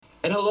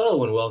And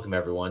hello and welcome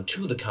everyone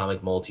to the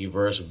comic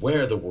multiverse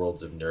where the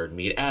worlds of nerd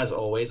meet. As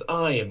always,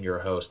 I am your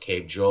host,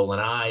 Cape Joel,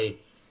 and I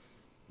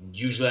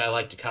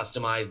like to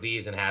customize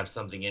these and have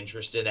something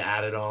interesting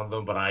added on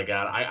them, but I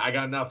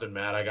got nothing,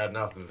 Matt. I got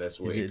nothing this Is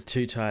week. it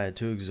too tired,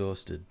 too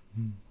exhausted?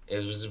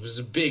 It was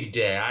a big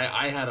day.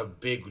 I had a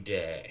big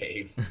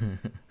day.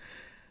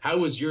 How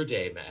was your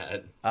day,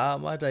 Matt?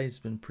 My day's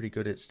been pretty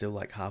good. It's still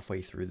like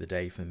halfway through the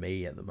day for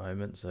me at the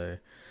moment, so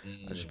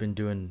I've just Mm, been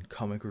doing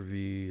comic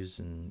reviews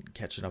and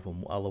catching up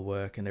on other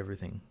work and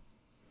everything.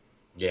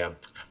 yeah.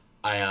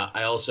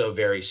 I also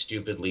very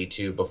stupidly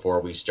too before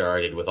we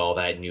started with all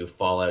that new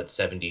Fallout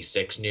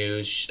 76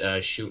 news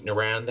shooting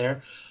around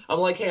there. I'm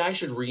like, hey, I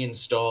should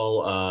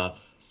reinstall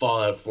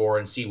Fallout 4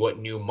 and see what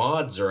new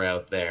mods are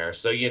out there.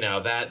 So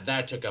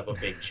that took up a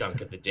big chunk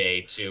of the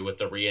day too with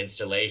the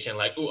reinstallation.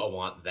 Like, ooh, I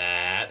want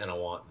that, and I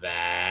want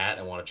that,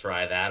 I want to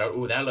try that.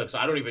 Ooh, that looks.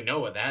 I don't even know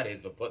what that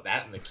is, but put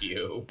that in the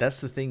queue. That's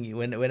the thing.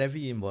 Whenever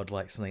you mod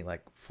like something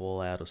like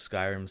Fallout or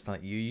Skyrim,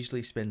 something like, you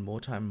usually spend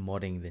more time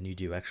modding than you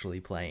do actually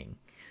playing.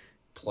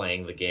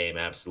 Playing the game.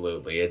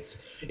 Absolutely, it's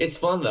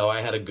fun though.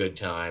 I had a good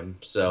time,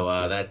 so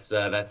That's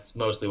good. that's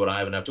mostly what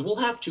I've been up to. We'll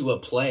have to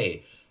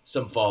play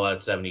some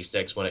Fallout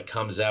 76 when it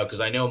comes out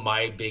because I know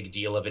my big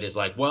deal of it is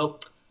like, well,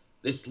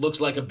 this looks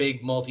like a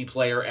big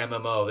multiplayer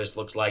MMO. This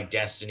looks like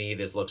Destiny.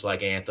 This looks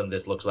like Anthem.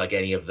 This looks like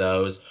any of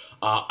those.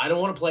 I don't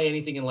want to play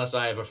anything unless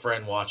I have a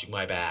friend watching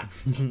my back.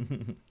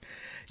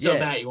 So Yeah,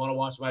 Matt, you want to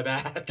watch my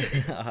back?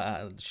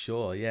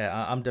 sure.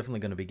 Yeah, I'm definitely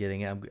going to be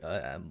getting it.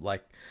 I'm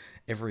like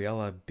every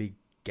other big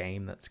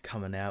game that's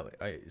coming out.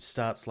 It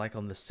starts like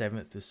on the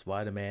 7th with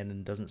Spider-Man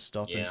and doesn't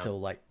stop Yeah. until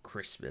like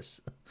Christmas.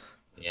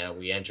 Yeah,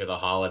 we enter the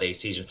holiday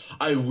season.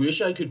 I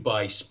wish I could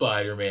buy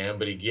Spider-Man,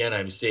 but again,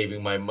 I'm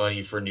saving my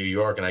money for New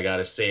York, and I got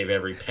to save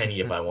every penny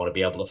if I want to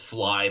be able to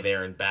fly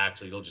there and back.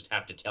 So you'll just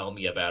have to tell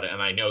me about it,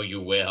 and I know you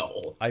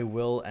will. I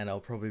will, and I'll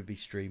probably be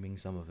streaming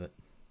some of it.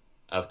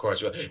 Of course,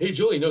 you will. Hey,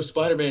 Julie, no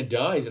Spider-Man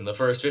dies in the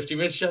first 50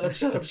 minutes. Shut up,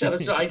 shut up, shut up,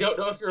 shut up. I don't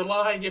know if you're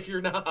lying, if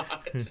you're not.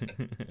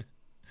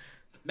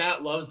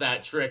 Matt loves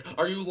that trick.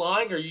 Are you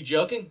lying? Are you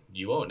joking?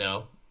 You won't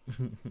know.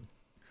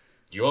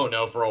 You won't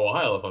know for a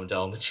while if I'm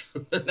telling the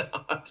truth or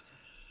not.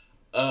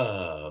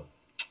 Uh,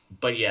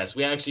 But yes,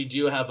 we actually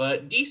do have a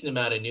decent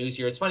amount of news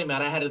here. It's funny,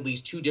 Matt. I had at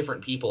least two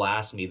different people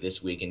ask me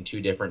this week in two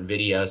different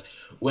videos,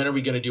 when are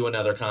we going to do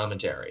another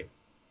commentary?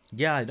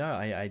 Yeah, I know.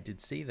 I did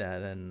see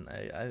that, and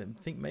I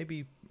think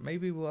maybe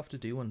we'll have to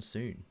do one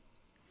soon.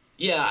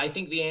 Yeah, I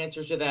think the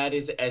answer to that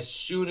is as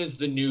soon as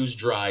the news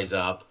dries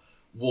up,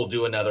 we'll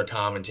do another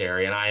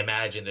commentary. And I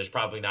imagine there's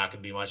probably not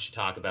going to be much to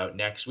talk about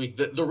next week.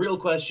 The real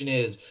question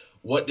is,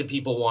 what do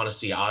people want to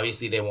see?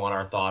 Obviously, they want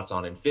our thoughts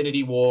on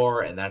Infinity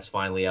War, and that's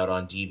finally out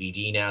on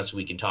DVD now, so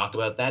we can talk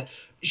about that.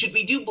 Should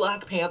we do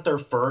Black Panther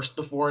first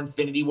before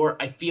Infinity War?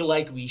 I feel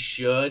like we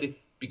should,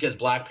 because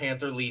Black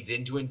Panther leads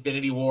into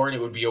Infinity War, and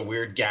it would be a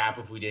weird gap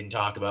if we didn't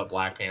talk about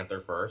Black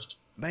Panther first.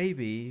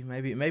 Maybe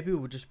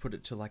we'll just put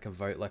it to like a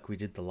vote, like we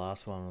did the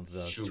last one on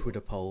the Sure.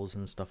 Twitter polls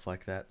and stuff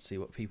like that. See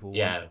what people want.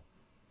 Yeah,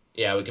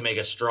 yeah, we can make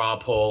a straw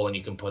poll and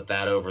you can put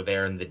that over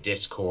there in the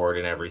Discord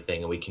and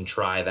everything, and we can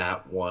try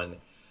that one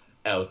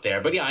out there.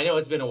 But yeah, I know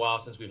it's been a while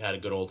since we've had a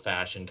good old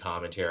fashioned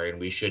commentary, and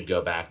we should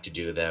go back to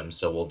do them.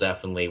 So we'll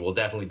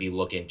definitely be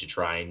looking to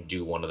try and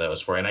do one of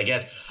those for. And I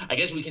guess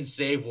we can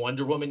save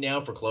Wonder Woman now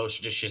for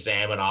closer to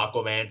Shazam and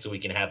Aquaman, so we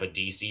can have a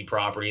DC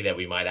property that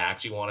we might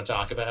actually want to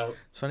talk about.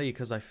 It's funny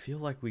because I feel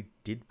like we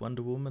did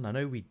Wonder Woman. I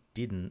know we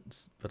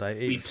didn't, but I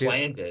We it feel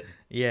planned it.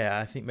 yeah.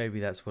 I think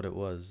maybe that's what it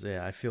was.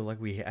 Yeah, I feel like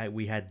we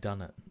had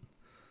done it.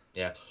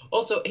 Yeah.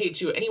 Also, hey,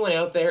 to anyone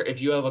out there, if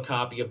you have a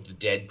copy of the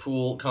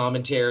Deadpool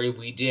commentary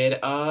we did,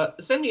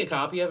 send me a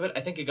copy of it. I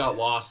think it got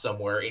lost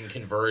somewhere in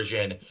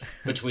conversion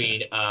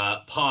between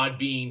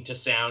Podbean to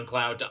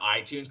SoundCloud to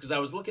iTunes because I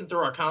was looking through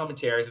our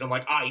commentaries and I'm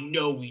like, I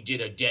know we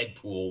did a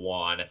Deadpool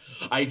one.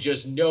 I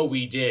just know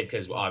we did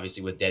because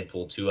obviously with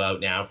Deadpool 2 out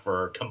now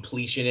for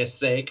completionist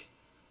sake.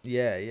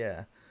 Yeah,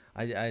 yeah.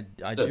 I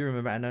So do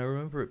remember, and I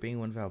remember it being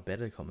one of our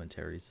better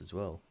commentaries as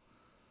well.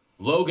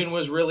 Logan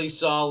was really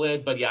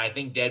solid, but yeah, I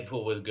think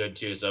Deadpool was good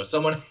too. So if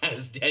someone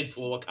has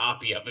Deadpool, a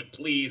copy of it,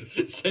 please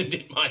send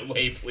it my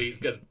way, please,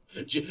 because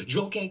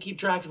Joel can't keep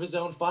track of his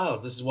own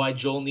files. This is why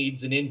Joel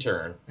needs an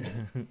intern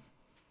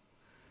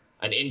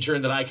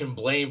that I can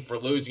blame for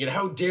losing it.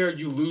 How dare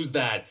you lose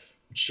that?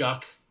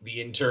 Chuck,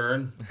 the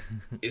intern,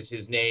 is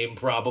his name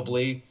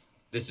probably.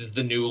 This is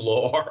the new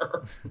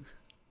lore.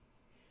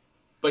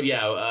 But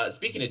yeah,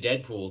 speaking of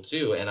Deadpool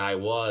too, and I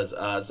was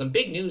some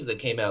big news that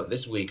came out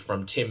this week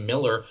from Tim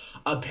Miller.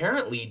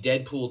 Apparently,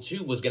 Deadpool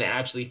 2 was going to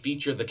actually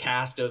feature the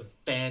cast of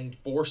Fan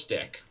Four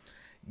Stick.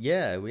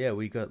 Yeah,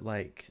 we got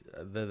like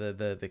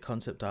the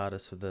concept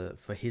artist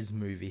for his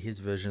movie, his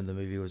version of the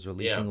movie was Yeah.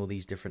 releasing all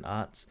these different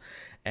arts,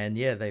 and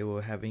yeah, they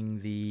were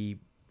having the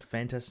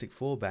Fantastic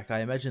Four back.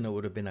 I imagine it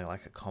would have been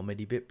like a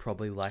comedy bit,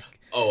 probably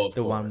like Oh, of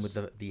the one with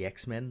course. the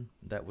X-Men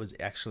that was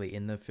actually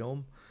in the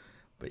film.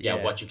 But Yeah,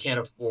 yeah, what, you can't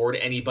afford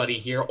anybody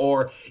here?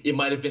 Or it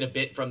might have been a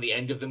bit from the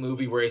end of the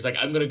movie where he's like,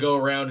 I'm gonna go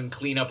around and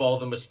clean up all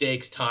the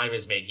mistakes time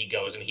has made. He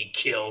goes and he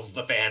kills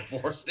the fan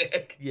four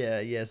stick.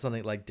 yeah,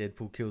 something like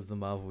Deadpool kills the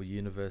Marvel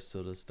Universe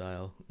sort of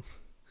style.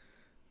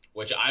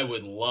 Which I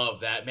would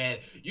love that, man.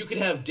 You could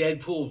have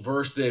Deadpool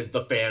versus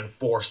the fan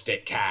four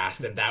stick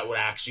cast, and that would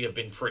actually have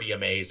been pretty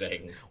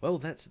amazing. Well,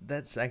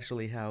 that's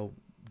actually how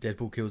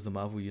Deadpool kills the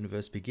Marvel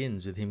Universe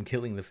begins, with him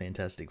killing the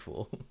Fantastic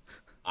Four.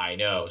 I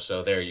know,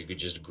 so there you could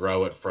just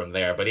grow it from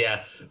there. But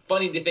yeah,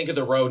 funny to think of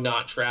the road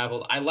not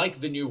traveled. I like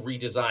the new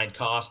redesigned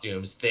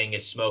costumes. Thing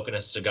is smoking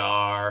a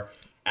cigar,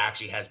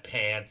 actually has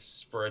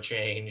pants for a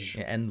change,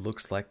 Yeah, and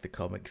looks like the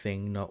comic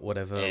Thing, not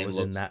whatever and was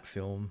in looks, that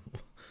film.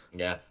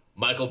 yeah.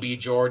 Michael B.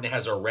 Jordan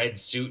has a red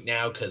suit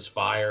now because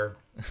fire.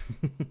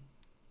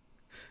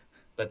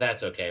 But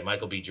that's okay.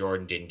 Michael B.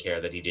 Jordan didn't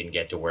care that he didn't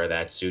get to wear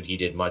that suit. He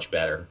did much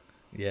better.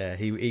 Yeah,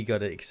 he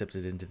got it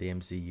accepted into the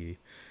MCU.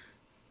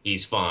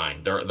 He's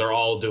fine. They're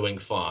all doing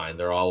fine.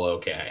 They're all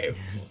okay.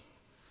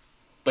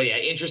 But yeah,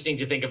 interesting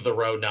to think of the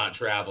road not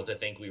traveled, to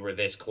think we were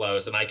this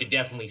close, and I could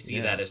definitely see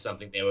Yeah. that as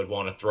something they would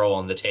want to throw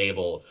on the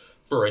table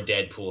for a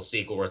Deadpool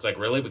sequel, where it's like,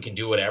 really, we can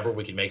do whatever,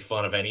 we can make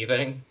fun of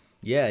anything.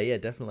 Yeah,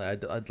 definitely.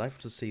 I'd like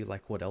to see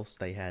like what else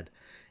they had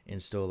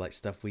in store, like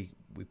stuff we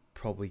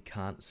probably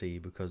can't see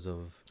because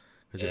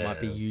it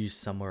might be Yeah,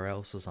 used somewhere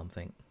else or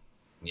something.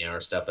 yeah,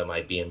 or stuff that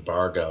might be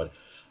embargoed.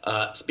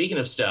 Speaking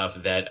of stuff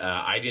that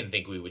I didn't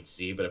think we would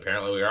see, but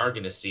apparently we are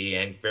going to see,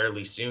 and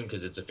fairly soon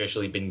because it's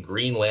officially been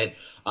greenlit.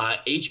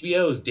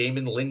 HBO's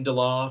Damon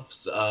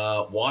Lindelof's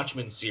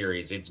Watchmen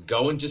series. It's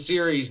going to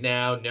series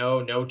now.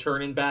 No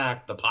turning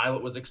back. The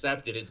pilot was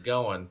accepted. It's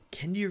going.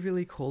 Can you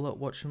really call it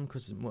Watchmen?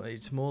 Because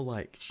it's more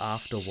like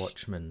after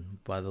Watchmen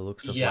by the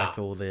looks of Yeah, like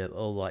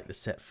all like the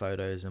set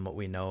photos and what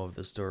we know of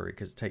the story,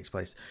 because it takes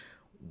place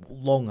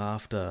long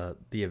after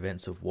the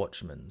events of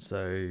Watchmen.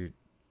 So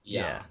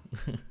yeah.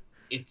 yeah,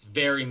 It's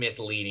very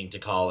misleading to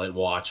call it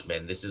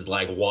Watchmen. This is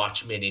like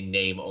Watchmen in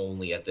name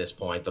only at this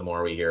point, the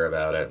more we hear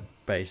about it.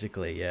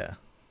 basically, yeah.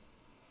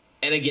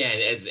 And again,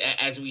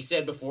 as we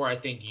said before, I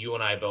think you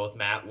and I both,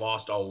 Matt,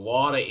 lost a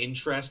lot of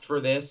interest for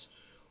this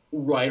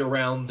right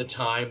around the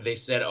time they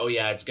said, "Oh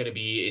yeah, it's gonna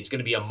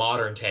be a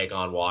modern take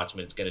on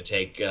Watchmen. It's gonna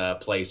take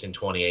place in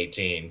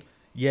 2018."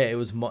 Yeah, it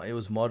was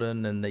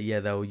modern, and they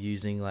were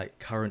using like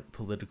current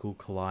political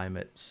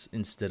climates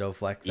instead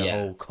of like the Yeah,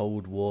 whole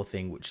Cold War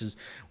thing, which is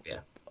yeah.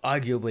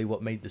 arguably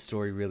what made the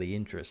story really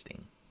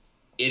interesting.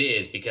 It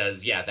is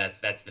because yeah,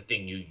 that's the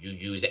thing. You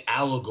use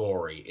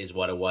allegory is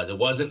what it was. It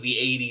wasn't the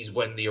 80s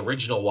when the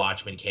original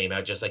Watchmen came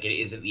out, just like it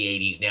isn't the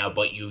 80s now,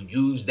 but you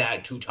use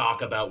that to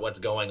talk about what's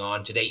going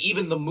on today.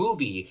 Even the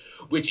movie,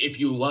 which if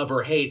you love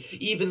or hate,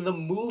 even the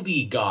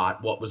movie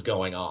got what was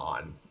going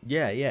on.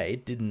 Yeah,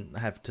 it didn't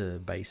have to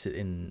base it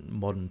in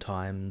modern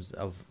times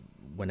of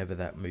whenever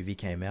that movie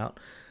came out.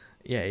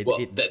 Yeah,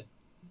 Well, that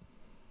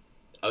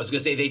I was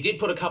gonna say they did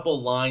put a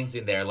couple lines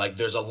in there. Like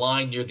there's a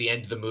line near the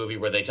end of the movie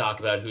where they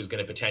talk about who's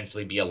going to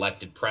potentially be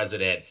elected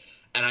president,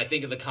 and I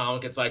think in the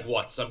comic it's like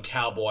what, some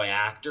cowboy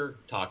actor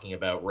talking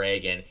about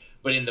Reagan,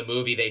 but in the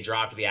movie they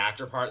dropped the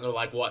actor part and they're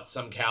like, what,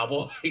 some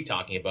cowboy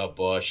talking about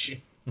Bush.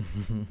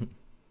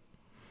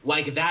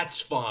 Like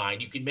that's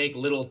fine. You can make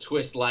little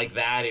twists like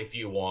that if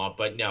you want,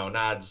 but no,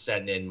 not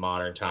setting in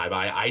modern time.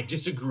 I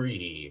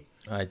disagree.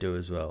 I do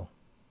as well.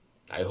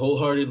 I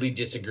wholeheartedly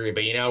disagree.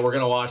 But we're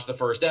gonna watch the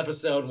first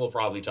episode and we'll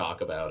probably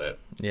talk about it.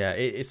 Yeah,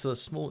 it's a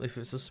small. If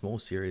it's a small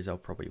series, I'll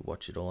probably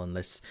watch it all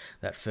unless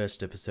that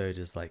first episode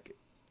is like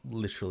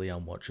literally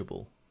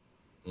unwatchable.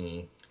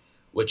 Mm.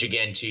 Which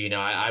again, too,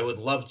 I would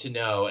love to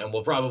know, and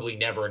we'll probably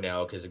never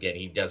know because again,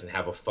 he doesn't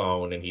have a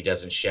phone and he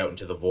doesn't shout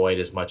into the void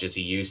as much as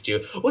he used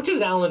to. What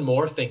does Alan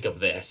Moore think of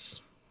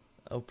this?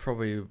 I'll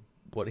probably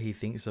what he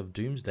thinks of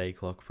Doomsday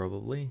Clock,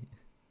 probably.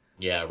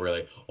 Yeah,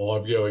 really. Oh,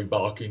 I'm going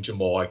back into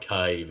my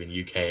cave and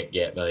you can't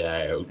get me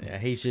out. Yeah,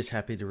 he's just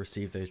happy to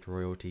receive those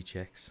royalty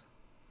checks.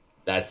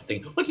 That's the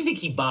thing. What do you think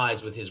he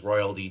buys with his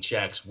royalty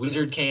checks?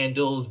 Wizard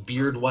candles,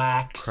 beard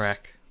wax,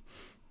 Crack,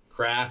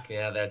 crack.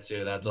 Yeah, that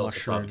too. That's also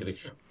probably.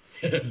 mushrooms.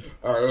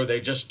 Oh, they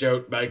just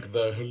don't make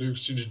the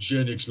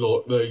hallucinogenics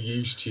like they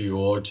used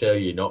to. I tell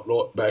you, not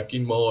like back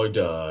in my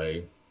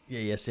day. Yeah,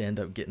 he has to end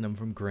up getting them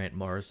from Grant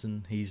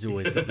Morrison. He's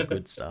always got the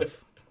good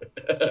stuff.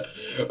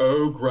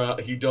 Oh,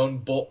 Grant, he done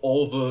bought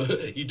all the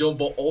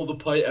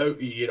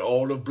peyote and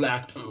all of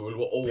Blackpool.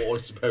 What am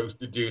I supposed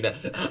to do now?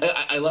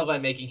 I love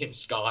I'm making him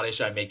Scottish.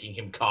 I'm making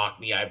him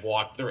Cockney. I've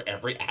walked through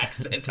every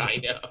accent I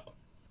know.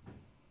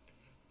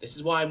 This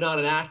is why I'm not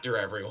an actor,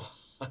 everyone.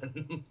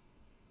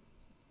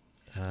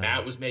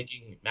 Matt was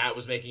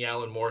making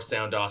Alan Moore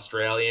sound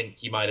Australian.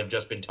 He might have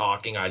just been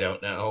talking. I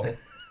don't know.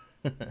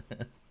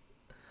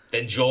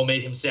 Then Joel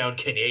made him sound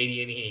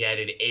Canadian. He had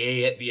an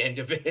A at the end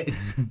of it.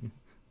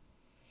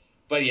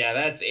 But yeah,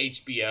 that's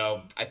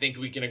HBO. I think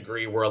we can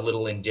agree we're a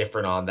little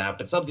indifferent on that,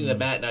 but something that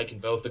Matt and I can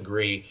both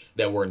agree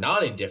that we're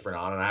not indifferent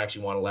on, and I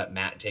actually want to let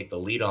Matt take the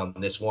lead on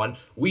this one.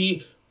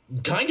 We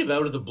kind of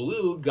out of the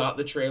blue got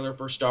the trailer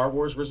for Star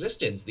Wars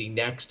Resistance, the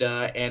next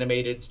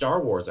animated Star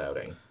Wars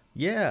outing.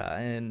 Yeah,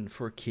 and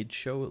for a kids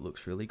show, it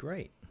looks really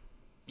great.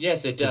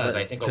 Yes, it Because does.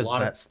 I think a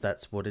lot of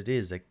that's what it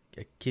is, a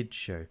kids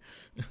show.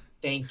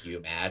 thank you,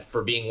 Matt,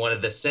 for being one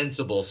of the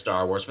sensible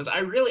Star Wars fans. I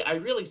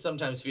really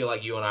sometimes feel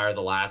like you and I are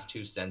the last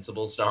two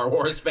sensible Star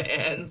Wars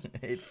fans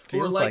It who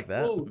are feels like, like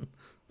that. ooh,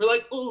 we're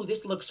like, ooh,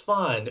 this looks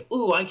fun.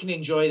 Ooh, I can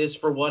enjoy this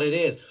for what it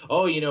is.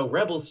 Oh,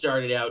 Rebels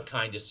started out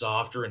kind of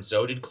softer, and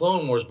so did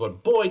Clone Wars,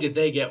 but boy, did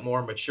they get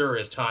more mature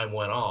as time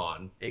went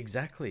on.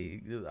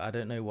 Exactly. I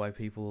don't know why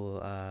people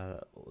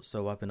are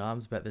so up in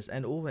arms about this.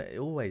 And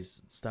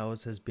always Star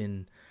Wars has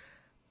been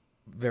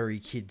very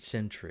kid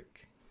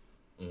centric.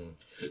 Mm.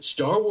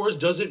 Star Wars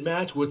doesn't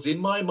match what's in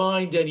my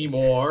mind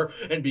anymore,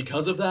 and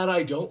because of that,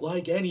 I don't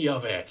like any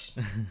of it.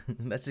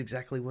 That's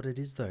exactly what it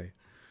is, though.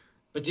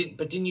 But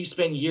didn't you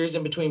spend years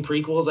in between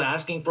prequels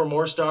asking for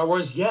more Star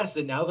Wars? Yes,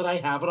 and now that I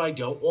have it, I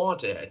don't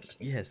want it.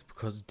 Yes,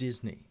 because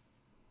Disney.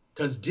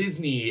 Because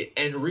Disney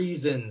and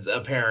reasons,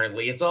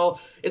 apparently. It's all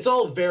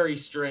very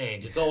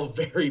strange. It's all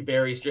very,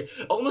 very strange.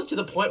 Almost to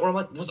the point where I'm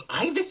like, was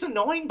I this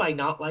annoying by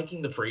not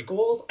liking the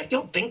prequels? I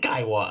don't think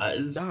I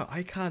was. No,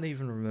 I can't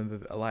even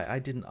remember. Like,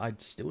 I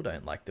still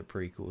don't like the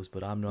prequels,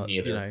 but I'm not,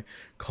 Neither.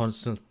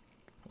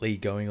 constantly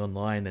going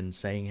online and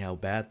saying how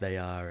bad they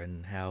are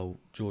and how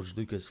George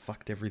Lucas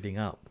fucked everything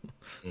up.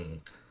 Mm.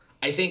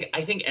 I think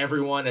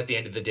everyone at the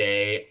end of the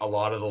day, a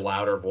lot of the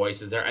louder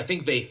voices there, I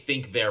think they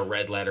think they're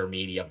red letter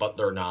media, but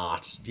they're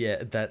not.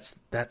 Yeah, that's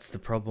the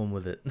problem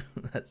with it.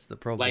 That's the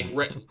Like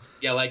problem.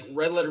 yeah, like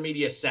red letter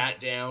media sat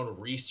down,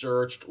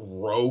 researched,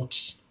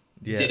 wrote,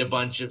 Yeah. did a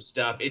bunch of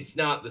stuff. It's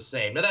not the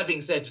same. Now that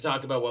being said, to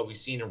talk about what we've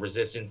seen in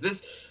Resistance,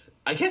 this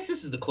I guess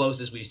this is the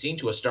closest we've seen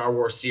to a Star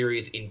Wars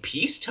series in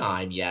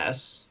peacetime,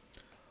 yes.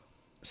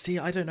 See,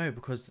 I don't know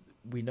because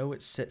we know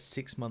it's set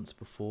 6 months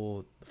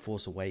before The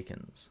Force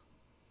Awakens.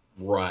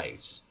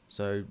 Right.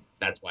 So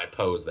That's why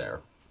Poe's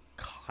there.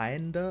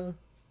 kinda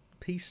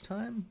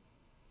peacetime,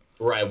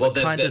 Right. Well, but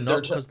then kinda they're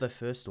not because the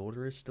First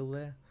Order is still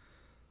there.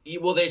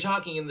 they're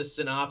talking in the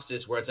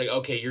synopsis where it's like,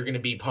 okay, you're going to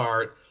be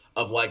part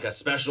of like a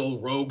special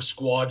rogue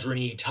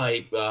squadron-y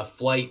type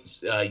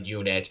flight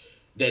unit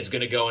that's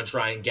going to go and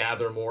try and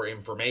gather more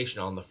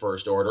information on the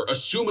First Order.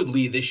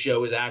 Assumedly, this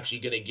show is actually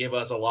going to give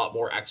us a lot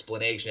more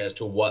explanation as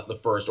to what the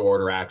First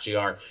Order actually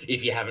are,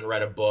 if you haven't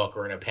read a book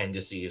or an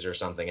appendices or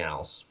something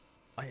else.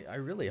 I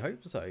really hope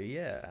so,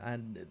 yeah.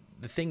 And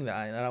the thing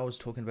that and I was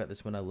talking about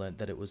this when I learned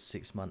that it was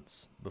 6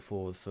 months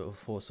before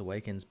Force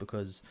Awakens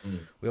because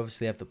Mm. we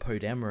obviously have the Poe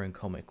Dameron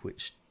comic,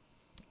 which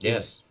is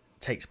Yes.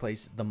 takes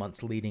place the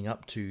months leading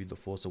up to the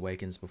Force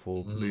Awakens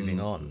before moving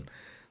on. Mm.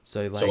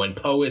 So So like, when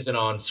Poe isn't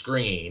on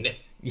screen,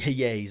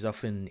 yeah, he's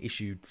often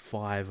issued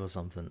 5 or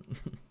something.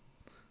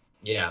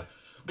 yeah.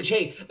 But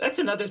hey, that's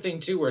another thing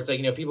too, where it's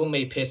like, people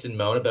may piss and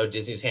moan about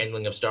Disney's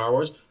handling of Star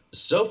Wars.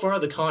 So far,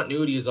 the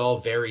continuity is all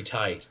very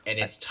tight, and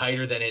it's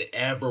tighter than it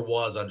ever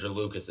was under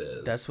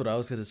Lucas's. That's what I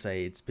was gonna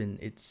say.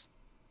 It's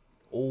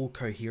all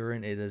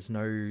coherent. It has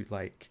no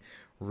like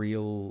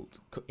real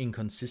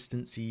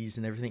inconsistencies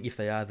and everything. If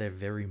they are, they're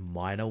very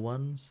minor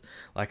ones.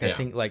 Like I Yeah.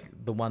 think like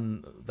the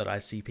one that I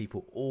see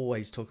people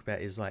always talk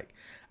about is like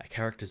a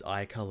character's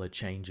eye color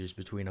changes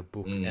between a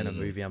book and a Mm.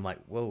 movie. I'm like,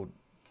 well,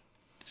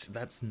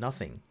 that's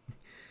nothing.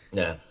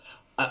 Yeah.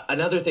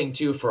 Another thing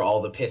too, for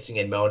all the pissing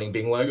and moaning,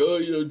 being like,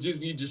 oh,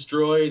 Disney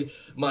destroyed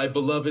my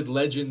beloved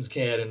Legends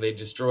canon. They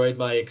destroyed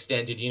my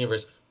extended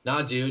universe.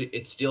 Nah, dude,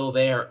 it's still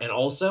there. And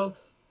also,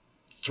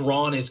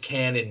 Thrawn is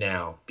canon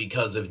now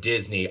because of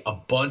Disney. A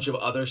bunch of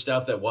other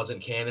stuff that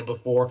wasn't canon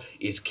before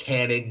is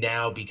canon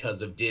now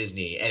because of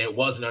Disney. And it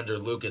wasn't under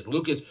Lucas.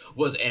 Lucas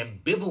was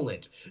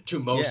ambivalent to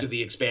most Yeah, of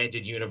the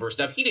expanded universe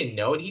stuff. He didn't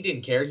know it. He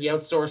didn't care. He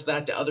outsourced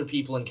that to other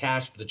people and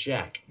cashed the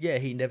check. yeah.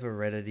 He never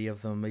read any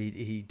of them.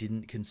 He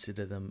didn't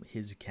consider them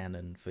his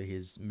canon for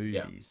his Yeah.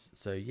 movies.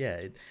 So yeah,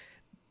 it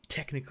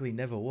technically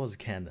never was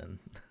canon.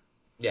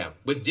 Yeah,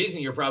 with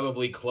Disney, you're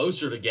probably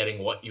closer to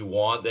getting what you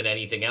want than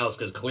anything else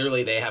because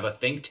clearly they have a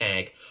think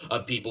tank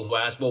of people who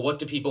ask, well, what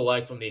do people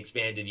like from the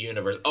expanded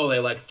universe? Oh, they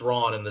like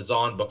Thrawn and the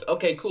Zahn books.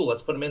 Okay, cool,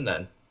 let's put them in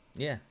then.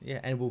 Yeah,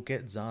 yeah, and we'll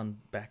get Zahn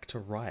back to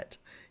write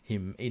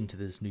him into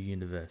this new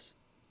universe.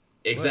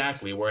 Works.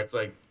 Exactly, where it's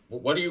like,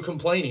 what are you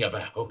complaining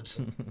about?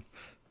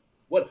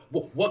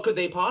 What could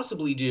they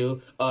possibly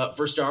do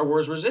for Star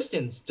Wars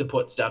Resistance to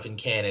put stuff in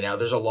canon? Now,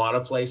 there's a lot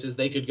of places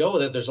they could go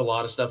with it. There's a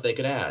lot of stuff they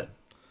could add.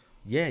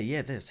 Yeah,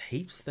 yeah, there's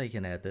heaps they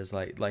can add. There's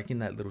like in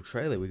that little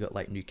trailer we got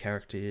like new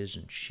characters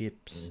and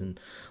ships Mhm. and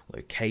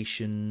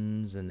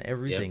locations and Yep,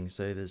 everything.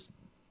 So there's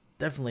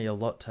definitely a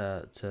lot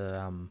to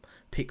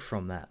pick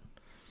from that.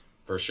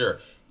 for sure.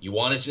 You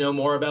wanted to know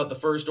more about the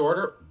First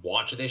Order?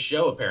 Watch this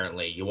show,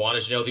 apparently. You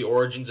wanted to know the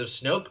origins of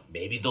Snoke?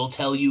 Maybe they'll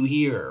tell you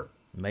here.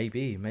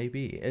 Maybe,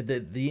 maybe.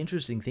 The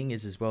interesting thing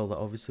is as well that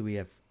obviously we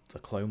have the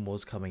Clone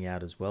Wars coming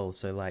out as well.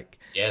 So like,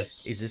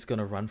 Yes. is this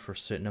gonna run for a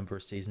certain number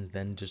of seasons,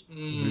 then just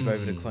move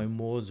over to Hmm. Clone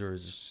Wars, or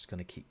is this just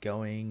gonna keep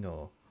going?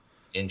 Or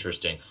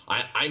Interesting.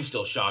 I'm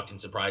still shocked and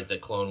surprised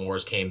that Clone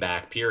Wars came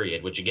back,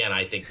 period, which again,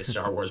 I think the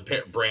Star Wars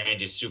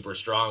brand is super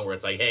strong, where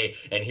it's like, hey,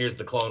 and here's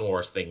the Clone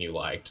Wars thing you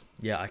liked.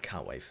 yeah, I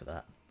can't wait for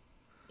that.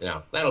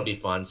 Yeah, that'll be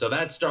fun. So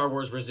that's Star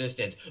Wars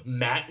Resistance.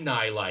 Matt and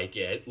I like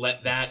it.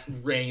 Let that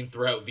reign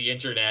throughout the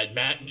internet.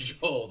 Matt and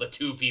Joel, the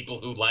two people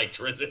who liked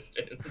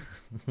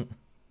Resistance.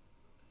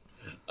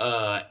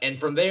 And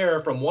from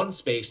there, from one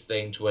space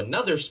thing to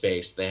another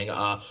space thing,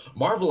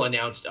 Marvel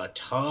announced a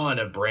ton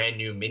of brand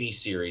new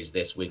miniseries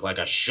this week, like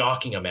a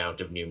shocking amount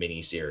of new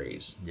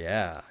miniseries.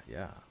 Yeah,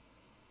 yeah.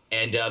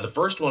 And the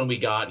first one we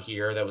got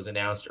here that was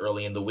announced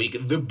early in the week,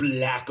 The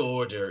Black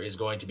Order, is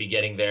going to be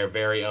getting their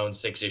very own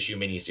 6-issue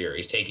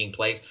miniseries, taking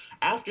place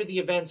after the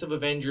events of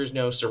Avengers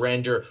No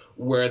Surrender,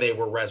 where they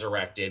were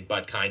resurrected,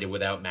 but kind of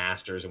without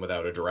masters and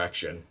without a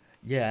direction.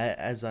 Yeah,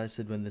 as I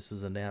said when this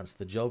was announced,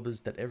 the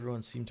jobbers that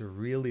everyone seemed to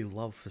really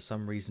love for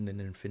some reason in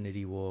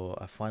Infinity War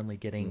are finally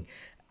getting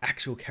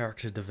actual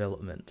character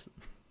development.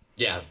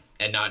 Yeah,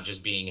 and not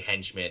just being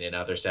henchmen and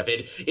other stuff.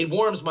 It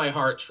warms my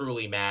heart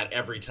truly, Matt,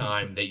 every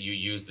time that you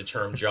use the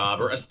term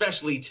jobber,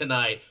 especially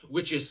tonight,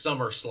 which is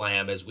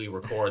SummerSlam as we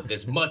record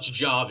this. Much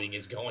jobbing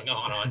is going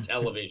on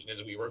television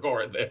as we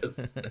record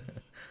this.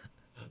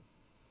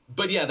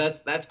 But yeah,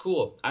 that's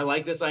cool. I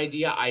like this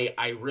idea.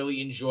 I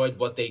really enjoyed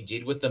what they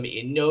did with them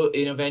in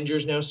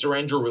Avengers No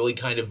Surrender, really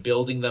kind of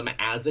building them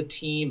as a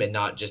team and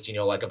not just,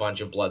 like a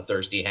bunch of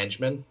bloodthirsty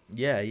henchmen.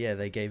 Yeah, yeah,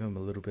 they gave him a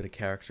little bit of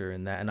character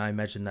in that, and I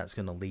imagine that's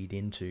going to lead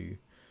into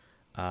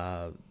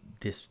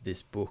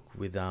this book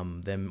with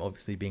them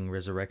obviously being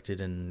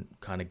resurrected and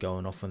kind of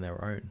going off on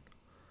their own.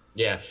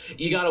 Yeah,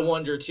 you got to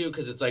wonder too,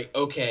 because it's like,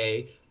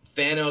 okay,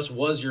 Thanos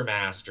was your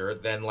master,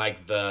 then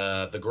like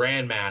the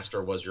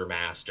Grandmaster was your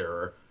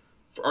master.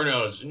 Or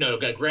no,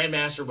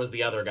 Grandmaster was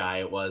the other guy.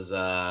 It was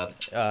the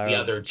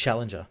other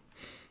Challenger.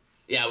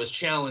 Yeah, it was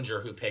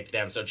Challenger who picked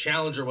them. So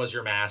Challenger was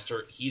your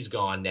master. He's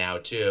gone now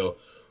too.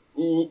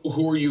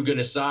 Who are you going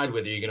to side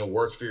with? Are you going to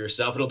work for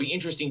yourself? It'll be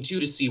interesting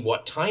too to see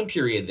what time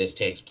period this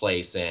takes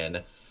place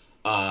in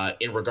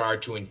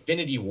regard to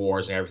Infinity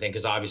Wars and everything,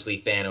 because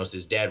obviously Thanos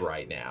is dead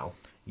right now.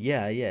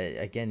 Yeah, yeah.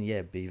 Again, yeah,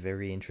 it'd be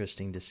very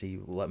interesting to see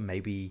what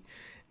maybe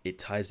it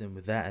ties in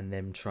with that and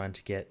them trying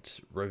to get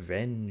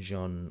revenge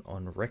on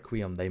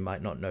Requiem. They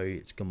might not know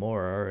it's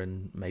Gamora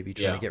and maybe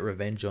trying to get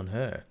revenge on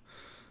her.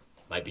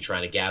 Might be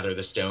trying to gather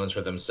the stones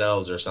for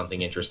themselves or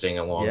something interesting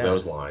along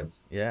those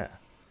lines. Yeah.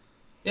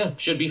 Yeah,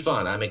 should be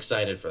fun. I'm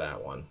excited for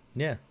that one.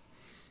 Yeah.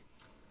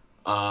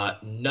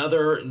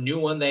 Another new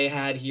one they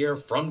had here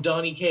from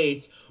Donny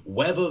Cates,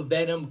 Web of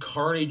Venom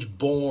Carnage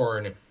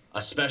Born,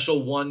 a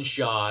special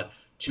one-shot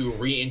to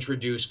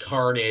reintroduce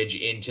Carnage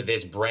into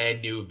this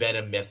brand new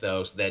Venom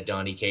mythos that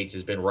Donny Cates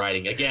has been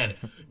writing. Again,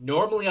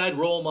 normally I'd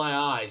roll my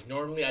eyes.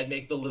 Normally I'd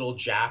make the little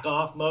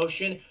jack-off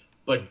motion.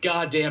 But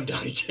goddamn,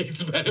 Donny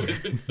Cates' Venom has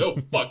been so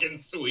fucking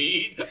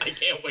sweet. I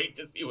can't wait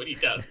to see what he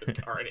does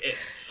with Carnage.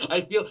 I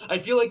feel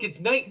like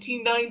it's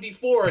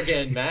 1994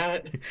 again,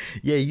 Matt.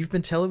 Yeah, you've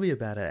been telling me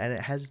about it, and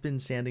it has been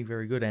sounding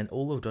very good. And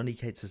all of Donny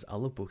Cates'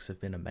 other books have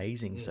been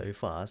amazing so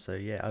far. So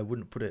yeah, I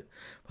wouldn't put it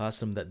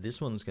past him that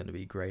this one's going to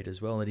be great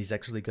as well. And he's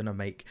actually going to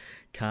make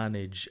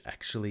Carnage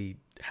actually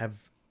have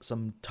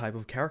some type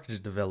of character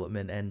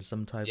development and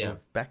some type of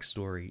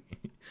backstory.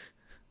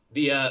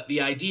 The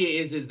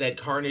idea is that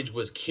Carnage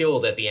was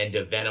killed at the end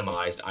of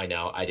Venomized. I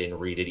know, I didn't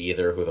read it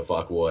either. Who the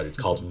fuck would? It's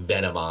called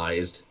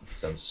Venomized.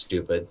 Sounds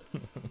stupid.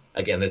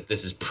 Again,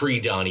 this is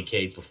pre-Donny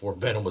Cates, before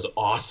Venom was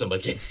awesome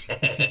again.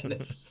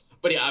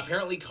 But yeah,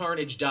 apparently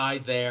Carnage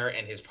died there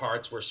and his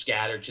parts were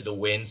scattered to the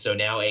wind, so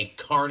now a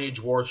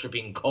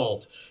Carnage-worshipping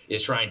cult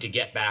is trying to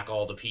get back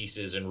all the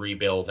pieces and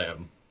rebuild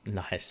him.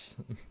 Nice.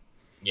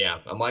 Yeah,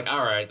 I'm like,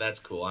 all right, that's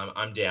cool.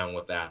 I'm down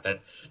with that.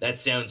 That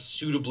sounds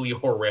suitably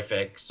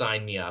horrific.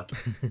 Sign me up.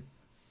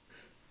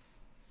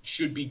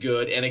 Should be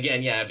good. And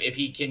again, yeah, if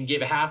he can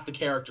give half the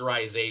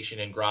characterization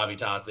and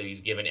gravitas that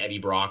he's given Eddie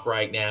Brock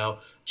right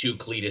now to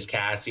Cletus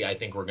Cassie, I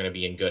think we're going to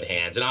be in good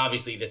hands. And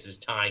obviously this is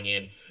tying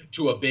in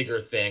to a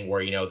bigger thing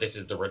where, this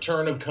is the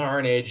return of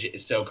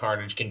Carnage, so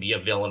Carnage can be a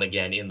villain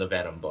again in the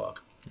Venom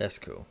book. That's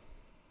cool.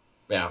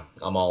 Yeah,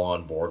 I'm all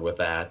on board with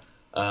that.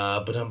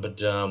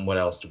 What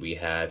else do we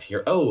have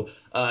here? Oh,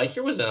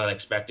 here was an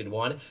unexpected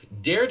one.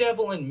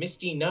 Daredevil and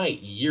Misty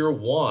Knight, Year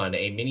 1,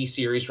 a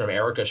miniseries from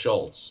Erica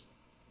Schultz.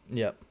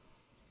 Yep.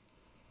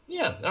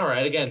 Yeah, all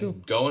right. Again, cool.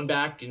 Going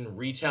back and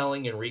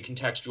retelling and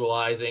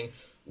recontextualizing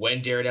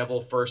when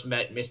Daredevil first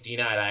met Misty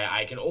Knight.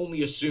 I can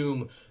only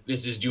assume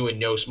this is due in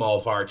no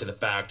small part to the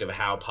fact of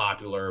how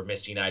popular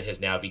Misty Knight has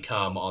now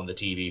become on the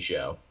TV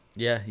show.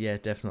 Yeah,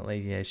 definitely.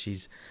 Yeah,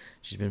 she's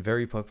been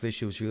very popular.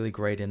 She was really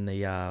great in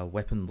the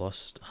Weapon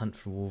Lost Hunt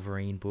for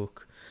Wolverine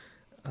book.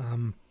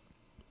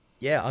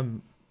 Yeah,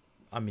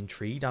 I'm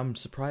intrigued. I'm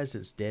surprised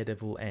it's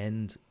Daredevil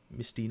and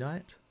Misty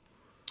Knight.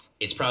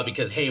 It's probably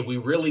because, hey, we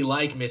really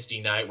like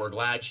Misty Knight. We're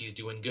glad she's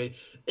doing good.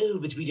 Oh,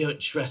 but we don't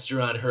trust her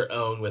on her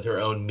own with her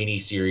own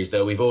miniseries,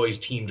 though. We've always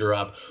teamed her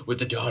up with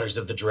the Daughters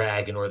of the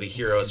Dragon or the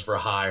Heroes for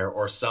Hire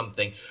or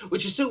something,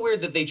 which is so weird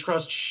that they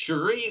trust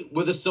Shuri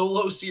with a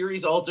solo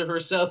series all to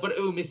herself. But,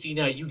 oh, Misty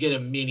Knight, you get a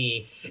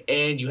mini,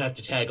 and you have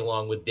to tag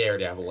along with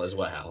Daredevil as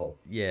well.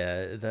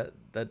 Yeah,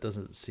 that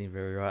doesn't seem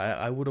very right.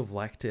 I would have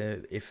liked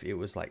it if it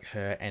was like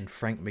her and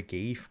Frank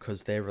McGee,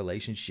 because their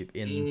relationship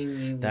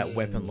in that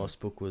Weapon Mm, Loss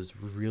book was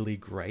really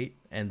great,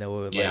 and they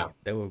were yeah. like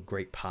they were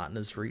great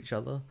partners for each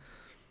other.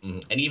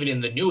 And even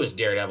in the newest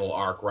Daredevil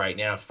arc right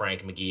now,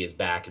 Frank McGee is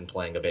back and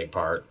playing a big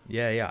part.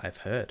 Yeah, yeah, I've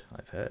heard.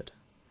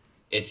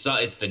 It's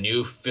the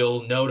new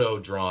Phil Noto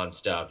drawn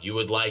stuff. You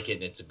would like it,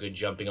 and it's a good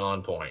jumping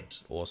on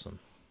point. Awesome.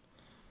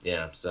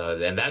 Yeah,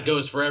 so and that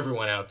goes for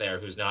everyone out there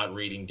who's not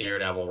reading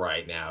Daredevil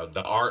right now.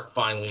 The art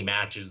finally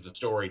matches the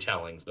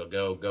storytelling, so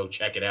go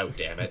check it out,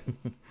 damn it.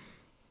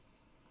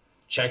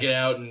 Check it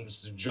out, and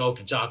Joel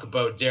can talk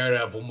about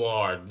Daredevil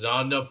more.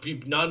 Not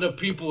enough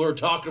people are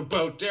talking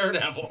about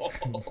Daredevil.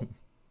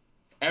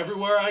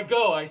 Everywhere I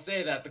go, I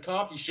say that. The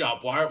coffee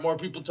shop, why aren't more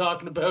people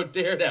talking about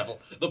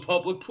Daredevil? The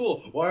public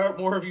pool, why aren't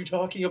more of you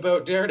talking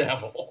about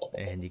Daredevil?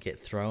 And you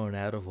get thrown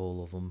out of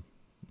all of them.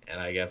 And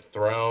I get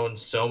thrown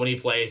so many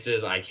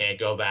places I can't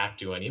go back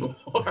to anymore.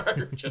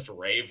 Just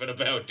raving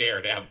about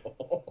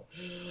Daredevil.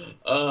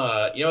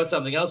 It's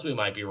something else we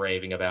might be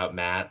raving about,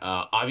 Matt.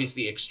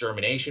 Obviously,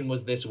 Extermination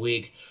was this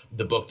week,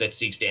 the book that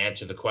seeks to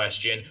answer the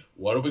question,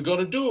 what are we going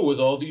to do with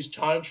all these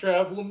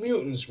time-traveling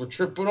mutants? We're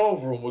tripping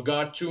over them. We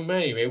got too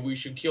many. Maybe we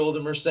should kill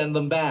them or send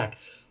them back.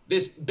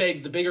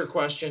 The bigger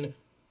question,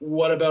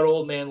 what about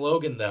Old Man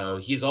Logan, though?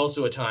 He's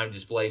also a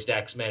time-displaced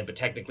X-Men, but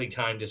technically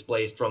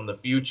time-displaced from the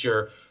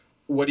future.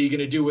 What are you going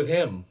to do with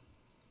him?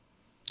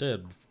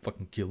 They'd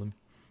fucking kill him.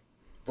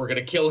 We're going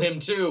to kill him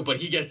too, but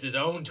he gets his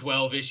own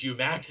 12-issue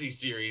maxi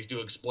series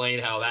to explain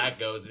how that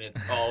goes, and it's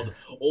called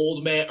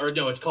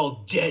it's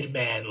called Dead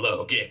Man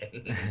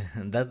Logan.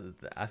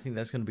 I think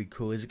that's going to be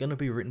cool. Is it going to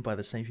be written by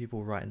the same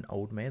people writing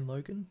Old Man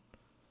Logan?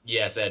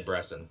 Yes, Ed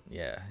Brisson.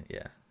 Yeah,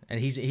 yeah. And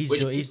he's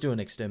doing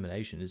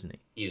Extermination, isn't he?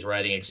 He's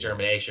writing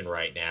Extermination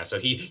right now. So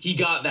he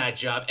got that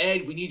job.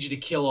 Ed, we need you to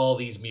kill all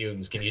these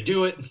mutants. Can you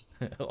do it?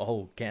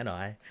 Oh, can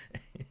I?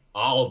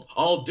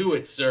 I'll do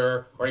it,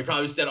 sir. Or he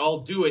probably said, I'll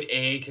do it,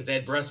 because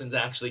Ed Brisson's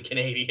actually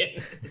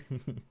Canadian.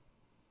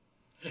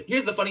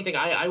 Here's the funny thing.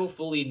 I will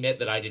fully admit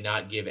that I did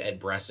not give Ed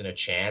Brisson a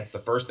chance. The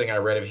first thing I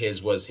read of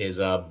his was his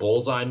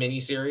Bullseye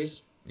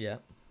miniseries. Yeah.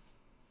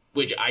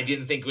 Which I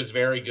didn't think was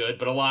very good,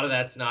 but a lot of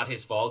that's not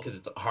his fault, because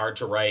it's hard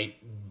to write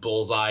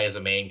Bullseye as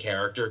a main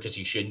character, because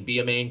he shouldn't be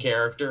a main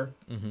character.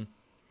 Mm-hmm.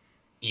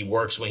 He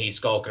works when he's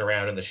skulking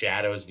around in the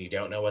shadows and you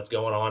don't know what's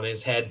going on in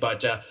his head.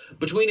 But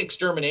between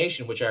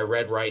Extermination, which I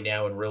read right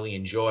now and really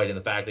enjoyed, and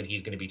the fact that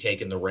he's going to be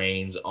taking the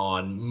reins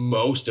on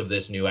most of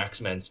this new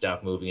X-Men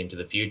stuff moving into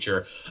the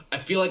future, I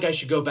feel like I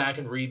should go back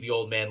and read the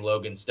Old Man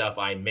Logan stuff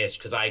I missed,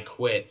 because I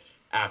quit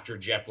after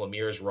Jeff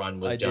Lemire's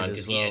run was done,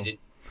 because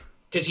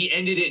he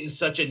ended it in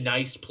such a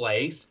nice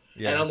place.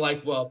 Yeah. And I'm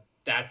like, well,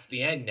 that's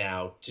the end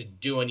now. To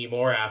do any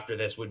more after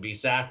this would be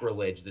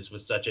sacrilege. This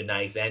was such a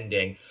nice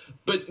ending.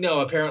 But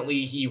no,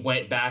 apparently he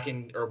went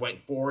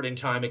forward in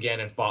time again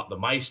and fought the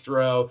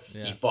Maestro.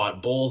 Yeah. He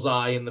fought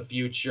Bullseye in the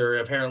future.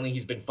 Apparently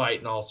he's been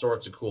fighting all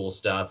sorts of cool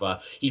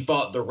stuff. He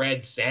fought the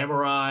Red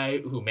Samurai,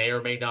 who may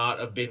or may not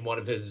have been one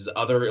of his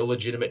other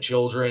illegitimate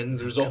children.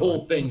 There's a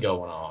whole thing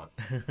going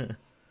on.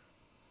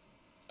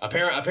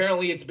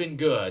 Apparently it's been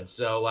good.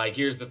 So, like,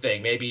 here's the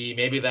thing.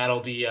 Maybe that'll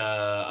be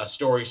a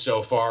story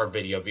so far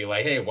video. Be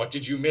like, hey, what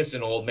did you miss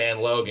in Old Man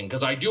Logan?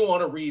 Because I do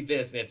want to read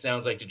this, and it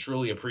sounds like to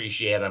truly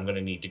appreciate it, I'm going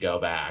to need to go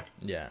back.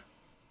 Yeah.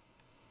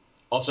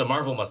 Also,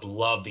 Marvel must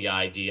love the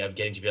idea of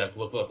getting to be like,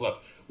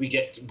 look. We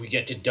get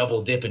to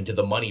double dip into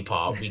the money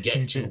pot. We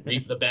get to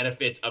reap the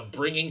benefits of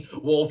bringing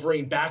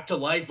Wolverine back to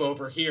life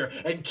over here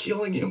and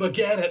killing him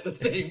again at the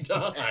same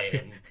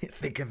time.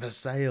 Think of the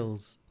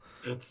sales.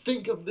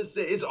 Think of this.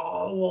 It's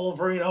all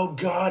Wolverine. Oh,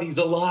 God, he's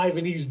alive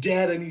and he's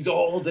dead and he's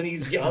old and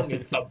he's young.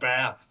 It's the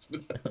best.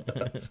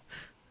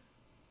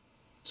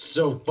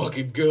 So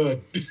fucking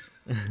good.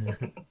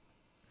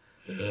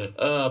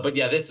 But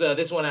yeah,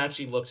 this one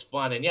actually looks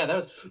fun. And yeah,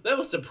 that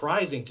was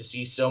surprising to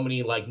see so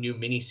many like new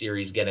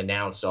miniseries get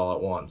announced all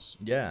at once.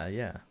 Yeah,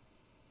 yeah.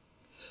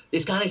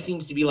 This kind of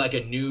seems to be like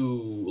a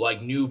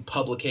new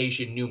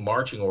publication, new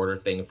marching order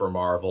thing for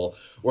Marvel,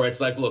 where it's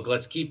like, look,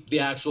 let's keep the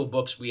actual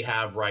books we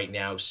have right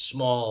now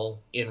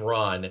small in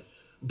run,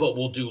 but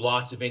we'll do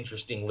lots of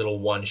interesting little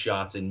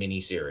one-shots and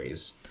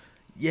miniseries.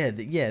 Yeah,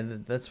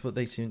 that's what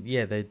they seem.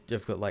 Yeah,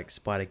 they've got like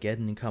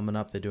Spider-Geddon coming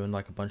up. They're doing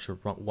like a bunch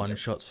of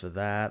one-shots for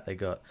that. They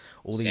got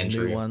all these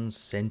new ones,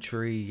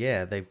 Sentry.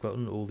 Yeah, they've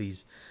gotten all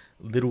these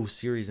little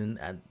series, and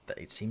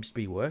it seems to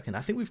be working. I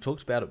think we've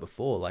talked about it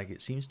before. Like,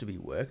 it seems to be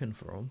working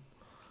for them.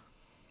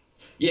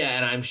 Yeah,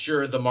 and I'm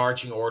sure the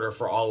marching order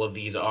for all of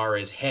these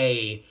is,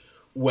 hey,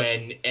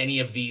 when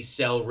any of these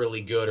sell really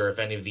good, or if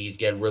any of these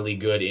get really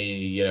good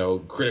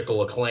in,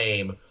 critical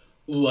acclaim,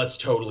 let's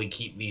totally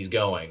keep these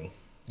going.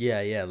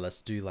 Yeah,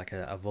 let's do like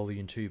a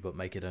volume 2, but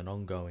make it an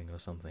ongoing or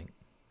something.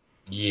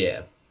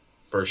 Yeah,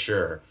 for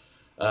sure.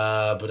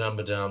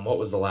 What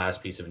was the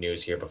last piece of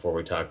news here before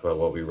we talk about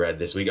what we read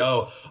this week?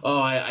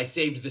 I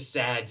saved the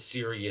sad,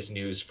 serious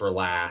news for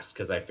last,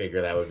 because I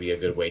figure that would be a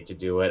good way to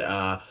do it.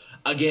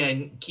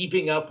 Again,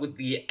 keeping up with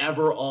the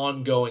ever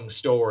ongoing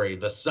story,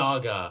 the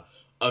saga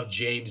of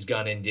James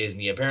Gunn and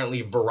Disney.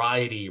 Apparently,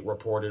 Variety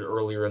reported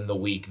earlier in the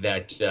week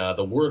that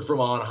the word from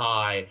on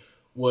high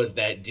was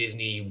that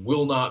Disney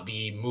will not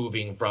be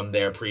moving from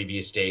their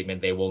previous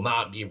statement. They will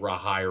not be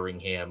rehiring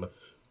him.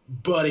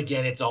 But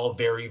again, it's all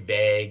very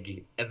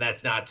vague, and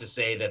that's not to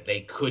say that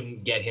they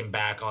couldn't get him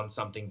back on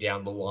something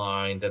down the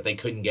line, that they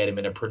couldn't get him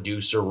in a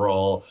producer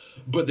role.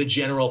 But the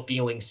general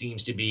feeling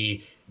seems to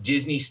be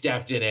Disney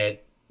stepped in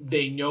it.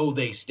 They know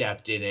they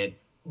stepped in it,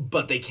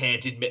 but they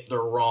can't admit they're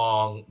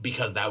wrong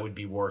because that would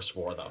be worse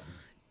for them.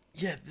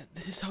 Yeah,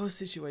 this whole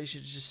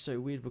situation is just so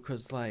weird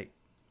because, like,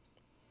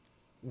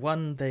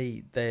 one,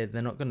 they're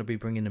not going to be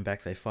bringing him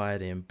back. They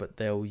fired him, but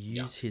they'll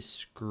use his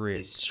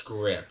script.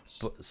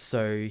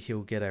 So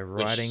he'll get a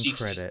writing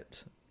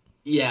credit.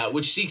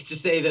 Which seeks to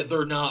say that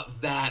they're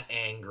not that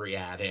angry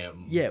at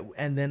him. Yeah,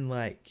 and then,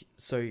 like,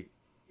 so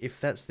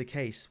if that's the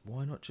case,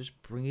 why not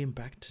just bring him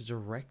back to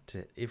direct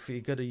it? If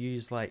you're going to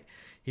use, like,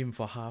 him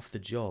for half the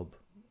job,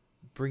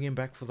 bring him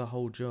back for the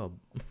whole job.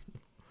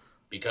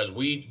 Because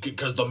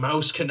the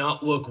mouse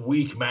cannot look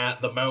weak, Matt.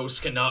 The mouse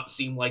cannot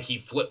seem like he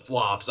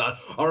flip-flops. I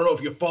don't know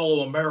if you follow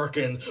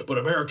Americans, but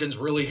Americans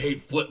really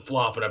hate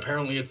flip-flop, and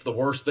apparently it's the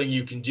worst thing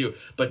you can do.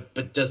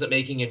 But doesn't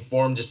making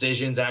informed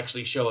decisions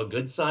actually show a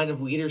good sign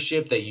of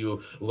leadership that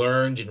you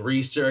learned and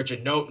research?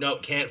 And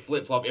nope, can't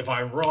flip-flop. If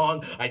I'm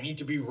wrong, I need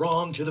to be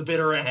wrong to the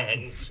bitter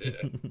end.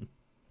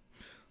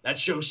 That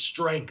shows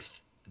strength,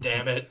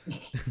 damn it.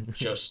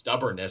 Shows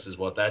stubbornness is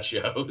what that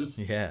shows.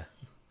 Yeah.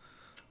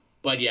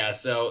 But yeah,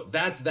 so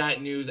that's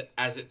that news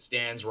as it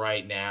stands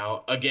right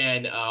now.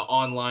 Again,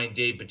 online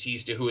Dave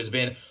Bautista, who has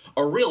been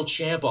a real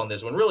champ on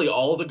this one. Really,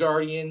 all the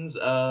Guardians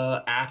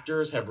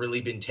actors have really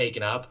been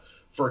taken up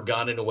for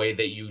Gunn in a way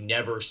that you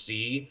never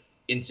see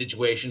in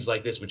situations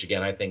like this, which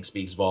again, I think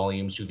speaks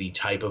volumes to the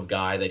type of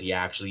guy that he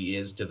actually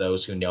is to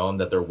those who know him,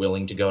 that they're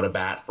willing to go to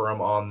bat for him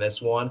on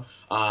this one.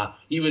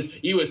 He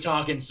was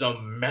talking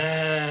some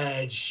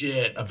mad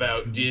shit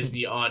about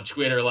Disney on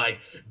Twitter, like,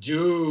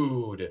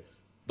 dude,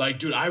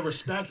 I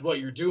respect what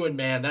you're doing,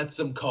 man. That's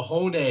some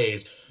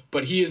cojones.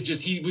 But he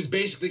was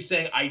basically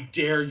saying, I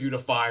dare you to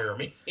fire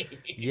me.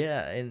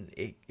 Yeah, and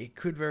it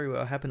could very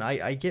well happen.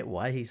 I get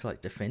why he's,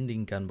 like,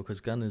 defending Gunn, because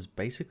Gunn is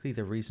basically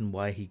the reason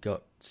why he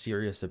got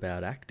serious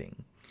about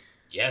acting.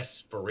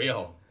 Yes, for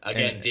real.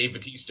 Again, Dave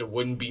Bautista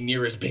wouldn't be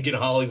near as big in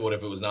Hollywood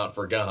if it was not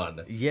for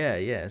Gunn.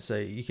 Yeah. So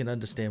you can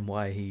understand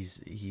why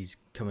he's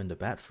coming to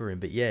bat for him.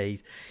 But yeah,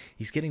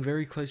 he's getting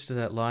very close to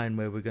that line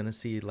where we're going to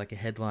see, like, a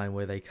headline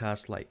where they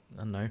cast, like, I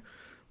don't know,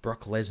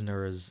 Brock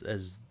Lesnar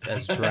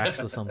as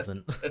Drax or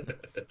something.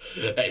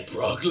 Hey,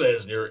 Brock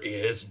Lesnar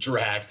is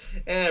Drax.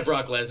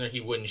 Brock Lesnar,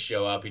 he wouldn't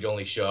show up. He'd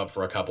only show up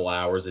for a couple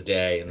hours a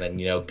day and then,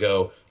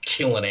 go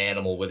kill an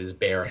animal with his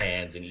bare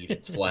hands and eat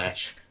its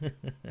flesh.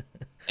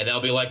 And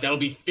they'll be like, that'll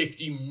be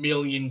 $50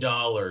 million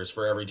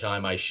for every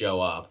time I show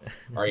up.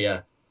 Are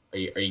you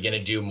going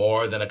to do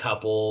more than a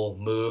couple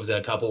moves and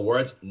a couple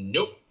words?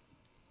 Nope.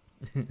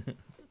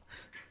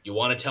 You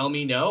want to tell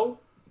me no?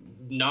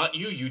 Not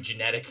you, you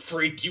genetic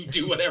freak. You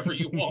do whatever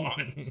you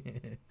want.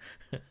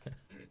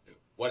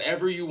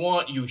 Whatever you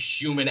want, you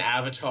human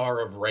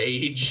avatar of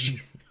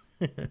rage.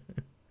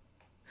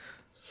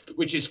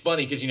 Which is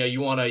funny because,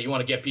 you want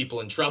to get people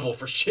in trouble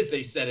for shit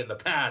they said in the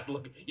past.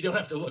 Look, you don't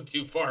have to look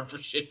too far for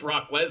shit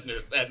Brock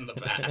Lesnar said in the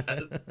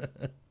past.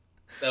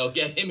 That'll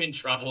get him in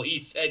trouble.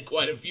 He said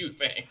quite a few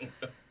things.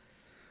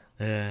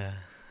 Yeah.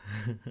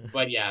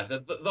 But yeah,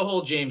 the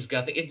whole James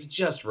Gunn thing, it's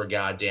just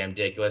goddamn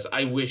ridiculous.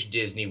 I wish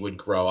Disney would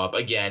grow up.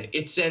 Again,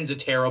 it sends a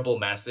terrible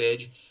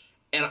message,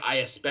 and I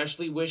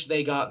especially wish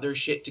they got their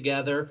shit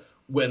together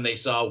when they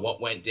saw what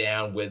went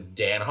down with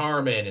Dan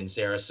Harmon and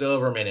Sarah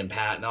Silverman and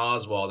Patton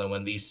Oswalt, and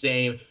when these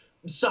same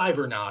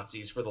cyber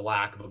Nazis, for the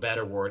lack of a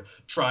better word,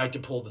 tried to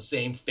pull the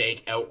same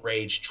fake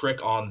outrage trick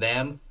on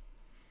them.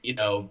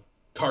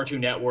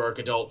 Cartoon Network,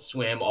 Adult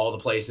Swim, all the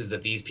places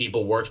that these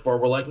people worked for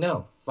were like,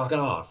 no, fuck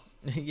off.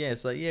 Yeah,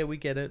 it's like, yeah, we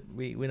get it.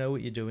 We know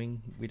what you're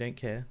doing. We don't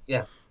care.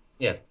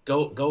 Yeah,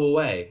 go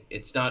away.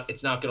 It's not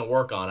going to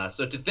work on us.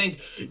 So to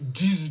think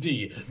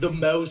Disney, the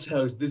Mouse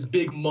House, this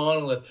big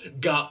monolith,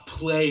 got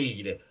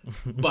played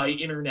by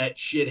internet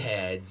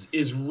shitheads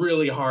is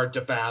really hard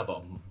to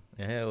fathom.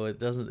 Yeah, well, it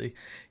doesn't.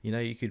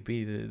 You could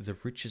be the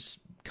richest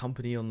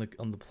company on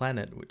the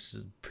planet, which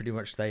is pretty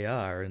much they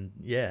are, and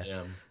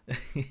yeah.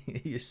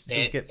 You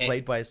still get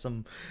played by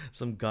some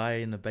guy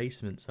in a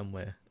basement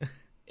somewhere.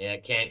 Yeah,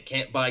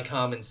 can't buy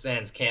common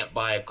sense, can't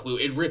buy a clue.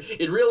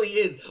 It really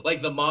is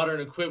like the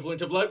modern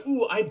equivalent of like,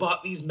 ooh, I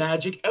bought these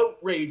magic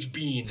outrage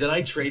beans and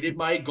I traded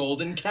my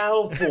golden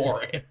cow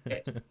for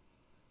it.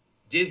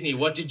 Disney,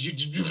 what did you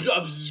do? I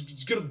was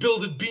just gonna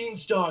build a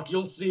beanstalk,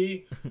 you'll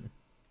see.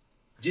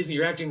 Disney,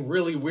 you're acting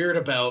really weird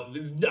about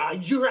this. Nah,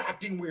 you're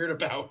acting weird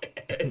about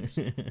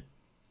it.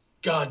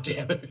 God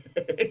damn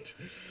it.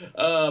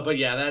 But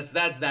yeah,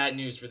 that's that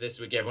news for this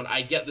week, everyone.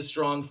 I get the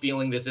strong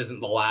feeling this isn't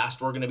the last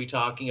we're going to be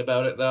talking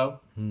about it, though.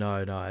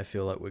 No, I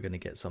feel like we're going to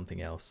get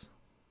something else.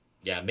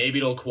 Yeah, maybe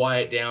it'll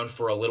quiet down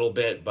for a little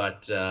bit,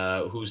 but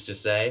who's to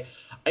say?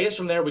 I guess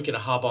from there we can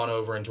hop on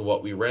over into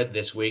what we read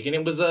this week, and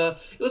it was a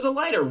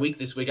lighter week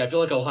this week. I feel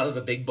like a lot of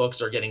the big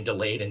books are getting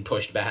delayed and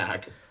pushed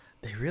back.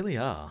 They really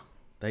are.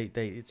 They it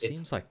It's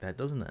seems like that,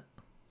 doesn't it?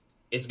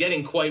 it's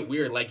getting quite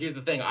weird. Like, here's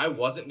the thing: I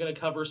wasn't gonna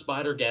cover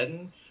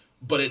Spider-Geddon,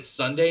 but it's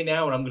Sunday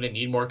now, and I'm gonna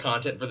need more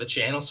content for the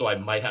channel, so I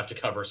might have to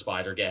cover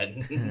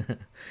Spider-Geddon.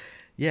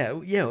 Yeah.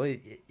 Well,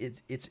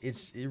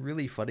 it's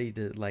really funny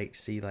to like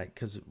see like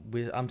because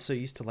I'm so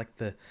used to like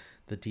the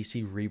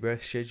DC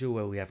Rebirth schedule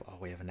where we have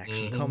an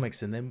Action Hmm.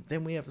 Comics and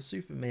then we have a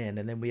Superman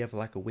and then we have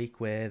like a week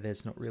where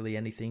there's not really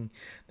anything.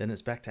 Then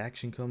it's back to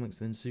Action Comics,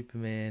 then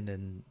Superman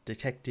and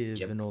Detective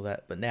Yep. and all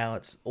that. But now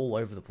it's all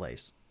over the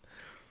place.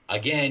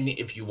 Again,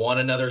 if you want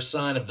another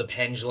sign of the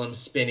pendulum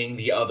spinning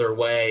the other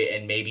way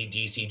and maybe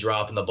DC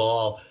dropping the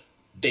ball,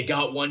 they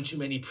got one too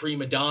many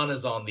prima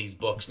donnas on these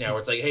books now. Where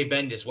it's like, hey,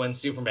 Bendis, when's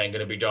Superman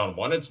gonna be done?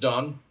 When it's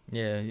done.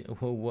 Yeah,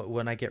 well,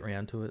 when I get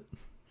around to it.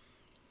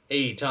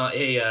 Hey, Tom,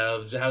 hey,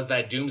 how's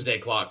that Doomsday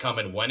Clock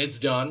coming? When it's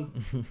done.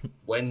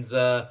 When's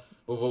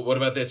what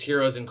about this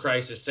Heroes in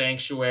Crisis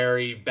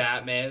Sanctuary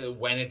Batman?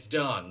 When it's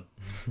done.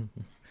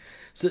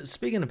 So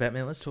speaking of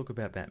Batman, let's talk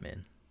about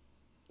Batman.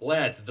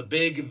 Let's the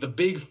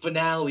big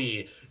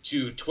finale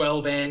to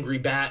 12 Angry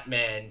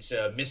Batmen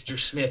to Mr.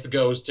 Smith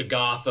Goes to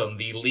Gotham,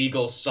 the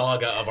legal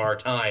saga of our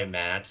time,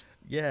 Matt.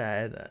 Yeah,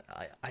 and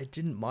I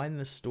didn't mind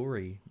the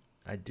story.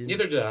 I didn't.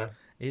 Neither did I.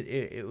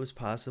 It was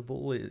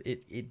passable.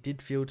 It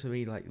did feel to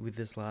me like with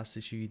this last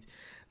issue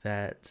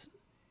that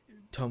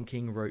Tom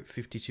King wrote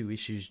 52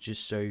 issues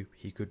just so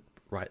he could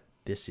write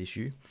this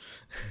issue.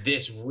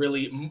 This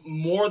really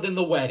more than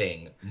the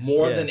wedding,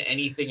 more Yeah. than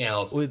anything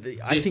else. I This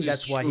think is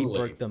that's why he truly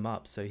broke them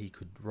up so he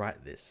could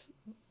write this.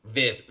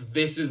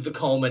 this is the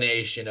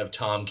culmination of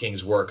Tom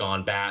King's work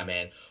on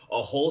Batman.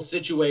 A whole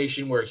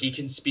situation where he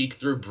can speak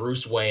through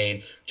Bruce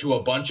Wayne to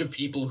a bunch of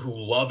people who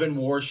love and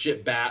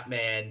worship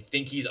Batman,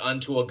 think he's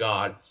unto a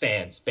god.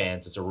 Fans.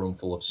 It's a room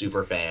full of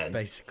super fans,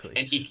 Basically,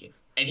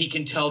 and he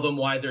can tell them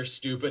why they're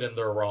stupid and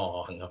they're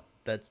wrong.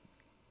 that's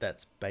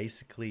that's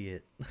basically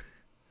it.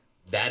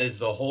 That is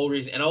the whole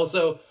reason. And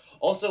also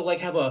like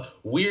have a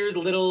weird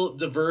little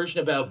diversion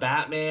about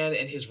Batman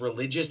and his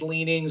religious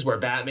leanings where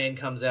Batman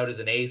comes out as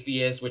an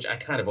atheist, which I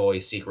kind of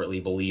always secretly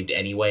believed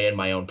anyway in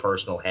my own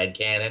personal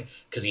headcanon,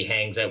 because he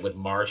hangs out with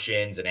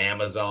Martians and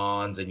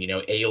Amazons and,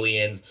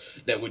 aliens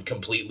that would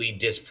completely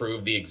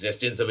disprove the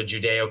existence of a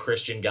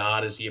Judeo-Christian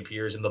God as he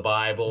appears in the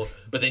Bible.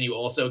 But then you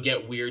also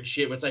get weird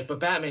shit where it's like, but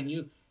Batman,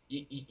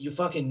 you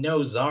fucking know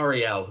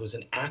Zariel, who's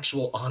an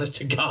actual honest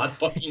to God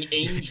fucking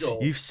angel.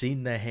 You've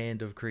seen the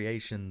hand of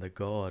creation, the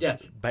god, Yeah,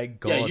 yeah,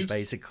 God,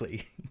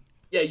 basically.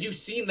 yeah, you've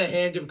seen the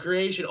hand of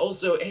creation.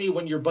 Also, hey,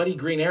 when your buddy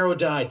Green Arrow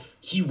died,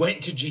 he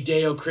went to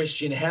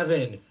Judeo-Christian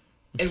heaven.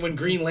 And when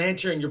Green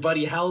Lantern, your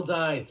buddy Hal,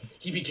 died,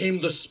 he became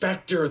the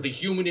Spectre, the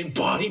human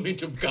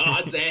embodiment of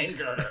God's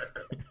anger.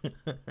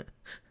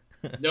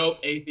 Nope,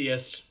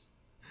 atheist.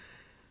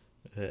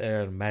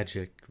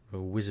 Magic,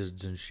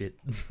 wizards and shit.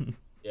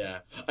 Yeah.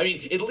 I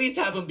mean, at least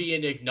have him be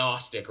an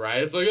agnostic,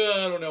 right? It's like,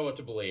 oh, I don't know what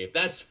to believe.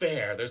 That's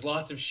fair. There's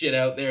lots of shit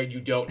out there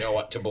you don't know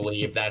what to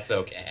believe. That's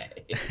okay.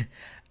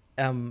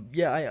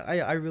 Yeah,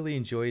 I really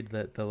enjoyed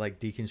the like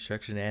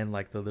deconstruction and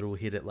like the little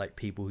hit at like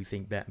people who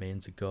think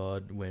Batman's a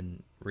god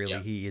when really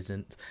Yeah. he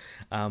isn't.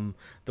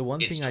 The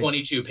one It's thing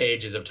 22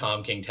 pages of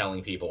Tom King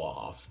telling people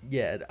off.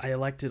 I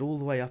liked it all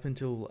the way up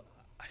until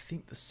I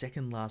think the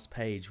second last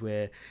page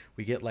where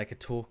we get like a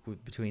talk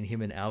between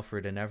him and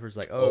Alfred, and Alfred's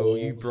like, "Oh,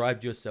 you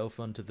bribed yourself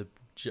onto the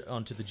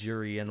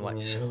jury," and like,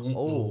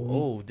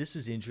 "Oh, this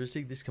is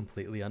interesting. This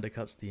completely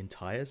undercuts the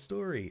entire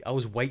story." I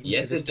was waiting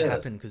Yes, for this it to does.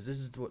 happen because this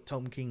is what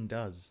Tom King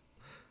does.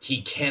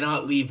 He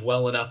cannot leave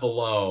well enough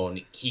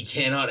alone. He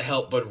cannot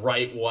help but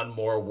write one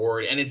more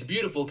word. And it's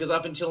beautiful because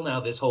up until now,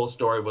 this whole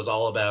story was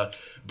all about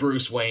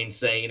Bruce Wayne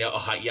saying,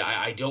 oh, yeah,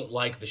 I don't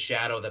like the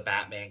shadow that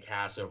Batman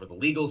casts over the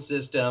legal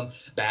system.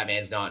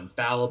 Batman's not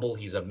infallible.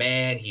 He's a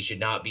man. He should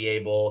not be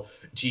able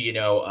to,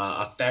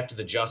 affect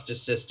the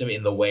justice system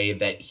in the way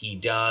that he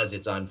does.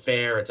 It's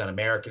unfair. It's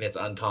un-American. It's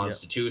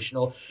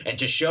unconstitutional. Yep. And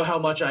to show how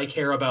much I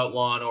care about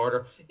law and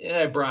order,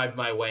 I bribed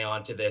my way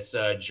onto this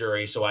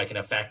jury so I can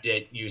affect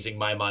it using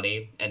my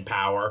money and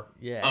power.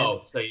 Yeah.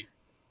 Oh, so you...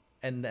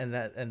 and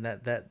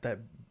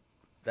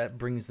that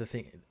brings the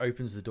thing,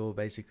 opens the door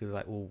basically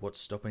like, well, what's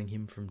stopping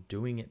him from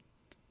doing it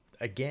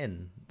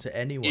again to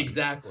anyone?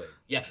 Exactly.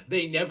 Yeah,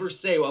 they never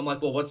say, well, I'm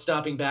like, well, what's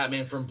stopping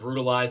Batman from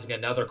brutalizing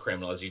another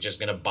criminal? Is he just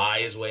going to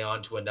buy his way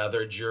onto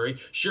another jury?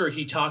 Sure,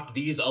 he talked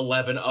these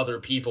 11 other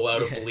people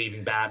out of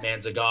believing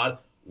Batman's a god.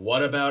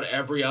 What about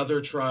every other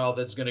trial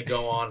that's going to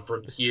go on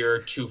from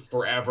here to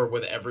forever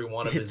with every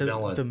one of his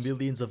villains? The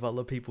millions of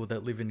other people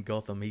that live in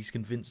Gotham. He's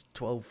convinced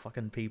 12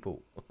 fucking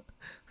people.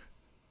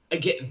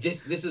 Again,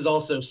 this is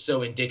also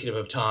so indicative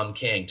of Tom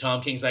King.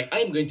 Tom King's like,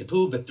 I'm going to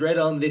pull the thread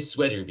on this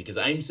sweater because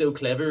I'm so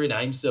clever and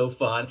I'm so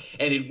fun,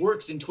 and it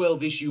works in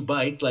 12-issue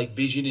bites like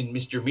Vision and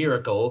Mr.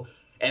 Miracle.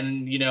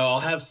 and I'll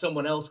have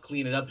someone else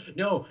clean it up.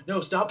 No,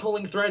 no, stop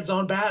pulling threads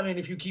on Batman.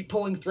 If you keep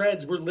pulling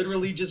threads, we're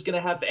literally just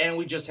gonna have, and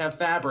we just have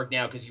fabric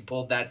now because you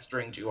pulled that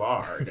string too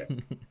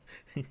hard.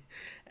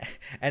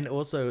 And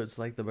also, it's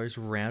like the most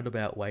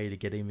roundabout way to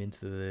get him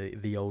into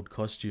the old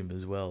costume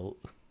as well.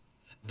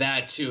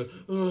 That too.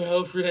 Oh,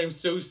 Alfred, I'm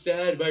so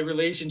sad. My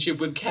relationship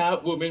with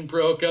Catwoman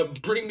broke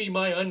up. Bring me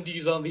my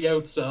undies on the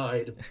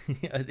outside.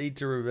 I need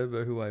to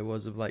remember who I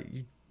was. I'm like,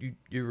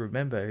 you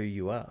remember who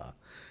you are.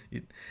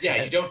 Yeah,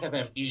 you And, don't have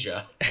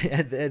amnesia.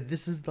 and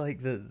this is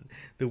like the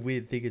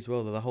weird thing as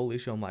well. The whole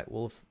issue, I'm like,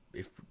 well,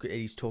 if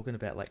he's talking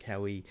about like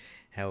how he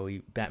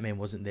Batman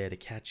wasn't there to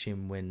catch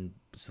him when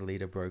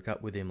Selita broke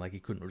up with him, like he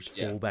couldn't just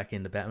fall back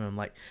into Batman. I'm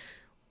like,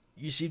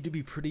 you seem to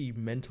be pretty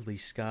mentally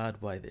scarred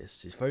by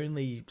this. If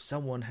only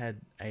someone had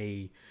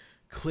a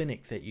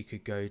clinic that you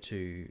could go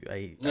to,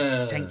 a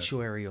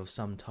sanctuary of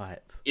some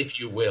type. If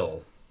you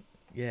will.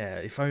 Yeah,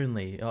 if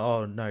only.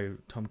 Oh no,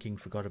 Tom King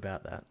forgot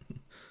about that.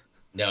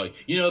 No,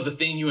 the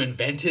thing you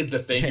invented, the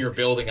thing you're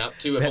building up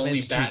to. If only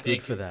Batman's too Batman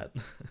good for that.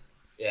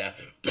 Yeah,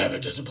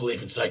 Batman doesn't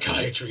believe in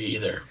psychiatry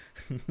either.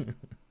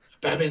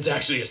 Batman's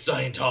actually a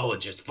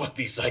Scientologist. Fuck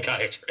these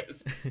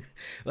psychiatrists.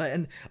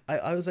 And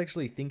I was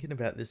actually thinking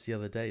about this the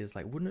other day. It's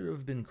like, wouldn't it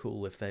have been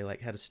cool if they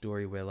like had a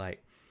story where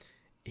like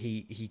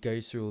he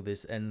goes through all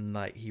this and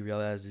like he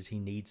realizes he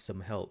needs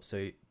some help,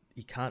 so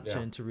he can't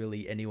turn to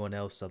really anyone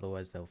else,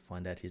 otherwise they'll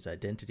find out his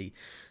identity.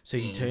 So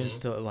he turns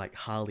to like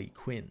Harley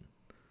Quinn.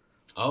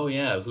 Oh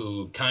yeah,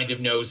 who kind of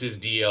knows his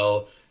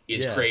deal,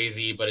 is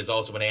crazy, but is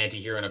also an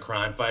anti-hero and a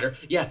crime fighter.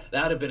 Yeah,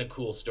 that'd have been a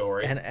cool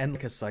story. And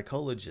like a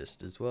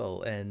psychologist as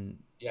well, and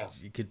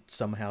you could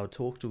somehow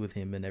talk to with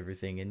him and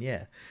everything,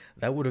 and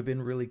that would have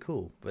been really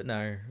cool. But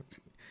no,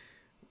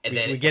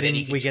 we get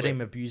him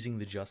abusing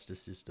the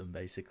justice system,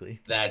 basically.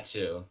 That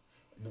too.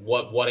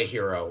 What a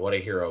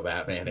hero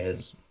Batman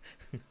is.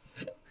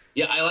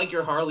 Yeah, I like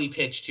your Harley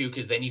pitch too,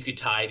 because then you could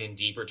tie it in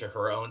deeper to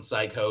her own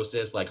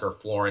psychosis, like her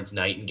Florence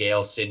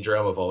Nightingale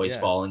syndrome of always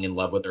falling in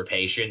love with her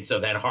patient. So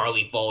then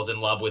Harley falls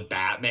in love with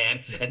Batman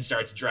and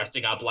starts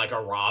dressing up like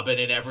a Robin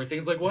and everything.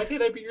 It's like, why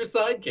can't I be your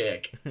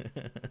sidekick?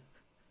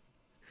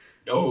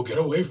 No, get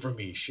away from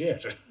me,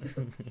 shit.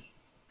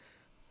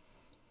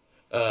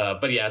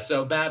 But yeah,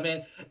 so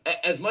Batman,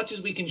 as much as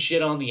we can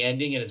shit on the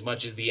ending and as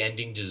much as the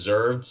ending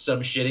deserved some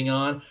shitting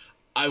on,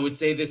 I would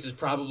say this is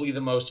probably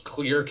the most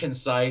clear,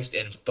 concise,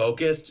 and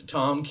focused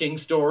Tom King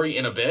story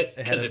in a bit.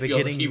 It had a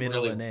beginning,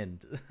 middle, and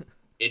end.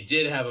 It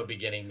did have a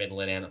beginning, middle,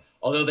 and end.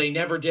 Although they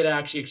never did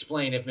actually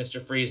explain if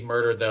Mr. Freeze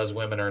murdered those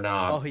women or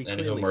not. Oh, he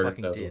clearly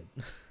fucking did.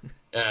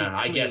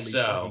 I guess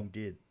so. Fucking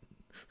did.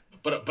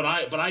 But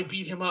I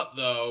beat him up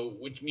though,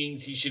 which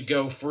means he should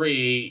go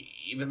free,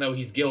 even though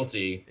he's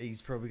guilty.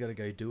 He's probably got to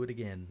go do it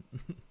again.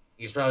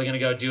 He's probably going to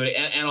go do it,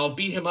 and I'll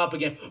beat him up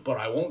again, but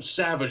I won't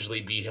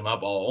savagely beat him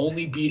up. I'll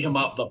only beat him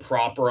up the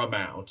proper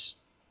amount.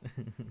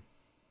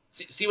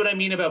 See what I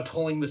mean about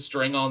pulling the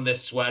string on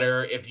this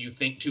sweater? If you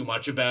think too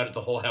much about it,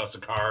 the whole house of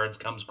cards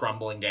comes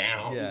crumbling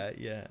down.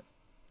 Yeah.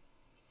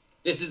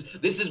 This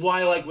is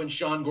why, like, when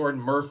Sean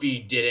Gordon Murphy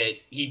did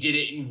it, he did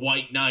it in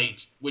White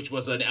Knight, which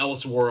was an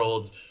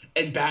Elseworlds,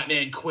 and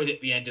Batman quit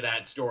at the end of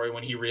that story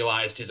when he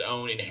realized his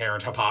own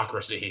inherent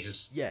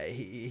hypocrisies. Yeah,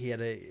 he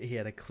had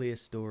a clear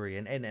story,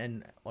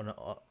 and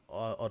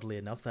oddly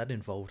enough, that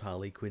involved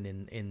Harley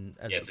Quinn in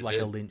as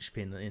like a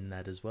linchpin in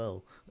that as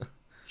well.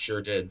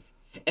 Sure did.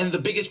 And the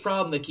biggest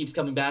problem that keeps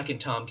coming back in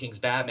Tom King's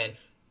Batman,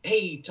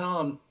 hey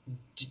Tom,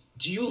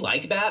 do you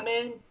like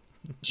Batman?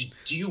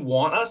 Do you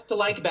want us to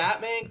like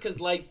Batman? Because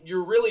like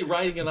you're really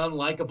writing an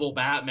unlikable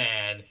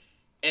Batman.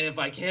 And if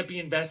I can't be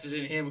invested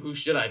in him, who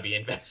should I be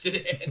invested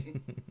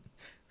in?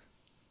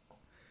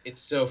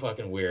 It's so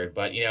fucking weird.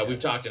 But, we've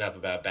talked enough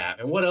about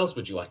Batman. What else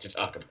would you like to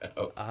talk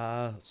about?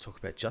 Let's talk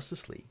about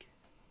Justice League.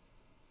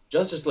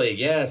 Justice League,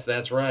 yes,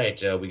 that's right.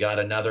 We got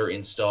another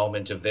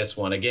installment of this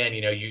one. Again,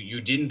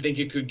 you didn't think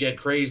it could get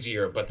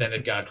crazier, but then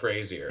it got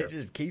crazier. It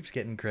just keeps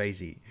getting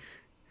crazy.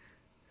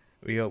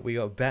 We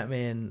got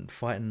Batman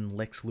fighting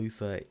Lex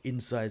Luthor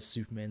inside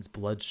Superman's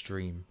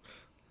bloodstream.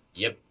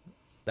 Yep.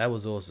 That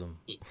was awesome.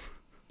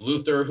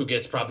 Luthor, who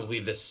gets probably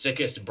the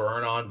sickest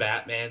burn on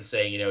Batman,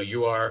 saying,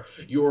 you are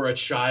a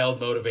child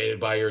motivated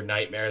by your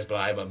nightmares, but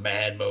I'm a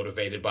man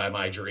motivated by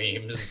my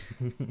dreams.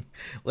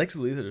 Lex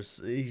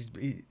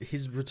Luthor,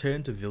 his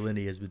return to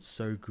villainy has been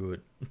so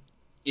good.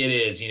 It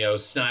is,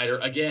 Snyder,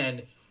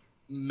 again,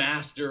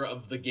 master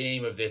of the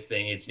game of this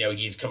thing. It's,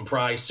 he's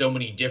comprised so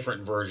many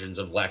different versions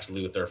of Lex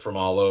Luthor from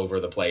all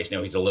over the place.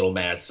 He's a little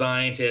mad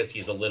scientist.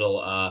 He's a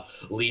little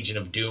Legion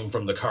of Doom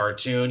from the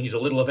cartoon. He's a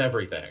little of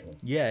everything.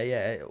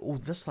 Yeah.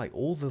 That's like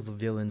all the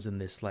villains in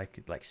this,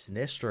 like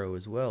Sinestro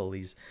as well.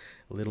 He's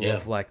a little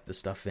of like the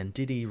stuff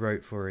Venditti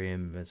wrote for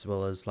him, as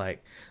well as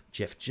like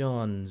Jeff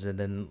Johns, and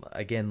then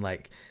again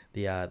like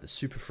the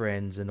Super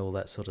Friends and all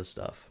that sort of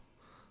stuff.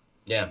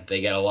 Yeah, they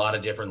get a lot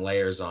of different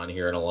layers on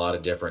here and a lot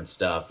of different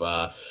stuff.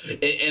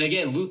 And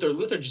again,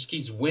 Luthor just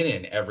keeps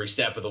winning every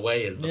step of the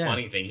way is the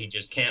funny thing. He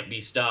just can't be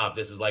stopped.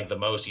 This is like the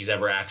most he's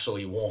ever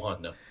actually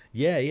won.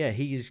 Yeah,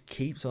 he just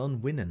keeps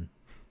on winning.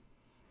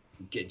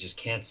 just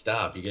can't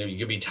stop. You're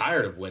gonna be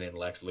tired of winning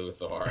Lex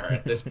Luthor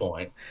at this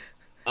point.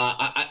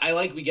 I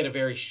like we get a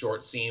very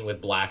short scene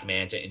with Black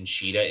Manta and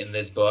Cheetah in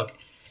this book,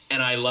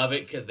 and I love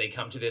it because they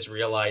come to this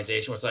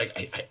realization where it's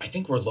like, I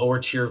think we're lower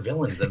tier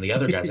villains than the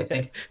other guys.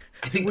 Yeah.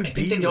 I think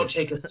they don't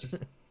take us.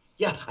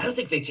 Yeah, I don't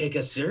think they take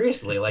us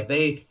seriously. Like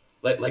they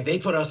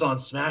put us on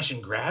smash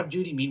and grab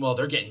duty. Meanwhile,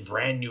 they're getting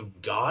brand new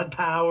god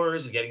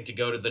powers and getting to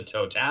go to the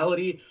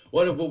totality.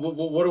 What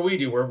do we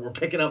do? We're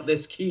picking up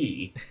this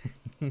key.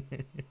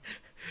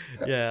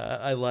 Yeah,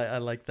 I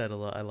like that a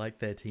lot. I like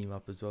their team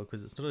up as well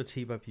because it's not a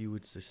team up you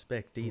would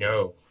suspect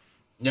either.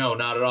 No,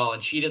 not at all.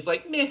 And Cheetah's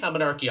like, meh, I'm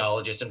an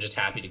archaeologist. I'm just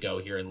happy to go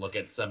here and look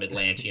at some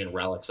Atlantean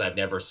relics I've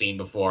never seen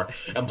before.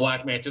 And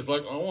Black Manta's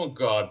like, I want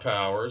god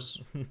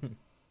powers.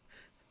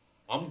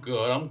 I'm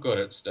good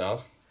at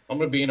stuff. I'm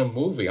gonna be in a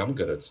movie. I'm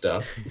good at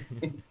stuff.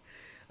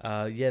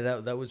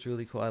 Yeah, that was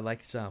really cool. I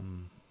liked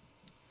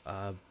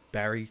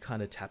Barry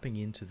kind of tapping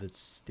into the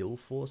still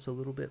force a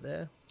little bit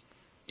there.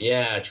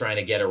 Yeah, trying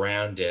to get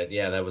around it.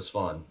 Yeah, that was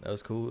fun. That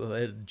was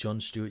cool. John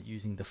Stewart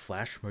using the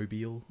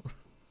Flashmobile.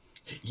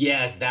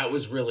 Yes, that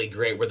was really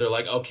great. Where they're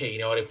like, okay, you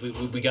know what? If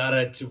we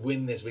gotta to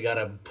win this, we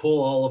gotta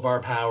pull all of our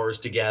powers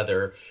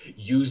together,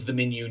 use them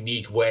in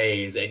unique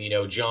ways. And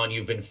John,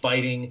 you've been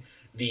fighting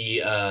the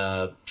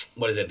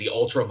the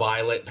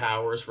ultraviolet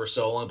powers for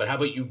so long, but how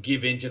about you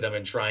give into them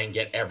and try and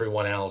get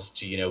everyone else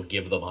to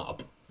give them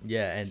up?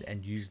 Yeah,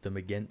 and use them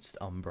against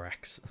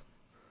Umbrax.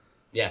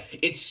 Yeah,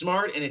 it's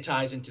smart, and it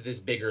ties into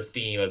this bigger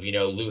theme of,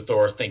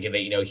 Luthor thinking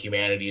that,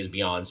 humanity is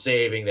beyond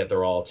saving, that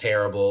they're all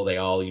terrible, they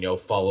all,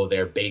 follow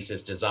their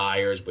basest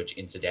desires, which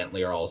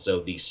incidentally are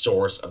also the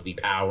source of the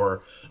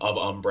power of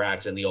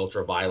Umbrax and the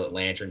Ultraviolet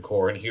Lantern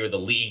Corps, and here the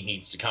League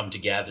needs to come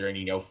together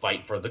and,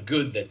 fight for the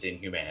good that's in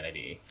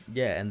humanity.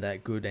 Yeah, and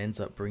that good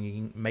ends up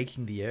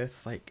making the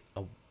Earth like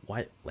a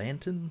White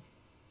Lantern.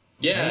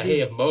 Yeah, maybe? Hey,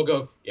 if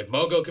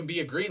Mogo can be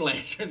a Green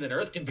Lantern, then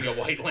Earth can be a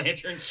White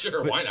Lantern.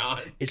 Sure, why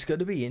not? It's going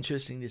to be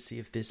interesting to see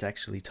if this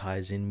actually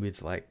ties in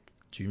with like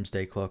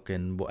Doomsday Clock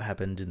and what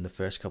happened in the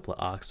first couple of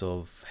arcs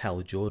of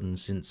Hal Jordan,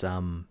 since it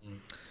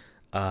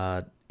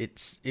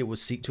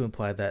was seek to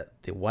imply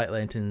that the White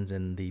Lanterns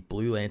and the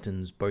Blue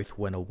Lanterns both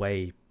went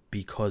away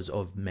because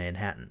of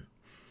Manhattan.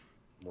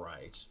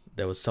 Right.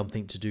 There was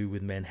something to do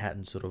with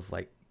Manhattan, sort of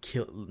like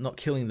not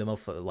killing them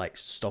off, but like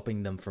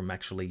stopping them from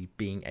actually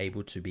being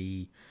able to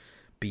be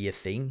a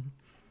thing.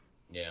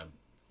 Yeah,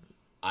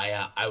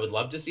 I would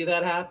love to see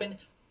that happen,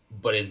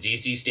 but as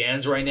DC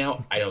stands right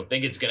now, I don't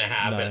think it's gonna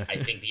happen. No.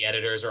 I think the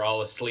editors are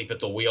all asleep at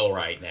the wheel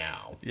right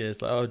now. Yeah,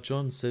 it's like,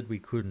 John said we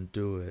couldn't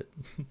do it.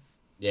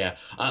 Yeah,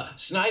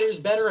 Snyder's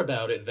better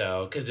about it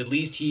though, because at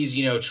least he's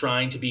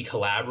trying to be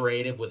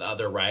collaborative with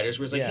other writers.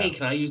 Where it's like, hey,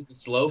 can I use the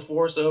slow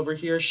force over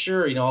here?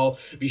 Sure, I'll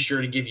be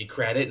sure to give you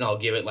credit and I'll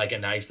give it like a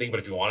nice thing. But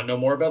if you want to know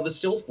more about the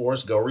still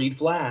force, go read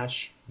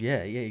Flash. Yeah,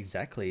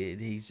 exactly.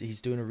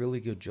 He's doing a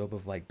really good job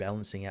of like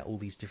balancing out all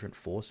these different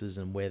forces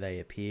and where they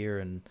appear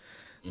and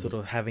sort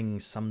of having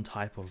some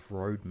type of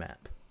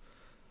roadmap.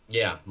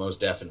 Yeah, most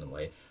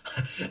definitely.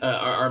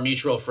 Our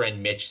mutual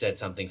friend Mitch said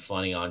something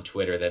funny on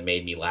Twitter that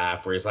made me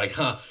laugh, where he's like,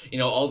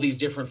 all these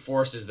different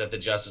forces that the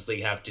Justice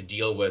League have to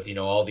deal with,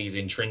 all these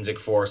intrinsic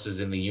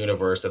forces in the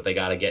universe that they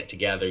got to get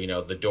together,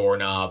 the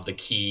doorknob, the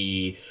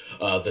key,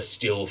 the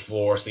still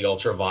force, the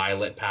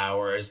ultraviolet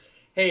powers.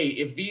 Hey,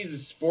 if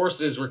these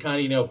forces were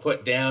kind of,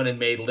 put down and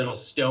made little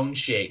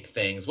stone-shaped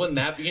things, wouldn't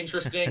that be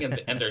interesting?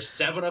 And there's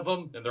 7 of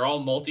them, and they're all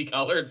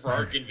multicolored for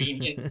our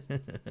convenience.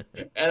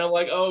 And I'm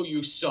like, oh,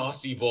 you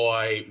saucy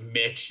boy,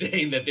 Mitch,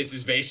 saying that this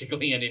is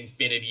basically an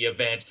infinity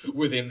event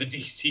within the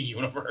DC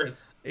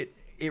universe.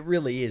 It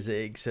really is,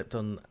 except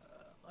on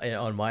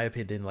my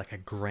opinion, like a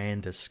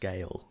grander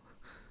scale.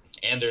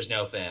 And there's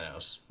no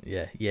Thanos.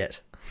 Yeah, yet.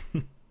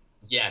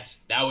 Yet.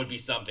 That would be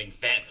something.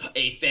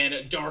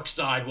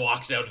 Darkseid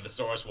walks out of the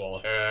Source Wall.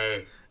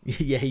 Hey.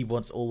 Yeah, he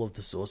wants all of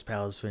the source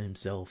powers for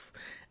himself,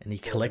 and he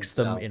collects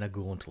them in a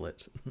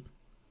gauntlet.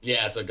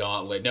 Yeah, it's a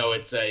gauntlet. No,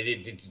 it's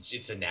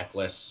a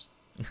necklace.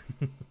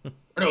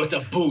 No, it's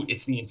a boot.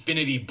 It's the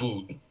Infinity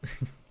Boot.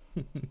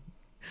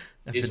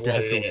 Is what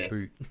it is.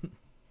 Boot.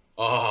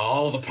 Oh,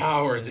 all the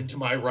powers into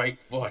my right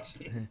foot.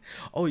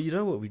 Oh, you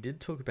know what? We did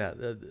talk about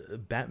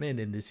Batman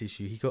in this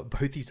issue. He got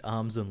both his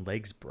arms and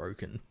legs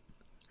broken.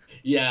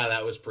 Yeah,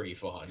 that was pretty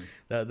fun.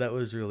 That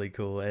was really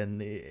cool,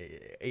 and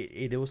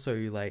it also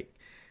like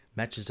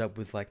matches up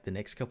with like the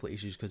next couple of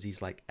issues because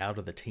he's like out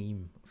of the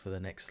team for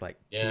the next like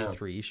 2 or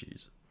 3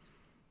 issues.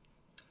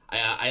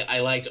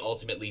 I liked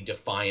ultimately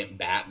defiant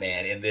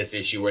Batman in this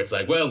issue where it's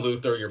like, well,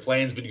 Luthor, your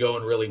plan's been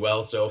going really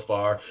well so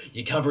far.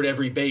 You covered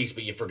every base,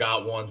 but you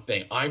forgot one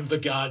thing. I'm the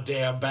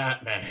goddamn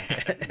Batman.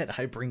 And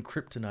I bring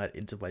kryptonite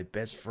into my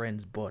best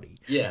friend's body.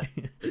 Yeah.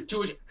 To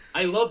which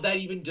I love that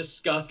even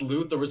discussed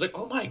Luthor was like,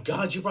 oh my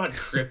God, you brought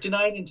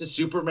kryptonite into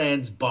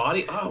Superman's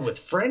body? Oh, with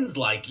friends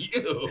like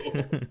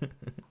you.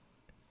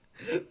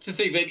 To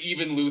think that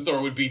even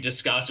Luthor would be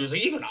disgusted. It was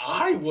like, even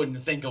I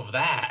wouldn't think of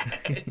that.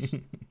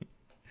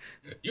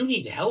 You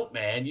need help,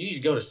 man. You need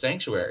to go to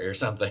Sanctuary or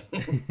something.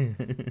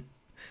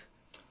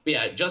 But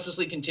yeah, Justice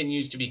League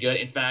continues to be good.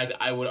 In fact,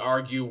 I would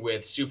argue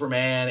with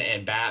Superman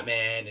and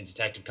Batman and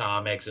Detective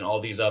Comics and all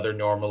these other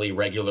normally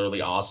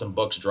regularly awesome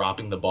books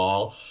dropping the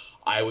ball.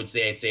 I would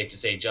say it's safe to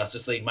say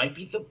Justice League might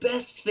be the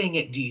best thing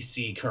at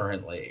DC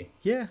currently.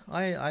 Yeah,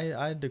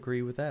 I'd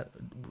agree with that.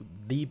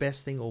 The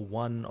best thing, or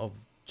one of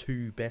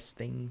two best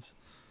things.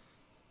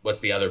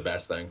 What's the other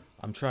best thing?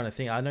 I'm trying to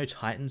think. I know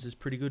Titans is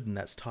pretty good, and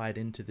that's tied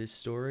into this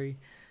story.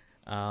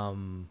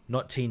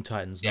 Not Teen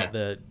Titans,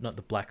 Yeah. not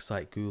the Black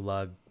Site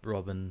Gulag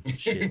Robin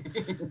shit.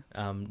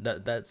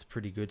 That's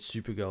pretty good.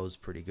 Supergirl is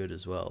pretty good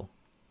as well.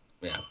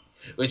 Yeah.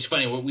 Which is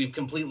funny, we've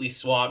completely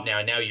swapped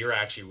now. Now you're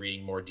actually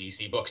reading more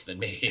DC books than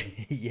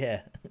me.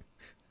 Yeah.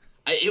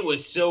 It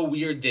was so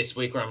weird this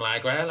week where I'm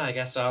like, well, I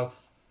guess I'll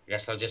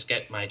just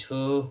get my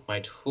two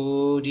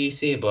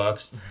DC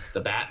books. The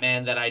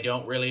Batman that I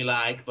don't really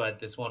like, but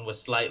this one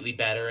was slightly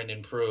better and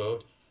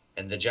improved,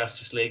 and the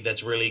Justice League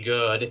that's really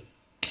good,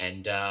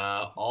 and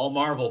all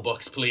Marvel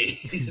books,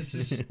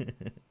 please.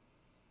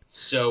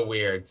 So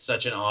weird.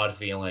 Such an odd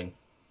feeling.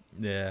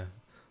 Yeah.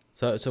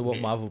 So what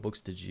Marvel books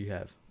did you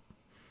have?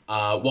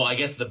 Well, I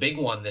guess the big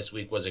one this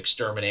week was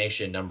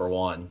Extermination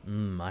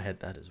 #1. I had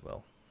that as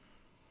well.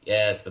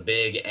 Yes, the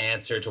big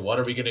answer to what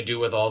are we going to do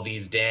with all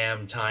these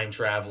damn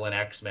time-traveling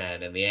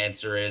X-Men? And the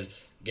answer is,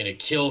 going to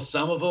kill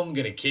some of them,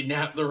 going to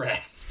kidnap the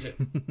rest.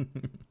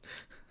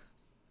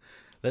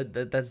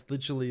 That's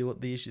literally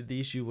what the issue. The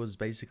issue was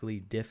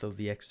basically death of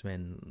the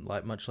X-Men,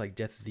 much like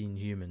death of the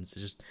Inhumans.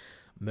 Just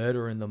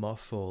murdering them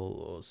off,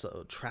 or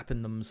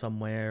trapping them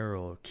somewhere,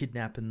 or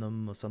kidnapping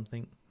them, or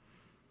something.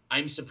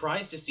 I'm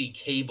surprised to see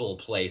Cable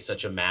play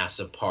such a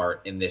massive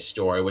part in this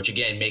story, which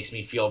again makes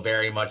me feel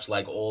very much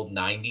like old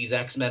 90s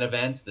X-Men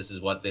events. This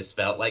is what this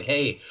felt like.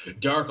 Hey,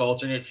 dark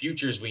alternate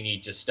futures we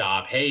need to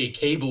stop. Hey,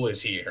 Cable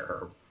is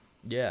here.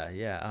 Yeah.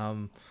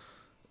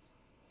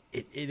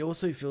 It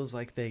also feels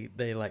like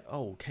they like,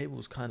 oh,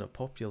 Cable's kind of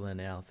popular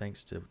now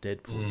thanks to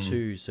Deadpool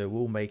 2, so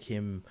we'll make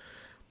him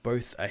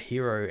both a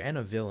hero and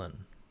a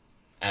villain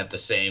at the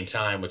same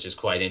time, which is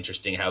quite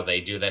interesting how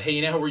they do that. Hey,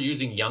 you know how we're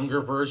using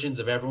younger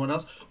versions of everyone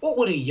else? What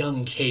would a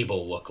young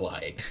Cable look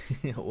like?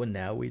 Well,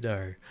 now we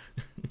know.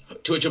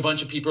 To which a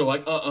bunch of people are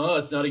like,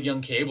 it's not a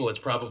young Cable, it's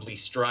probably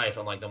Strife.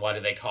 I'm like, then why do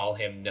they call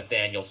him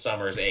Nathaniel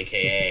Summers,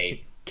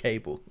 a.k.a.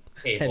 Cable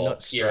and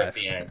not here at Strife.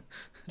 the end,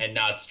 and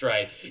not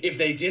Strife? If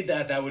they did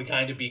that, that would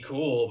kind of be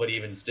cool, but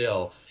even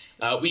still.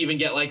 We even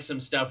get like some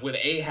stuff with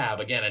Ahab,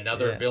 again,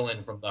 another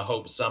villain from the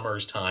Hope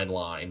Summers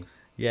timeline.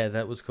 Yeah,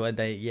 that was cool.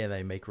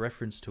 They make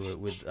reference to it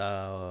with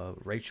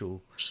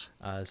Rachel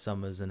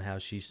Summers and how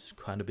she's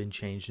kind of been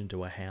changed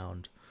into a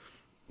hound.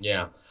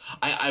 Yeah.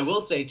 I will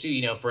say,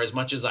 too, for as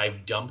much as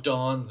I've dumped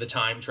on the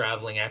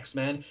time-traveling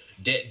X-Men,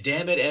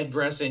 damn it, Ed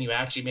Brisson, you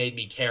actually made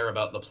me care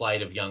about the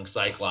plight of young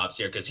Cyclops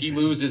here, because he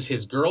loses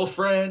his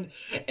girlfriend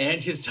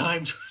and his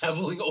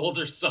time-traveling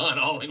older son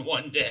all in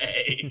one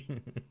day.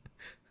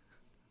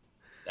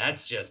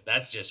 That's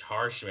just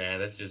harsh, man.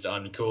 That's just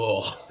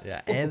uncool.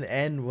 Yeah,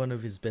 and one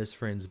of his best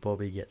friends,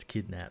 Bobby, gets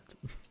kidnapped.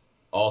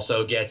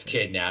 Also gets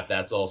kidnapped.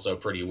 That's also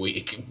pretty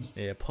weak.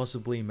 Yeah,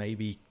 possibly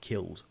maybe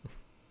killed.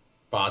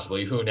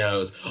 Possibly, who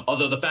knows?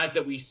 Although the fact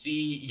that we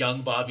see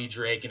young Bobby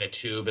Drake in a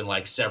tube and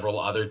like several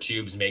other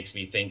tubes makes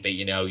me think that,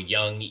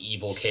 young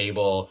evil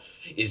Cable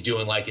is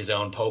doing like his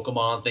own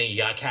Pokemon thing. You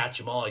gotta catch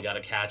them all. You gotta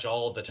catch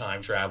all of the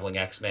time-traveling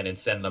X-Men and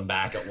send them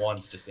back at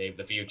once to save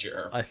the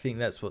future. I think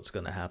that's what's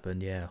gonna happen,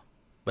 yeah.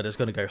 But it's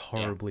gonna go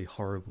horribly,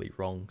 horribly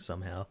wrong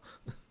somehow.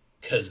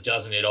 Because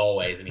doesn't it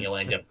always? And he'll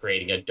end up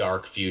creating a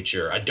darker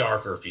future.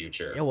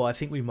 Yeah, well, I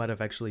think we might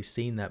have actually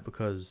seen that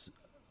because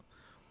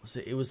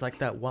it was like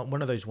that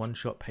one of those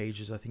one-shot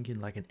pages, I think, in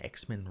like an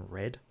X-Men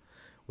Red,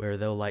 where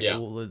they were like,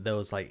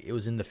 it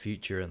was in the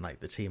future, and like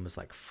the team was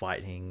like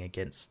fighting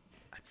against,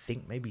 I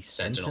think maybe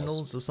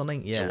Sentinels or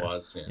something. Yeah, it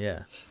was.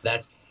 Yeah.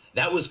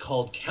 That was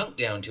called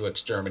Countdown to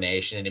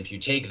Extermination, and if you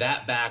take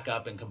that back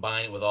up and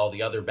combine it with all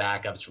the other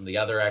backups from the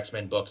other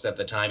X-Men books at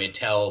the time, it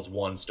tells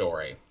one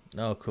story.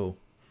 Oh, cool.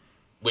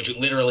 Which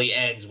literally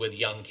ends with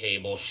young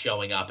Cable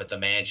showing up at the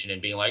mansion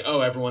and being like,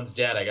 oh, everyone's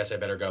dead, I guess I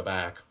better go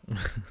back.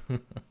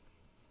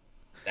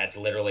 That's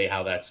literally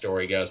how that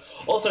story goes.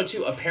 Also,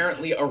 too,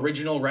 apparently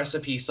original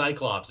recipe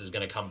Cyclops is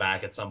going to come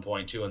back at some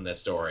point, too, in this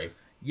story.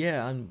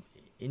 Yeah, I'm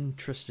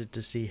interested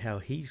to see how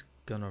he's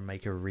going to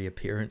make a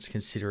reappearance,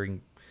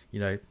 considering,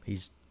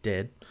 he's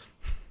dead.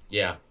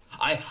 Yeah.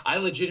 I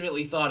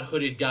legitimately thought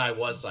Hooded Guy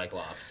was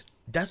Cyclops.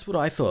 That's what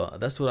I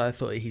thought.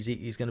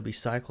 He's going to be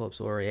Cyclops,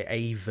 or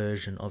a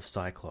version of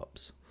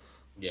Cyclops.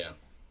 Yeah.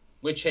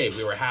 Which, hey,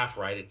 we were half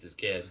right. It's his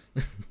kid.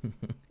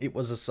 It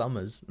was a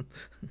Summers.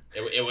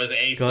 It was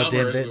a God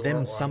Summers. Damn,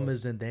 them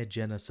Summers and their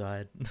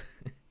genocide.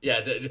 Yeah,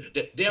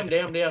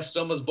 damn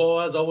Summers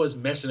boys always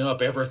messing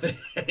up everything.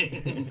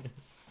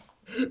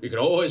 You can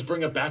always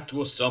bring it back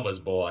to a Summers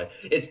boy.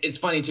 It's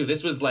funny, too.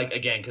 This was like,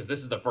 again, because this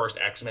is the first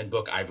X-Men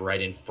book I've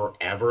read in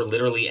forever.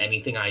 Literally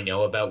anything I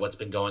know about what's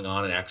been going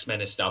on in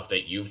X-Men is stuff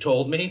that you've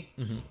told me.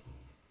 Mm-hmm.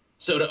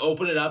 So to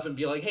open it up and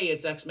be like, hey,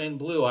 it's X-Men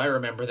Blue, I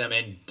remember them,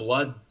 and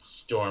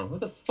Bloodstorm. What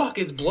the fuck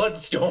is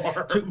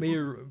Bloodstorm? Took me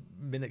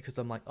minute because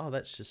I'm like, oh,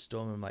 that's just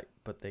Storm. I'm like,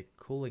 but they're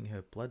calling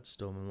her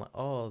Bloodstorm. I'm like,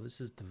 oh,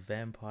 this is the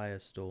Vampire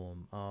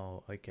Storm.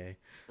 Oh, okay.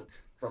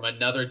 From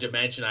another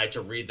dimension, I had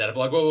to read that. I'm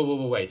like,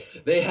 wait.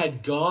 They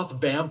had Goth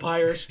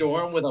Vampire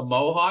Storm with a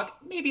mohawk?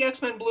 Maybe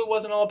X-Men Blue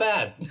wasn't all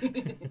bad.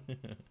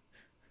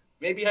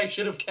 Maybe I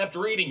should have kept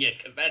reading it,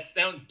 because that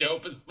sounds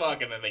dope as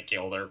fuck, and then they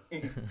killed her.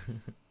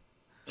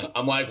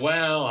 I'm like,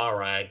 well, all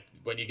right.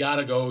 When you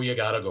gotta go, you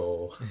gotta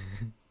go.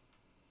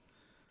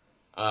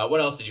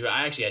 What else did you...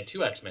 I actually had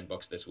 2 X-Men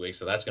books this week,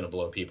 so that's going to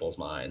blow people's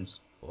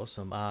minds.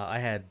 Awesome. I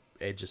had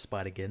Edge of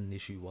Spider-Geddon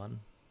issue 1.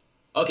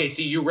 Okay,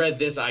 see, you read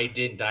this. I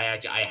didn't.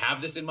 I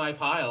have this in my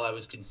pile. I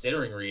was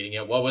considering reading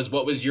it. What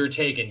was your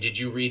take, and did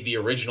you read the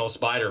original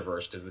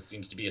Spider-Verse? Because this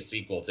seems to be a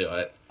sequel to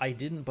it. I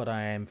didn't, but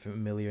I am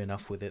familiar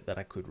enough with it that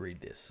I could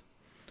read this.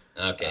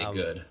 Okay,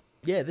 good.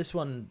 Yeah, this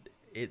one,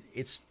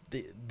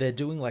 they're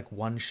doing like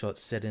one shot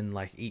set in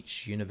like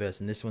each universe,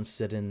 and this one's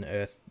set in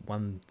Earth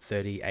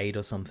 138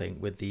 or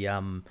something with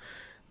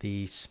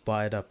the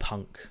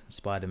Spider-Punk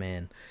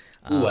Spider-Man.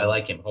 Ooh, I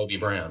like him, Hobie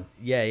Brown.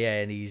 Yeah,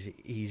 and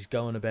he's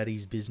going about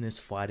his business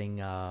fighting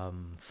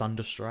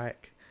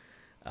Thunderstrike,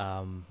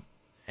 and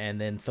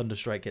then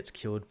Thunderstrike gets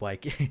killed by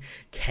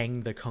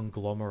Kang the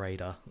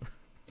Conglomerator.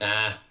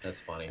 That's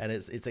funny. And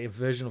it's a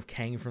version of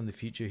Kang from the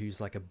future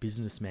who's like a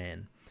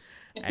businessman,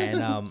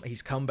 and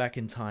he's come back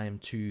in time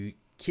to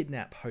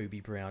kidnap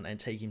Hobie Brown and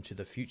take him to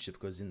the future,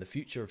 because in the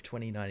future of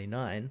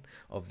 2099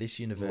 of this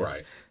universe,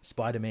 right,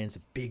 Spider-Man's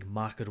a big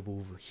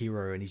marketable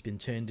hero, and he's been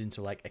turned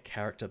into like a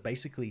character.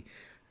 Basically,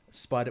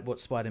 what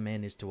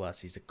Spider-Man is to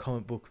us. He's a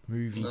comic book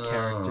movie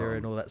character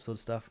and all that sort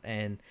of stuff,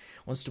 and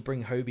wants to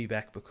bring Hobie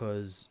back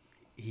because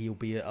he'll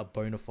be a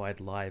bona fide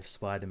live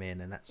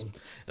Spider-Man, and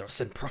that'll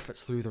send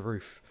profits through the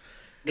roof.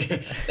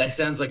 That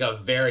sounds like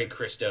a very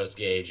Christos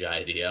Gage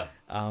idea.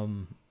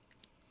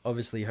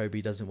 Obviously,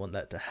 Hobie doesn't want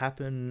that to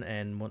happen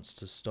and wants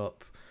to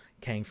stop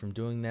Kang from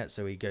doing that,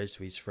 so he goes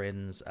to his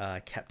friends,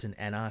 Captain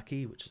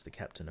Anarchy, which is the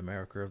Captain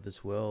America of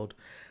this world.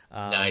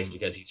 Nice,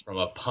 because he's from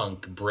a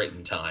punk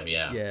Britain time,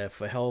 yeah. Yeah,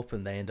 for help,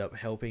 and they end up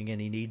helping, and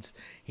he needs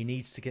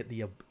to get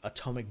the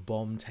atomic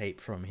bomb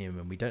tape from him,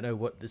 and we don't know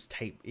what this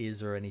tape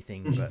is or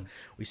anything, but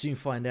we soon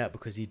find out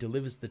because he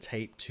delivers the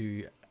tape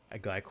to a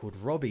guy called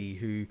Robbie,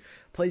 who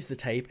plays the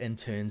tape and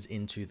turns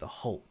into the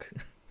Hulk.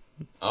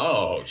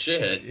 Oh,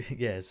 shit.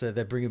 Yeah, so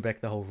they're bringing back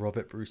the whole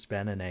Robert Bruce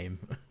Banner name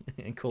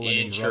and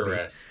calling him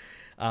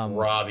Robbie.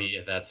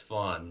 Robbie, that's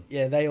fun.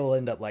 Yeah, they all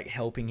end up like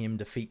helping him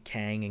defeat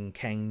Kang, and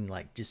Kang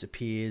like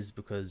disappears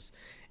because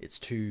it's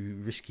too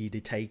risky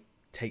to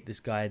take this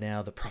guy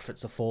now. The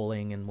profits are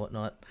falling and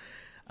whatnot.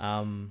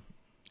 And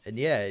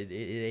yeah,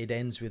 it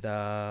ends with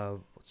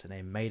what's her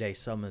name? Mayday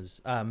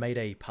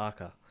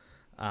Parker,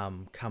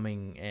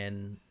 coming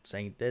and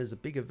saying, "There's a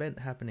big event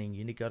happening.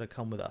 You got to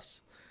come with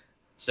us."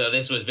 So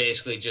this was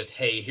basically just,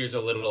 hey, here's a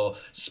little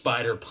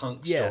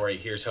Spider-Punk story.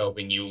 Here's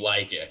hoping you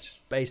like it.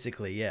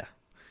 Basically, yeah.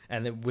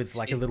 And then with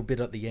like a little bit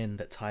at the end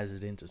that ties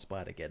it into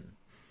Spider-Geddon.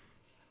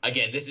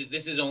 Again, this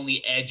is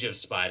only Edge of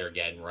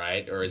Spider-Geddon,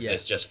 right? Or is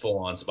this just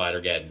full-on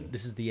Spider-Geddon?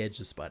 This is the Edge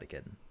of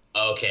Spider-Geddon.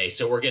 Okay,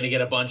 so we're going to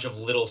get a bunch of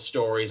little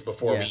stories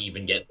before we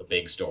even get the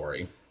big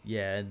story.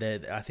 Yeah, and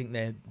I think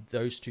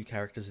those 2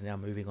 characters are now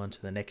moving on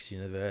to the next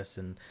universe,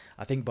 and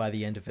I think by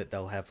the end of it,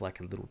 they'll have like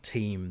a little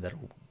team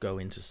that'll go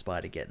into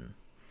Spider-Geddon.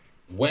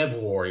 Web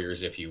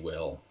Warriors, if you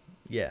will.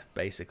 Yeah,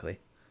 basically.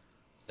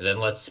 And then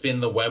let's spin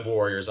the Web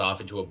Warriors off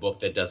into a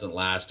book that doesn't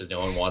last because no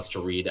one wants to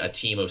read a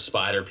team of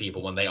spider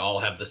people when they all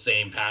have the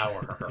same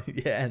power.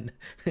 Yeah,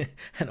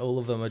 and all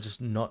of them are just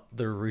not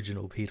the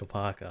original Peter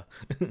Parker.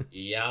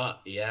 Yeah,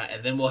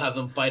 and then we'll have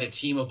them fight a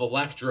team of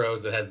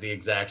Electros that has the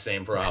exact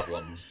same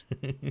problem.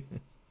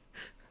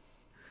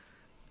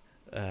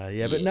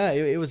 But no,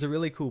 it was a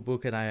really cool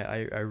book, and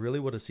I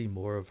really want to see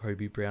more of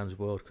Hobie Brown's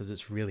world because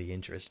it's really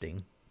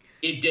interesting.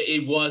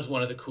 It was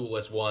one of the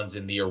coolest ones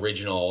in the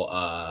original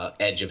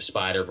Edge of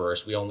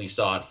Spider-Verse. We only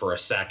saw it for a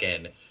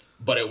second,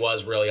 but it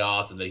was really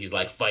awesome that he's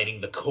like fighting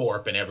the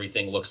Corp and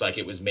everything looks like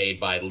it was made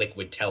by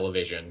Liquid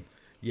Television.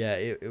 Yeah,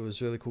 it was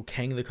really cool.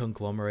 Kang the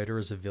Conglomerator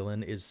as a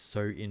villain is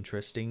so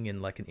interesting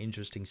and like an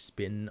interesting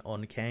spin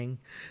on Kang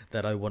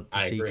that I want to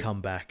see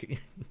come back.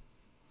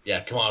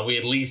 Yeah, come on. We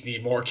at least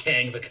need more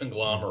Kang the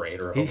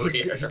Conglomerator over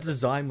here. His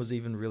design was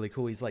even really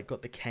cool. He's like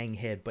got the Kang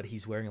head, but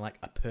he's wearing like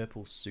a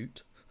purple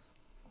suit.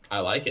 I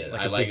like it.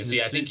 Like I like it.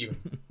 See, I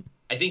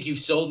think you've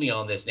sold me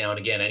on this now. And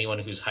again, anyone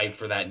who's hyped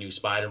for that new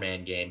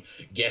Spider-Man game,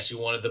 guess who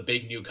one of the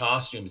big new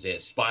costumes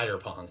is?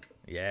 Spider-Punk.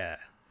 Yeah.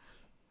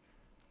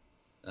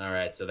 All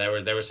right, so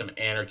there was some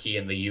anarchy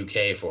in the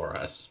UK for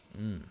us.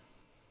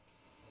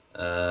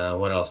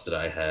 What else did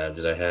I have?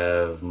 Did I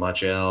have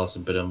much else?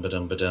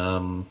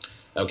 Ba-dum.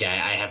 Okay,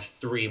 I have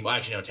 3. Well,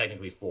 actually, no,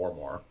 technically 4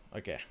 more.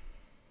 Okay.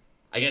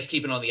 I guess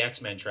keeping on the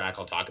X-Men track,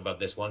 I'll talk about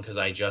this one because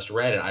I just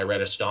read it. I read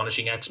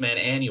Astonishing X-Men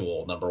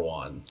Annual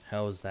 #1.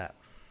 How was that?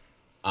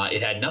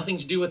 It had nothing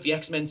to do with the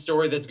X-Men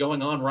story that's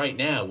going on right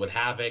now with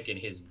Havoc and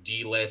his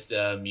D-list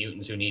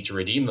mutants who need to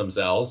redeem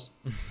themselves.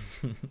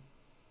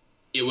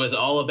 It was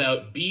all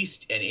about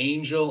Beast and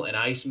Angel and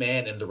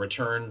Iceman and the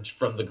return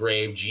from the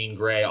grave, Jean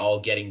Grey, all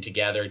getting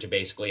together to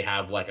basically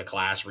have like a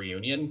class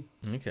reunion.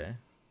 Okay.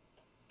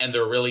 And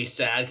they're really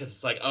sad because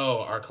it's like,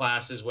 oh, our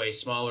class is way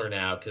smaller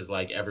now because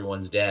like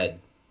everyone's dead.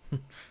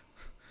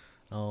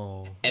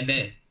 Oh. And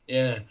then,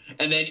 yeah,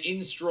 and then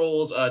in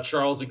strolls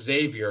Charles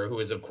Xavier, who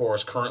is of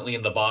course currently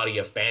in the body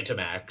of Phantom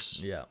X.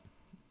 Yeah.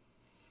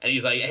 And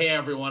he's like, hey,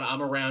 everyone,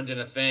 I'm around in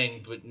a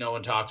thing, but no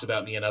one talks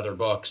about me in other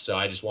books, so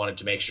I just wanted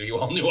to make sure you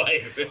all knew I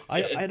existed.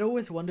 I'd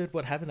always wondered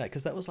what happened to that,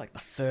 because that was like the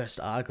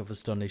first arc of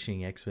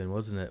Astonishing X-Men,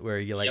 wasn't it? Where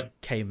you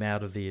like came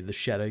out of the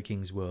Shadow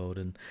King's world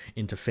and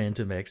into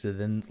Phantom X,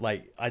 and then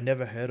like I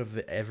never heard of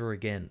it ever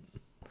again.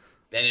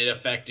 Then it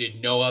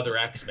affected no other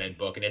X-Men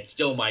book, and it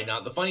still might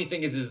not. The funny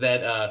thing is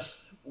that,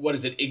 what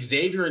is it,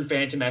 Xavier in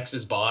Phantom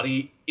X's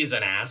body is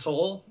an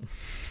asshole.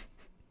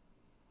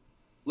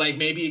 Like,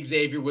 maybe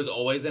Xavier was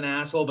always an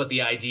asshole, but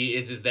the idea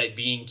is that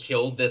being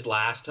killed this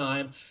last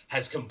time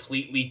has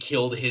completely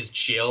killed his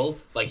chill.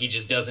 Like, he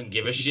just doesn't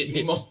give a shit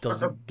anymore. He just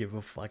doesn't give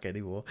a fuck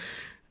anymore.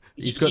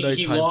 He's got no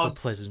time for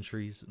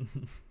pleasantries.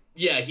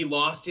 Yeah, he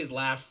lost his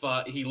last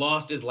fuck. He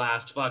lost his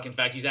last fuck. In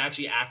fact, he's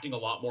actually acting a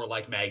lot more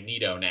like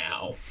Magneto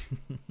now.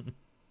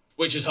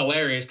 Which is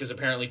hilarious because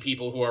apparently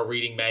people who are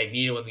reading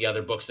Magneto in the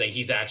other books say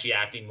he's actually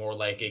acting more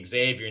like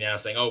Xavier now,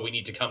 saying, oh, we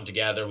need to come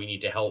together, we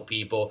need to help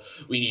people,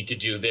 we need to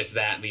do this,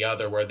 that, and the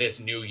other, where this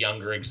new,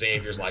 younger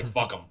Xavier's like,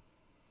 fuck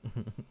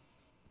him,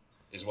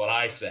 is what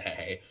I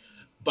say.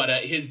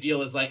 But his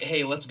deal is like,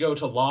 hey, let's go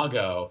to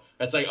Lago.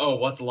 It's like, oh,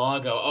 what's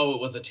Lago? Oh,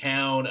 it was a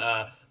town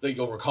that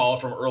you'll recall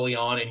from early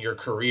on in your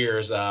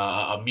careers.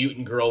 A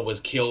mutant girl was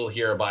killed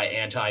here by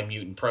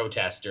anti-mutant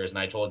protesters, and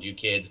I told you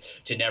kids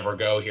to never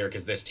go here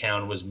because this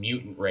town was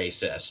mutant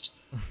racist.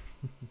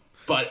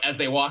 But as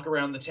they walk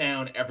around the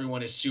town,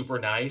 everyone is super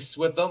nice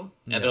with them.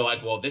 And they're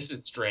like, well, this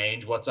is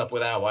strange. What's up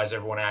with that? Why is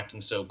everyone acting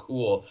so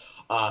cool?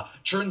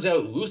 Turns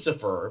out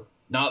Lucifer,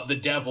 not the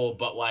devil,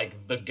 but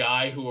like the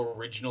guy who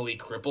originally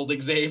crippled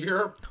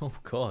Xavier. Oh,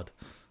 God.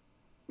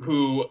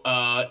 Who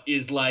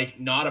is like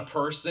not a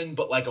person,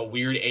 but like a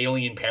weird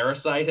alien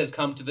parasite has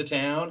come to the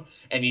town.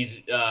 And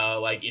he's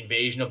like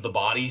Invasion of the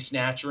Body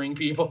snatchering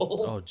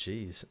people. Oh,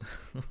 jeez.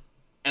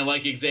 And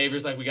like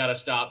Xavier's like, we got to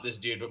stop this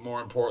dude. But more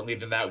importantly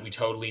than that, we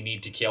totally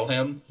need to kill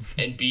him.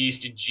 And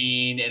Beast and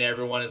Jean and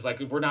everyone is like,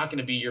 we're not going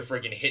to be your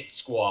friggin' hit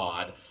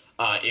squad.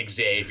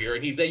 Xavier,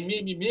 and he's like,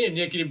 man, I'm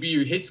not gonna be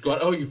your hit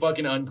squad. Oh, you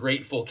fucking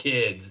ungrateful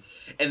kids.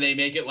 And they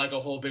make it like a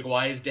whole big,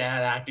 why is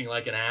dad acting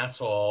like an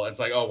asshole? It's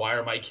like, oh, why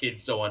are my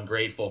kids so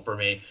ungrateful for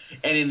me?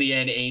 And in the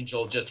end,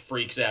 Angel just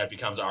freaks out,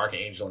 becomes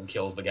Archangel, and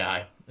kills the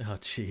guy. Oh,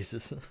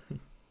 Jesus.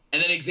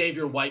 And then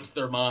Xavier wipes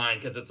their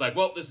mind because it's like,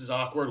 well, this is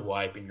awkward,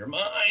 wiping your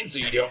mind so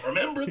you don't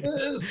remember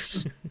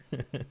this.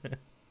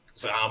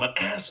 So I'm an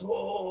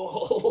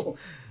asshole.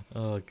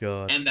 Oh,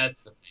 God. And that's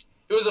the thing.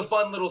 It was a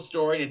fun little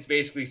story, and it's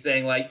basically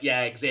saying, like,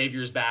 yeah,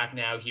 Xavier's back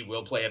now. He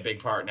will play a big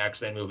part in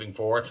X-Men moving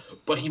forward,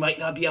 but he might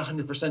not be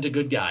 100% a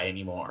good guy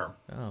anymore.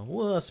 Oh,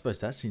 well, I suppose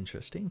that's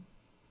interesting.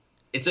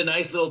 It's a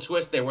nice little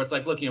twist there where it's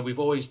like, look, we've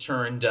always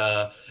turned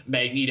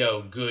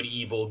Magneto good,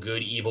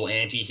 evil,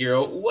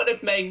 anti-hero. What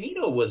if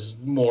Magneto was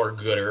more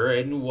gooder,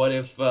 and what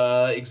if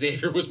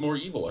Xavier was more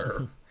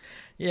eviler?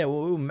 Yeah,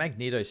 well,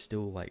 Magneto's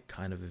still, like,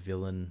 kind of a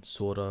villain,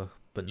 sort of,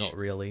 but not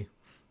really.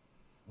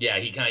 Yeah,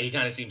 he kind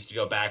of seems to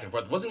go back and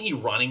forth. Wasn't he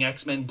running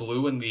X-Men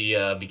Blue in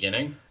the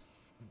beginning?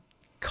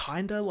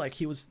 Kinda, like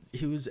he was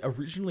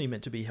originally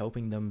meant to be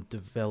helping them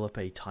develop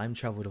a time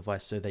travel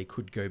device so they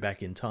could go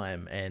back in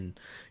time and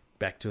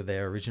back to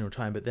their original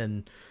time. But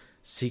then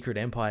Secret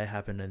Empire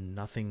happened and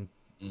nothing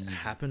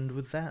happened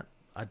with that.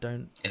 I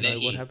don't know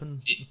what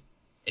happened.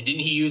 And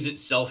didn't he use it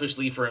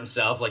selfishly for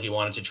himself? Like he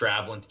wanted to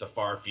travel into the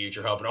far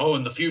future, hoping, oh,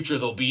 in the future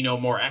there'll be no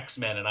more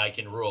X-Men and I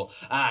can rule.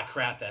 Ah,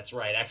 crap, that's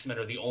right. X-Men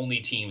are the only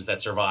teams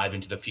that survive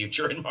into the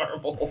future in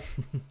Marvel.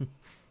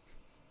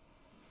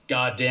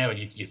 God damn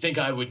it, you think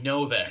I would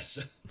know this.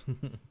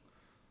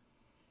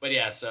 But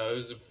yeah, so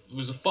it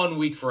was a fun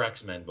week for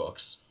X-Men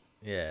books.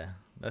 Yeah,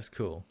 that's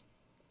cool.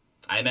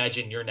 I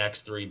imagine your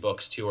next 3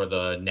 books, too, are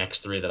the next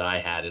 3 that I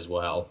had as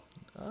well.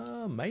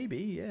 Maybe,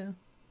 yeah.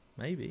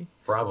 Maybe.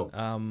 Probably.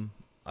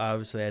 I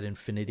obviously had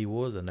Infinity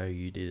Wars. I know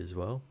you did as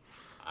well.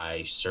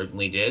 I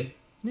certainly did.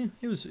 Yeah,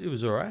 it was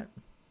all right.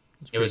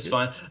 It was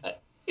fun.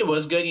 It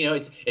was good.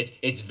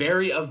 It's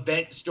very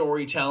event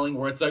storytelling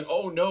where it's like,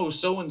 oh no,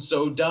 so and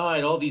so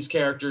died. All these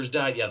characters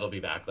died. Yeah, they'll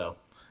be back though.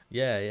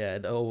 Yeah.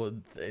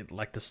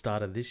 Like the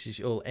start of this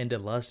issue, or end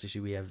of last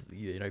issue, we have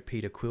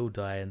Peter Quill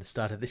die, and the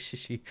start of this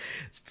issue,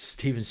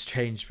 Stephen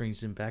Strange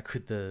brings him back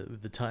with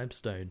the Time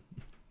Stone.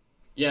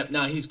 Yeah,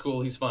 no, he's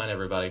cool. He's fine.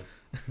 Everybody.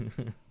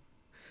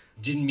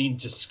 Didn't mean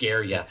to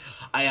scare you.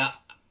 I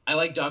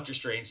like Doctor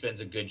Strange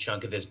spends a good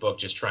chunk of this book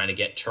just trying to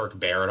get Turk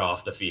Barrett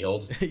off the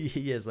field.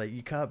 Yeah, it's like,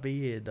 you can't be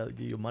here. No,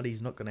 your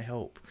money's not going to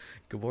help.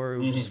 Gamora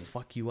will just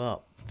fuck you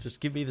up. Just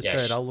give me the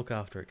stone. I'll look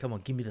after it. Come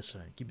on, give me the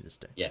stone. Give me the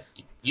stone. Yeah,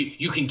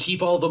 you can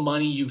keep all the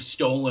money you've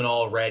stolen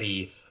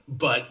already,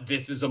 but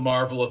this is a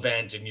Marvel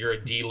event and you're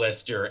a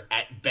D-lister.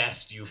 At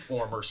best, you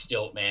former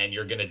stilt man,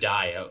 you're gonna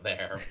die out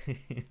there.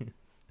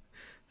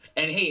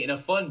 And hey, in a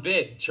fun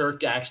bit,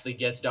 Turk actually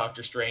gets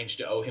Doctor Strange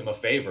to owe him a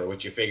favor,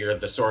 which you figure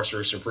the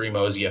Sorcerer Supreme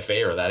owes you a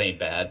favor. That ain't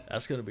bad.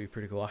 That's gonna be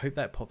pretty cool. I hope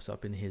that pops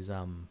up in his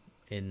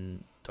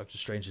in Doctor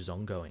Strange's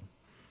ongoing.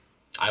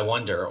 I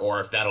wonder,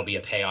 or if that'll be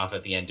a payoff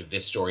at the end of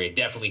this story. It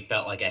definitely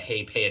felt like a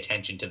hey, pay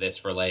attention to this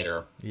for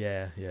later.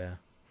 Yeah, yeah.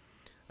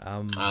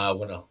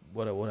 What else?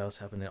 What else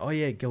happened there? Oh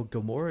yeah,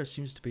 Gamora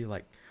seems to be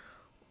like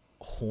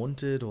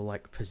haunted or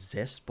like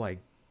possessed by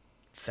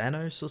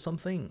Thanos or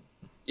something.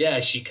 Yeah,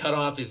 she cut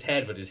off his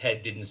head, but his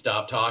head didn't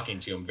stop talking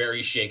to him.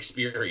 Very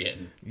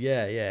Shakespearean.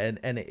 Yeah, yeah,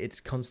 and it's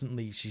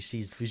constantly she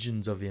sees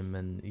visions of him,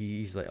 and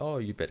he's like, "Oh,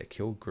 you better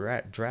kill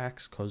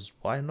Drax, cause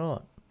why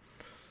not?"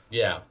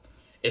 Yeah,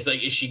 it's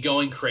like, is she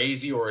going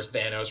crazy, or is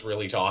Thanos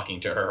really talking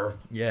to her?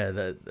 Yeah,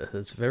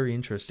 that's very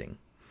interesting.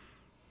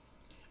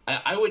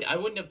 I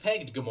wouldn't have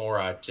pegged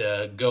Gamora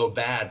to go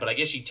bad, but I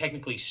guess she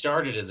technically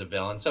started as a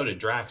villain. So did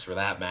Drax, for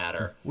that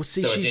matter. Well,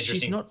 see, so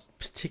she's not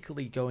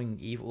particularly going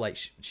evil. Like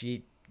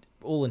she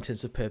all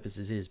intents and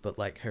purposes is, but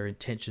like her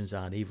intentions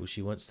aren't evil.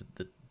 She wants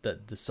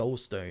the Soul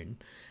Stone,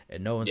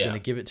 and no one's going to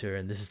give it to her,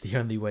 and this is the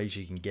only way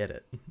she can get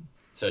it.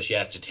 So she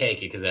has to take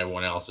it because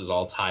everyone else is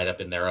all tied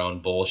up in their own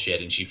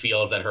bullshit, and she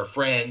feels that her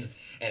friends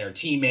and her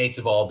teammates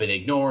have all been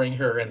ignoring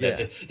her, and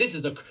that this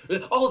is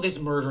all of this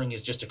murdering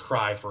is just a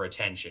cry for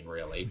attention,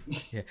 really.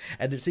 Yeah,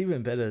 and it's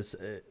even better,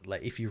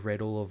 like if you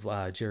read all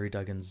of Jerry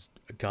Duggan's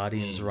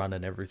Guardians run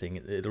and everything,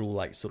 it all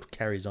like sort of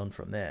carries on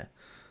from there.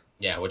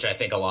 Yeah, which I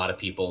think a lot of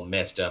people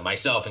missed,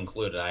 myself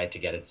included. I had to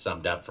get it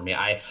summed up for me.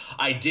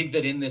 I dig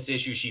that in this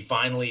issue she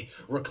finally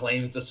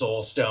reclaims the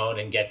Soul Stone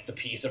and gets the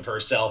piece of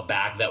herself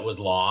back that was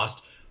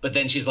lost. But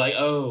then she's like,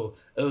 oh,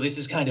 this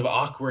is kind of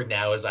awkward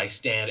now as I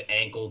stand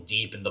ankle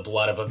deep in the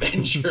blood of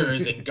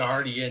Avengers and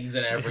Guardians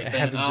and everything.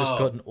 Having just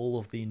gotten all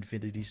of the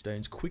Infinity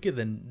Stones quicker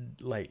than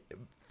like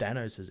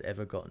Thanos has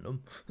ever gotten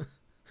them.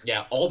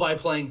 Yeah, all by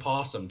playing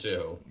possum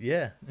too.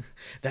 Yeah,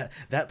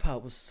 that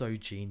part was so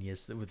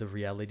genius with the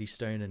Reality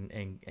Stone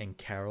and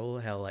Carol.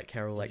 How like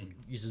Carol like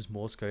uses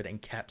Morse code and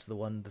Cap's the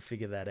one to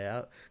figure that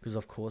out because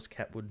of course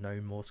Cap would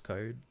know Morse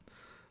code.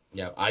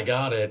 Yeah, I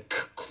got it.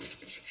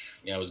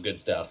 Yeah, it was good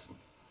stuff.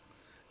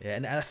 Yeah,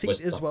 and I think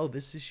as well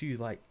this issue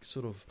like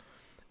sort of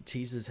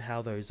teases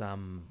how those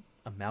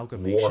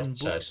amalgamation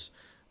books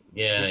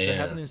are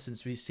happening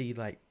since we see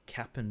like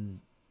Cap and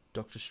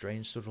Doctor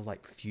Strange sort of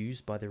like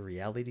fused by the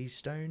Reality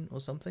Stone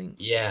or something.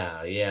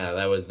 Yeah,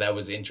 that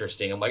was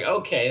interesting. I'm like,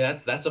 okay,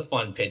 that's a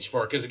fun pitch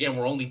for it because again,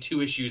 we're only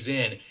 2 issues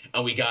in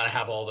and we gotta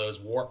have all those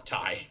warp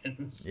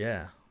tie-ins.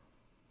 Yeah.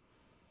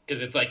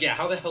 Because it's like, yeah,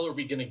 how the hell are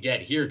we gonna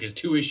get here? Because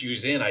 2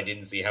 issues in, I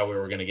didn't see how we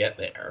were gonna get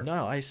there.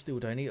 No, I still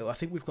don't. I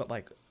think we've got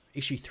like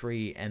issue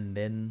 3 and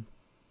then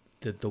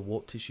the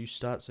warped issue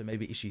starts. So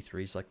maybe issue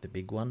 3 is like the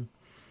big one.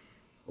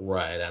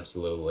 Right,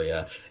 absolutely.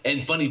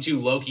 And funny too,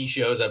 Loki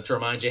shows up to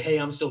remind you, hey,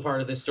 I'm still part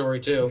of this story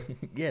too.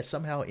 Yeah,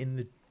 somehow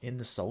in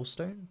the Soul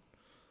Stone.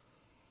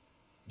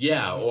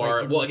 Yeah,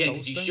 or well, again,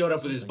 because he showed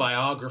up with his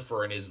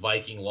biographer and his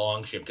Viking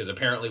longship. Because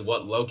apparently,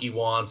 what Loki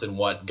wants and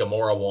what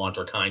Gamora want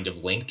are kind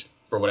of linked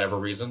for whatever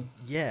reason.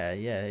 Yeah.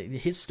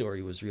 His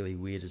story was really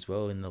weird as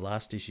well in the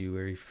last issue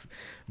where he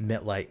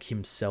met like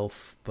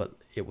himself, but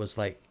it was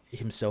like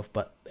himself,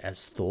 but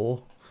as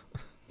Thor.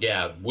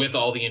 Yeah, with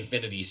all the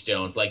Infinity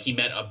Stones, like he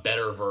met a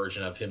better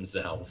version of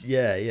himself.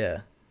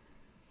 Yeah.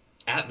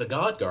 At the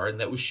God Garden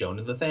that was shown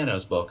in the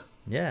Thanos book.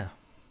 Yeah.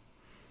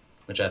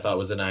 Which I thought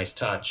was a nice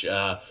touch.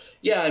 Yeah,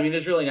 I mean,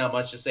 there's really not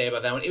much to say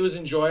about that one. It was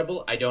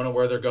enjoyable. I don't know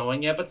where they're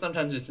going yet, but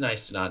sometimes it's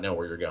nice to not know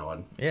where you're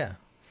going. Yeah.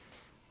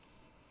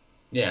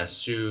 Yeah,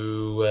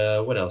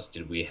 so what else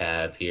did we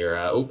have here?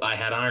 I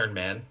had Iron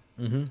Man.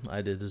 Mm-hmm,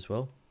 I did as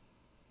well.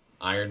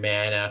 Iron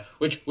Man,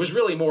 which was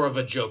really more of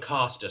a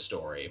Jocasta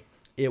story.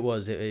 It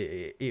was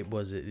a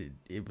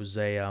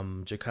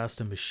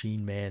Jocasta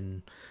Machine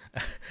Man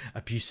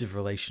abusive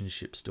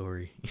relationship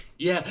story.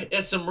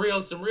 Yeah, some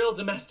real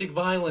domestic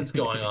violence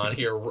going on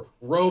here.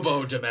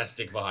 Robo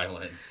domestic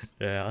violence.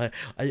 Yeah,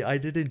 I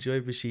did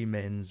enjoy Machine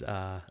Man's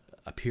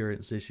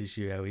appearance this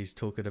issue. How he's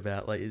talking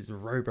about like is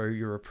robo,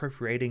 you're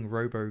appropriating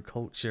robo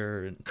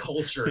culture and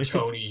culture,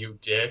 Tony, you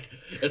dick.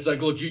 It's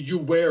like, look, you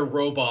wear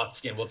robot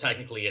skin. Well,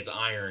 technically it's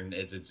iron.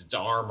 It's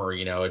armor.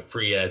 You know, it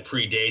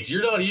predates.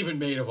 You're not even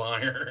made of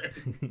iron.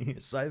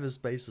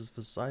 Cyberspace is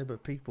for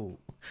cyber people.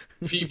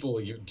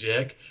 People, you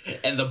dick.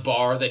 And the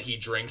bar that he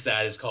drinks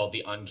at is called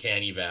the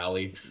Uncanny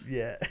Valley.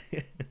 Yeah.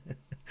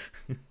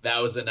 That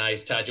was a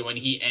nice touch. And when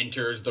he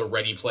enters the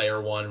Ready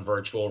Player One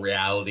virtual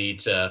reality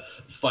to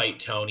fight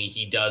Tony,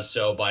 he does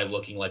so by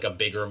looking like a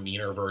bigger,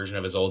 meaner version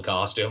of his old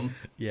costume.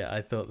 Yeah,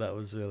 I thought that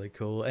was really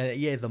cool. And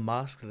yeah, the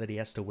mask that he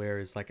has to wear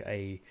is like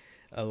a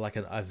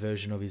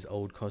version of his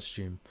old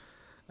costume.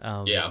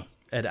 Yeah.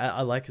 And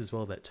I like as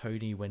well that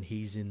Tony, when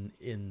he's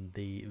in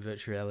the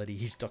virtual reality,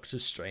 he's Doctor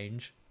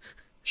Strange.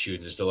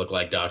 Chooses to look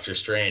like Doctor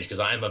Strange because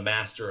I'm a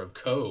master of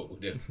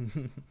code.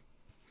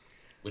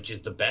 Which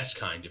is the best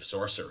kind of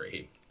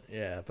sorcery.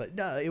 Yeah, but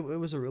no, it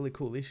was a really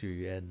cool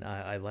issue, and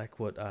I like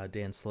what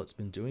Dan Slott's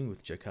been doing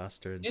with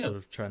Jocasta and Yeah. sort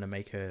of trying to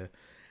make her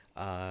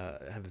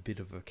have a bit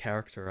of a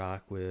character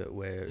arc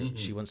where Hmm.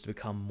 she wants to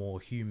become more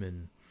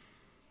human.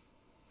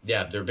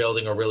 Yeah, they're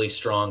building a really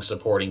strong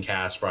supporting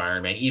cast for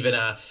Iron Man.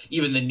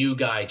 Even the new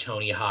guy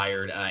Tony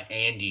hired,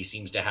 Andy,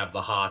 seems to have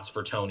the hots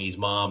for Tony's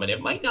mom, and it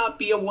might not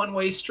be a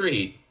one-way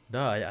street.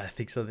 No, I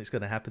think something's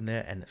going to happen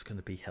there, and it's going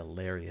to be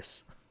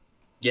hilarious.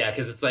 Yeah,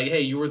 because it's like,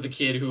 hey, you were the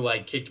kid who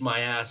like kicked my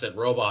ass at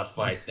robot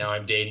fights. Now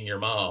I'm dating your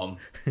mom.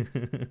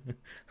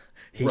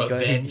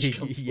 Revenge Yeah,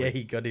 complete.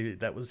 he got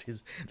it. That was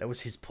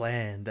his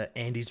plan. That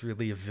Andy's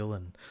really a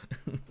villain.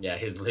 Yeah,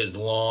 his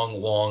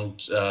long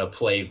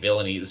play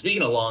villainy.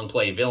 Speaking of long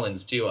play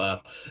villains too,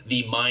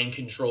 the mind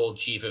controlled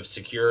chief of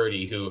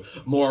security who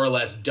more or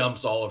less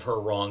dumps all of her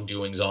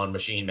wrongdoings on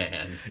Machine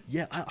Man.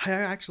 Yeah, I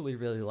actually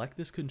really like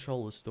this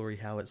controller story.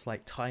 How it's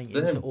like tying Is it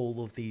into him?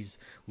 all of these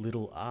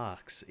little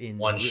arcs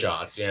One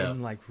shots, yeah.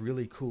 in like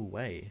really cool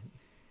way.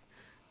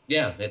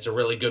 Yeah, it's a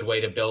really good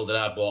way to build it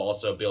up while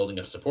also building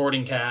a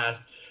supporting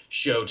cast.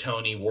 Show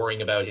Tony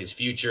worrying about his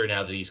future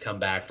now that he's come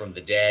back from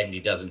the dead and he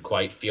doesn't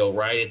quite feel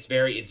right. It's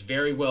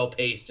very well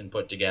paced and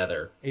put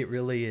together. It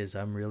really is.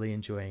 I'm really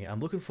enjoying it.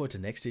 I'm looking forward to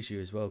next issue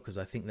as well because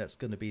I think that's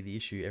going to be the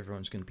issue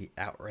everyone's going to be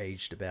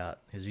outraged about.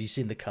 Have you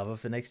seen the cover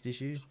for next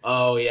issue?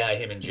 Oh yeah,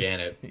 him and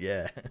Janet.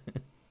 Yeah.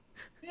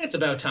 It's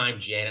about time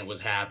Janet was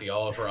happy.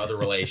 All of her other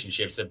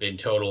relationships have been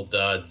total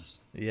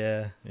duds.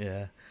 Yeah,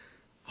 yeah.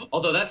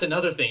 Although that's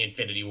another thing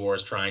Infinity War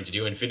is trying to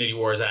do. Infinity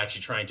War is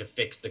actually trying to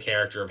fix the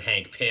character of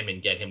Hank Pym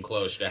and get him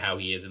closer to how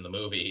he is in the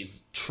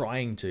movies.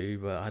 Trying to,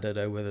 but I don't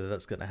know whether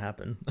that's going to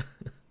happen.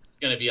 It's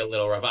going to be a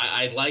little rough.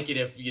 I'd like it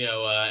if,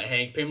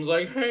 Hank Pym's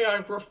like, hey,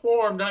 I've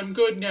reformed. I'm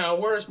good now.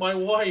 Where's my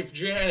wife,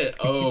 Janet?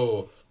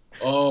 Oh,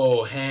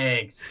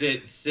 Hank,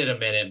 sit a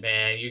minute,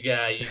 man. We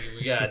got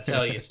to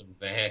tell you some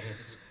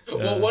things.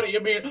 Well, uh, what do you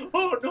mean?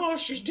 Oh, no,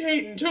 she's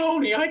dating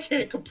Tony. I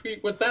can't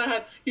compete with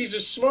that. He's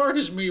as smart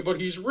as me, but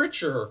he's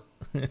richer.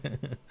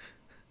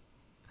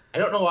 I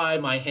don't know why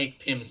my Hank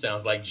Pym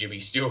sounds like Jimmy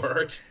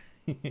Stewart.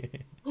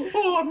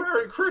 Oh,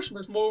 Merry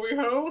Christmas, movie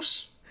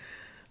house.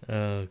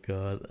 oh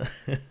god.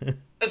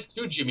 That's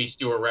two Jimmy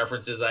Stewart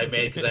references I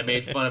made because I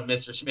made fun of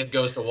Mr. Smith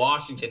Goes to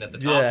Washington at the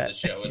top of Yeah. the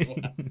show as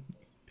well.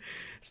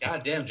 It's the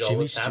God damn, Joel, Jimmy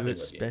what's happening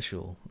Stewart with you?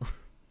 special.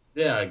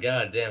 Yeah,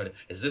 god damn it.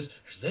 Is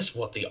this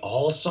what the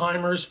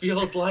Alzheimer's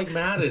feels like,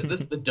 Matt? Is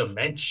this the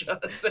dementia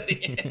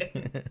setting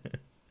in?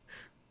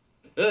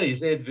 Well, they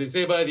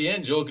say by the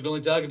end Joel could only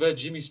talk about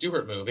Jimmy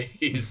Stewart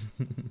movies.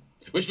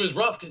 Which was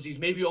rough because he's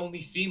maybe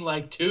only seen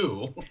like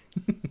two.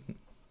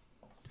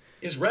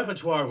 His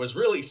repertoire was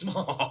really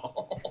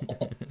small.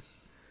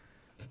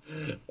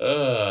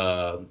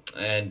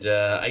 And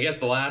I guess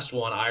the last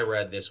one I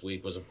read this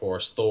week was, of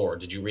course, Thor.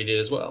 Did you read it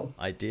as well?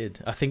 I did.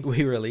 I think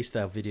we released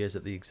our videos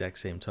at the exact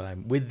same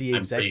time with the I'm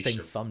exact pretty same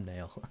sure.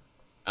 thumbnail.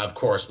 Of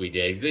course we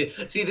did.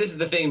 See, this is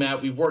the thing,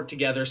 Matt. We've worked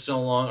together so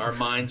long, our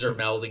minds are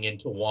melding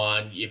into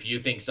one. If you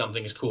think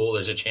something's cool,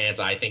 there's a chance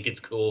I think it's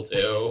cool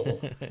too.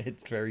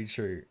 It's very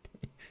true.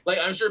 Like,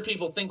 I'm sure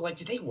people think, like,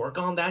 did they work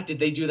on that? Did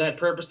they do that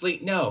purposely?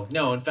 No,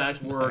 no. In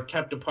fact, we're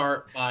kept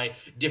apart by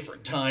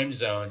different time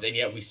zones, and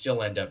yet we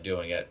still end up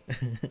doing it.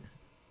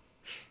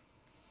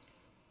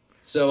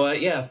 So,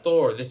 yeah,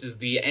 Thor. This is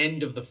the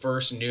end of the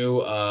first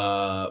new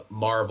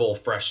Marvel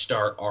Fresh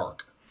Start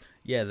arc.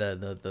 Yeah,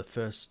 the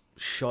first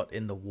shot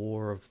in the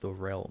War of the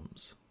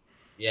Realms.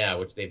 Yeah,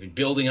 which they've been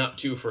building up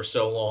to for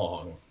so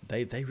long.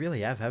 They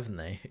really have, haven't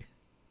they?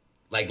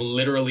 Like,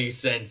 literally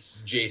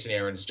since Jason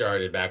Aaron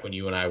started back when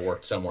you and I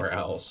worked somewhere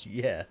else.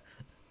 Yeah.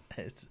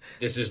 It's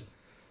This is...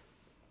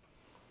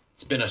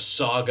 It's been a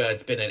saga.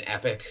 It's been an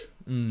epic.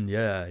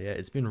 yeah, yeah.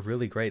 It's been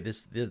really great.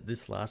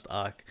 This last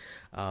arc,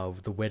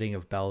 with the wedding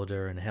of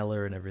Balder and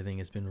Hela and everything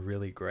has been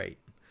really great.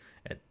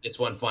 And This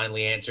one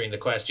finally answering the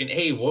question,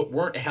 hey,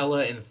 weren't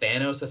Hela and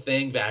Thanos a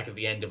thing back at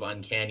the end of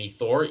Uncanny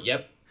Thor?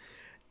 Yep.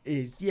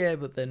 yeah,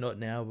 but they're not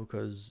now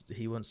because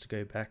he wants to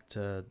go back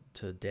to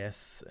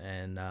death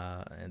and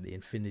the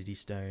Infinity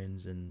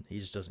Stones, and he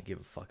just doesn't give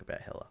a fuck about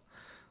Hela.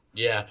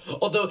 Yeah.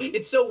 Although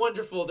it's so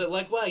wonderful that,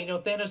 like, wow,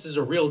 Thanos is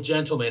a real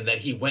gentleman that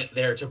he went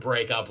there to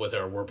break up with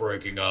her. We're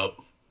breaking up.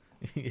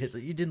 It's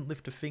like, you didn't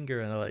lift a finger,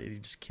 and like he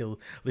just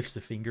lifts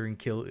a finger and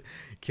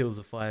kills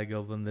a fire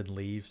goblin, then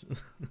leaves.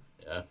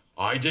 Yeah.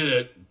 I did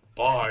it.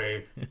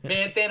 Bye.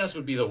 Man, Thanos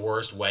would be the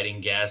worst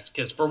wedding guest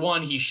because, for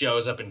one, he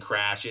shows up and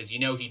crashes.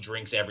 He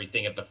drinks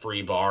everything at the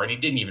free bar, and he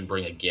didn't even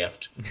bring a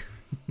gift.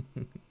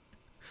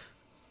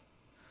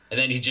 And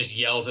then he just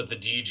yells at the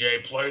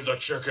DJ, play the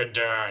chicken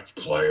dance,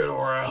 play it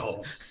or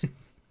else.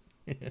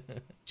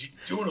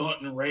 Do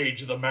not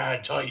enrage the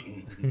Mad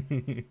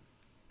Titan.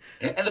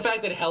 And the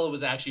fact that Hela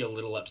was actually a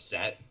little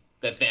upset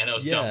that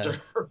Thanos dumped Yeah,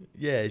 her.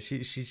 yeah.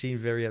 She seemed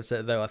very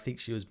upset, though. I think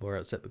she was more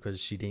upset because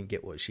she didn't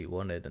get what she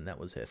wanted, and that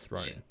was her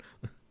throne.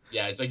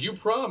 Yeah, it's like, you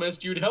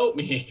promised you'd help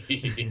me.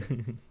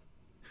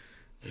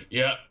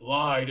 Yeah,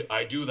 lied.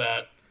 I do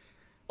that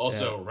Yeah.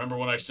 Also, remember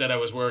when I said I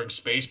was wearing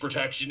space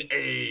protection?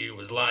 A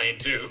was lying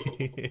too.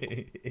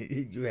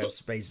 You have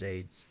space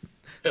aids.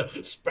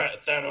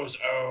 Spat Thanos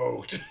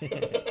out.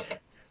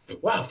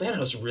 Wow,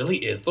 Thanos really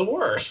is the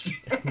worst.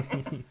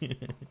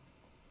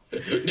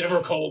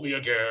 Never call me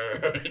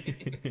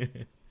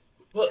again.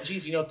 Well,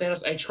 geez,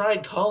 Thanos, I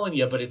tried calling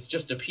you, but it's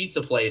just a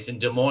pizza place in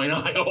Des Moines,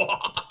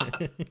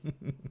 Iowa.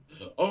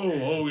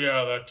 Oh,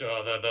 yeah,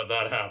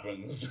 that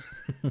happens.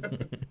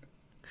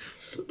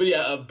 But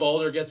yeah,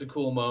 Balder gets a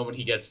cool moment.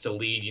 He gets to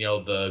lead,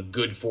 the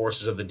good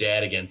forces of the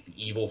dead against the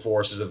evil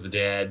forces of the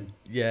dead.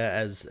 Yeah,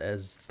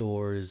 as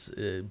Thor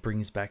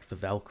brings back the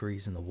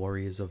Valkyries and the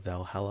Warriors of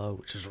Valhalla,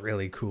 which is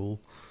really cool.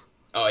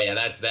 Oh yeah,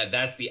 that's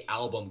the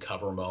album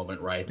cover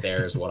moment right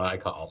there, is what I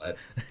call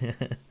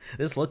it.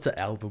 There's lots of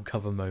album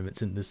cover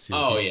moments in this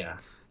Oh series. yeah.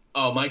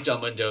 Oh, Mike Del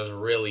Mundo's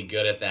really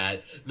good at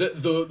that.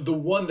 The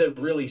one that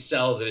really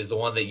sells it is the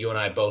one that you and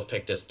I both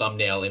picked as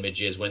thumbnail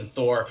images when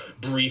Thor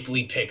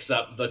briefly picks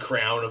up the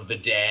crown of the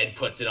dead,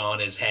 puts it on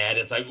his head.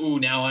 It's like, ooh,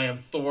 now I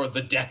am Thor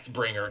the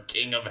Deathbringer,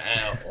 King of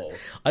Hell.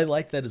 I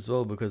like that as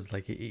well because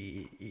like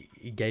he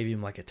gave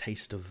him like a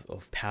taste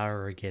of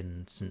power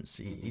again, since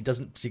he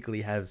doesn't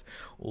particularly have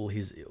all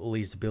his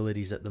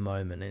abilities at the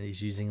moment, and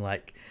he's using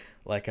like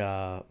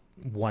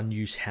one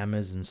use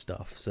hammers and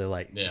stuff, so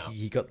like Yeah.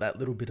 he got that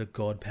little bit of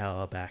god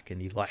power back,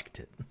 and he liked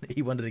it.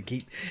 He wanted to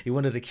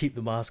keep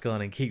the mask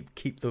on and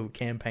keep the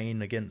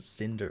campaign against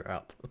Cinder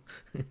up.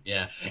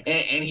 Yeah,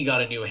 and he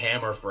got a new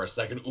hammer for a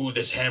second. Ooh,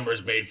 this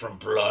hammer's made from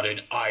blood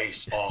and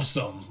ice.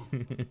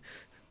 Awesome.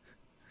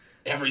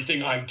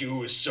 Everything I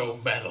do is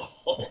so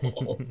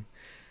metal.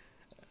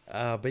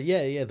 But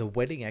yeah, the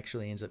wedding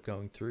actually ends up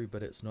going through,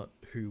 but it's not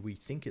who we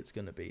think it's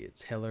going to be.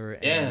 It's Hela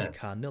Yeah. and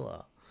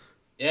Carnilla.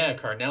 Yeah,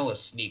 Carnella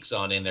sneaks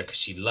on in there because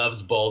she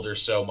loves Boulder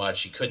so much.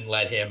 She couldn't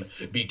let him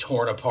be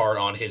torn apart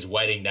on his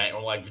wedding night.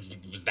 We're like,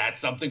 was that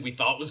something we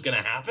thought was going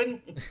to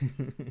happen?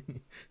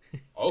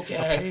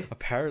 Okay.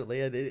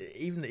 Apparently, and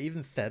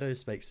even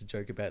Thanos makes a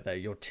joke about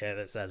that. You'll tear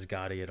this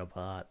Asgardian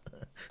apart.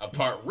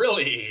 Apart,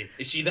 really?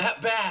 Is she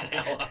that bad,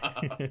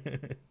 Hella?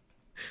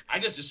 I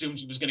just assumed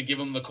she was going to give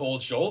him the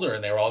cold shoulder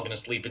and they were all going to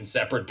sleep in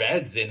separate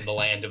beds in the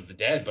land of the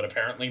dead, but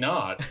apparently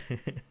not.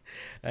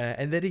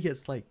 And then he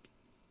gets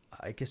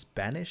I guess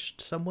banished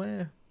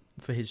somewhere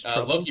for his Loki.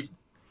 troubles.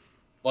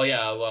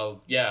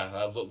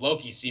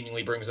 Loki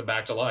seemingly brings him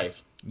back to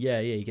life.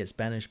 Yeah, he gets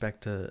banished back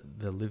to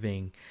the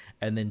living,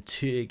 and then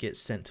Tyr gets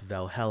sent to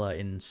Valhalla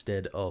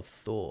instead of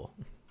Thor.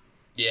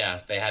 Yeah,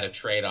 they had a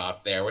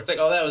trade-off there. Where it's like,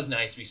 oh, that was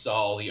nice. We saw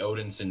all the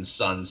Odinson's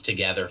sons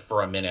together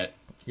for a minute.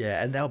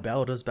 Yeah, and now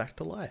Baldur's back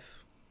to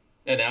life.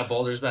 And now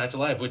Boulder's back to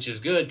life, which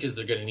is good because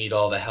they're going to need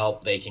all the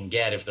help they can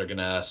get if they're going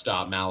to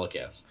stop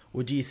Malekith.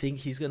 Well, do you think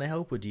he's going to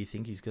help, or do you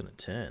think he's going to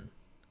turn?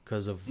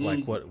 Because of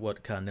like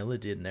what Carnilla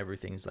did and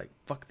everything. It's like,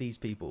 fuck these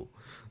people.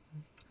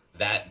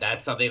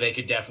 That's something they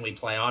could definitely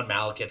play on.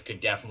 Malekith could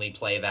definitely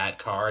play that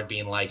card,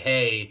 being like,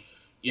 hey,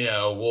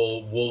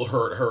 we'll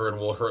hurt her and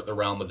we'll hurt the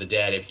realm of the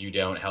dead if you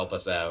don't help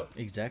us out.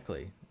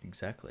 Exactly.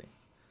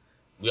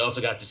 We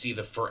also got to see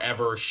the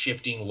forever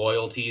shifting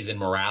loyalties and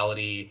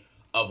morality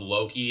of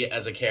Loki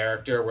as a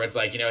character, where it's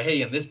like,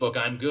 hey, in this book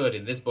I'm good,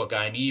 in this book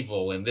I'm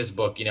evil, in this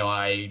book,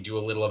 I do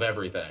a little of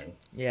everything.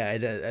 Yeah,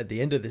 at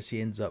the end of this,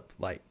 he ends up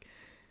like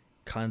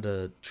kind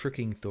of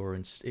tricking Thor.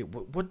 And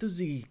what does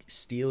he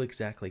steal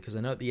exactly? Because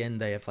I know at the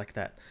end they have like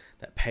that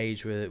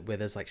page where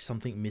there's like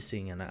something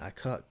missing, and I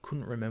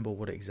couldn't remember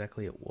what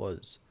exactly it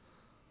was.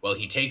 Well,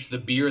 he takes the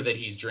beer that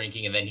he's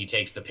drinking, and then he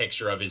takes the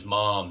picture of his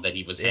mom that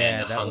he was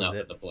hung up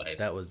at the place.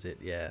 That was it,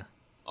 yeah.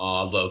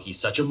 Aw, Loki,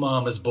 such a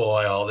mama's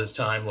boy all this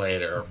time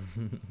later.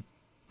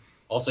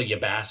 Also, you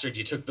bastard,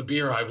 you took the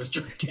beer I was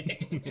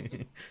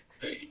drinking.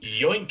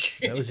 Yoink.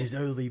 That was his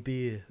only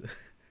beer.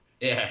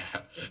 Yeah,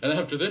 and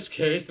after this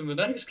case, in the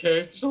next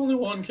case, there's only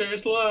one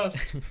case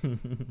left.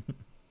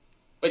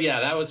 But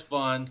yeah, that was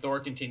fun. Thor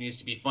continues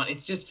to be fun.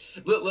 It's just,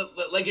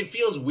 like, it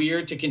feels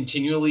weird to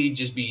continually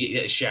just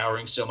be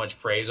showering so much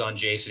praise on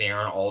Jason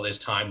Aaron all this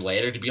time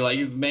later, to be like,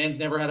 the man's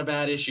never had a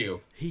bad issue.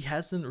 He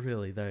hasn't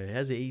really, though,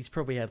 has he? He's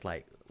probably had,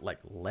 like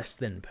less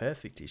than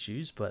perfect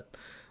issues, but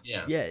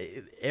yeah,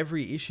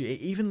 every issue,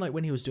 even, like,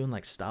 when he was doing,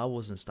 like, Star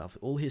Wars and stuff,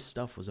 all his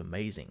stuff was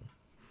amazing.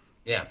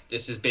 Yeah,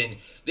 this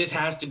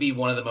has to be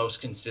one of the most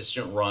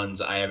consistent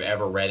runs I have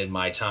ever read in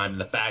my time. And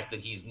the fact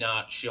that he's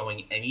not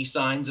showing any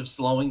signs of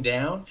slowing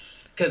down,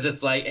 because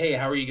it's like, hey,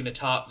 how are you going to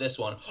top this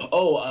one?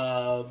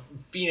 Oh,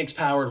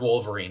 Phoenix-powered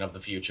Wolverine of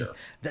the future.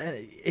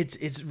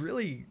 It's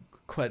really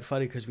quite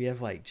funny because we have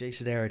like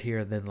Jason Aaron here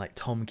and then like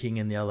Tom King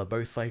and the other,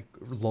 both like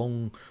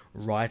long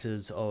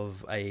writers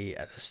of an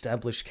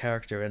established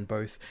character and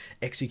both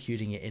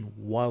executing it in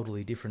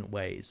wildly different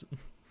ways.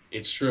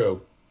 It's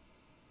true.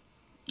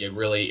 It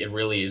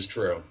really is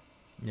true.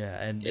 Yeah,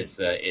 and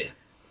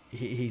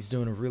he's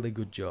doing a really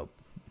good job.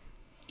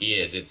 He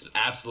is. It's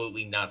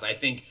absolutely nuts. I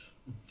think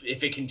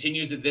if it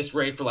continues at this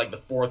rate for like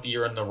the fourth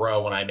year in a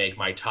row, when I make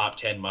my top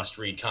 10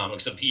 must-read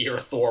comics of the year,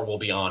 Thor will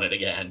be on it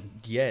again.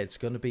 Yeah, it's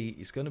gonna be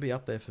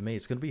up there for me.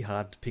 It's gonna be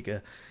hard to pick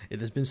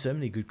there's been so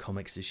many good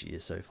comics this year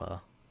so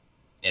far.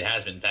 It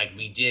has been. In fact,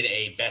 we did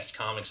a Best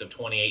Comics of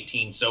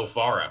 2018 so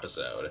far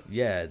episode.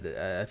 Yeah,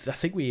 I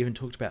think we even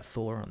talked about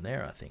Thor on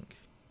there, I think.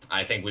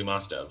 I think we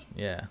must have.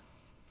 Yeah.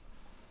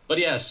 But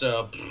yeah,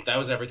 so that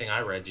was everything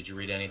I read. Did you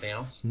read anything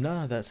else?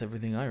 No, that's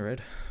everything I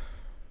read.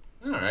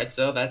 All right,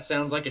 so that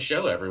sounds like a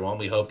show, everyone.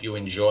 We hope you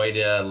enjoyed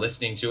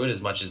listening to it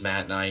as much as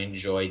Matt and I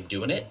enjoyed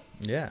doing it.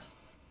 Yeah.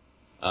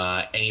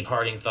 Any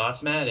parting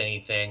thoughts, Matt?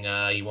 Anything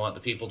you want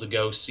the people to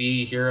go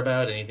see, hear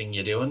about? Anything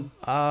you're doing?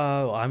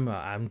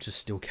 I'm just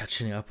still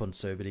catching up on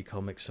so many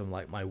comics from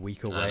like my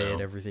week away and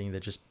everything.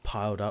 They're just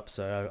piled up,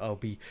 so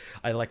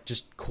I like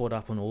just caught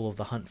up on all of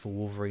the Hunt for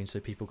Wolverine. So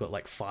people got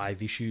like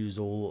 5 issues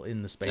all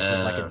in the space of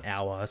like an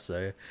hour.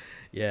 So,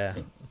 yeah.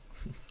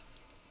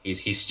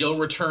 He's still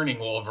returning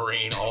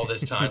Wolverine all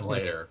this time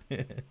later,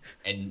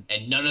 and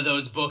none of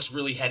those books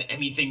really had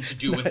anything to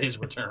do with his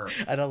return.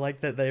 And I like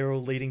that they are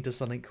all leading to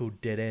something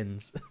called Dead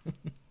Ends.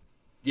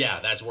 Yeah,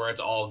 that's where it's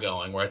all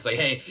going. Where it's like,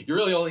 hey, you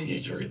really only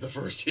need to read the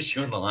first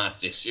issue and the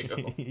last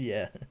issue.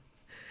 Yeah,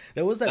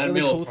 there was that really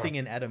cool thing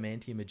in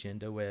Adamantium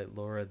Agenda where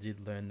Laura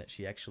did learn that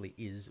she actually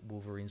is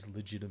Wolverine's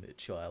legitimate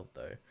child,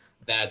 though.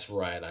 That's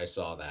right, I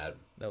saw that.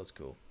 That was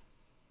cool.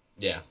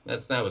 Yeah,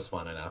 that was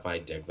fun enough. I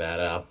dig that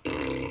up.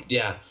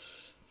 Yeah,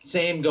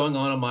 same going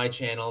on my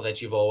channel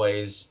that you've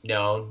always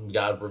known. We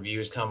got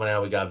reviews coming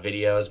out. We got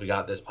videos. We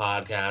got this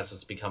podcast.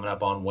 It's be coming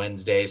up on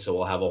Wednesday, so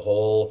we'll have a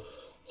whole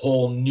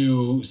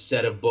new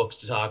set of books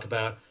to talk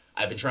about.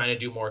 I've been trying to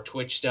do more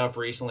Twitch stuff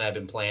recently. I've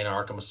been playing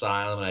Arkham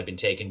Asylum, and I've been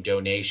taking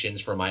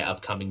donations for my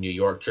upcoming New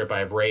York trip.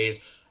 I've raised,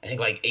 I think,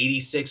 like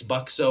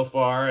 $86 so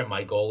far, and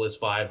my goal is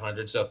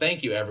 500. So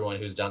thank you, everyone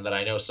who's done that.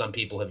 I know some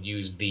people have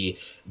used the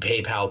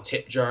PayPal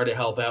tip jar to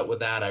help out with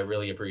that. I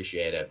really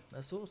appreciate it.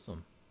 That's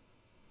awesome.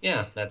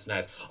 Yeah, that's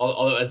nice.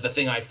 Although, as the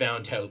thing I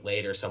found out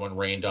later, someone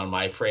rained on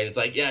my parade. It's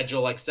like, yeah,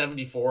 Joel, like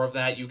 74 of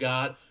that you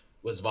got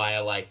was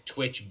via like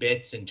Twitch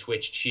bits and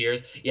Twitch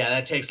cheers. Yeah,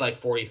 that takes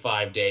like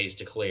 45 days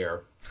to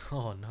clear.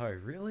 Oh, no,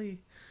 really?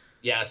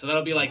 Yeah, so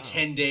that'll be like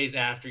 10 days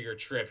after your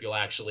trip, you'll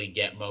actually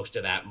get most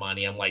of that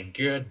money. I'm like,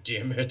 God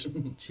damn it.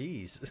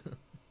 Jeez.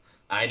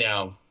 I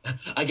know.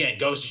 Again,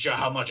 goes to show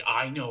how much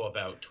I know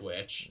about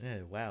Twitch. Yeah,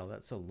 wow,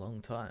 that's a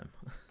long time.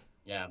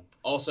 Yeah.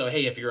 Also,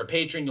 hey, if you're a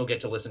patron, you'll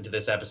get to listen to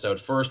this episode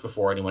first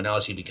before anyone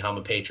else. You become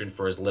a patron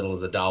for as little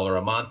as $1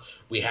 a month.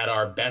 We had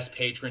our best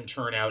patron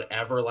turnout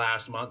ever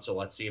last month, so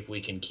let's see if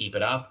we can keep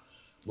it up.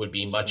 Would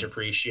be much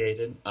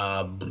appreciated.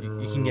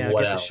 You can get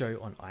the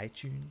show on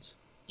iTunes.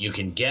 You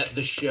can get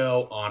the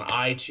show on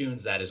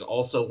iTunes. That is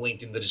also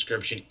linked in the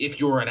description. If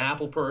you're an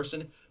Apple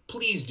person,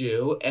 please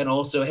do. And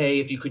also, hey,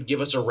 if you could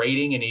give us a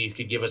rating and you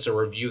could give us a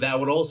review, that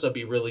would also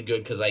be really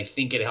good because I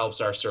think it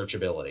helps our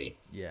searchability.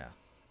 Yeah.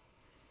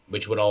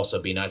 Which would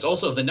also be nice.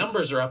 Also, the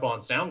numbers are up on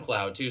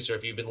SoundCloud, too. So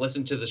if you've been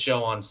listening to the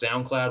show on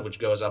SoundCloud, which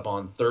goes up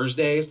on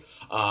Thursdays,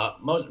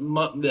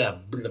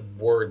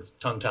 words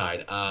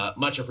tongue-tied,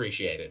 much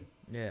appreciated.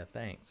 Yeah,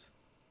 thanks.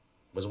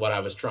 Was what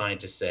I was trying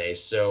to say.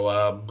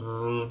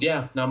 So,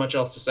 yeah, not much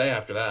else to say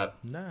after that.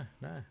 No.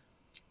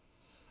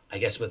 I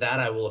guess with that,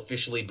 I will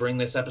officially bring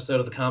this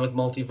episode of the Comic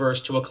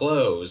Multiverse to a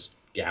close.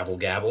 Gavel,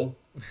 gavel.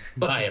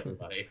 Bye,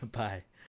 everybody. Bye.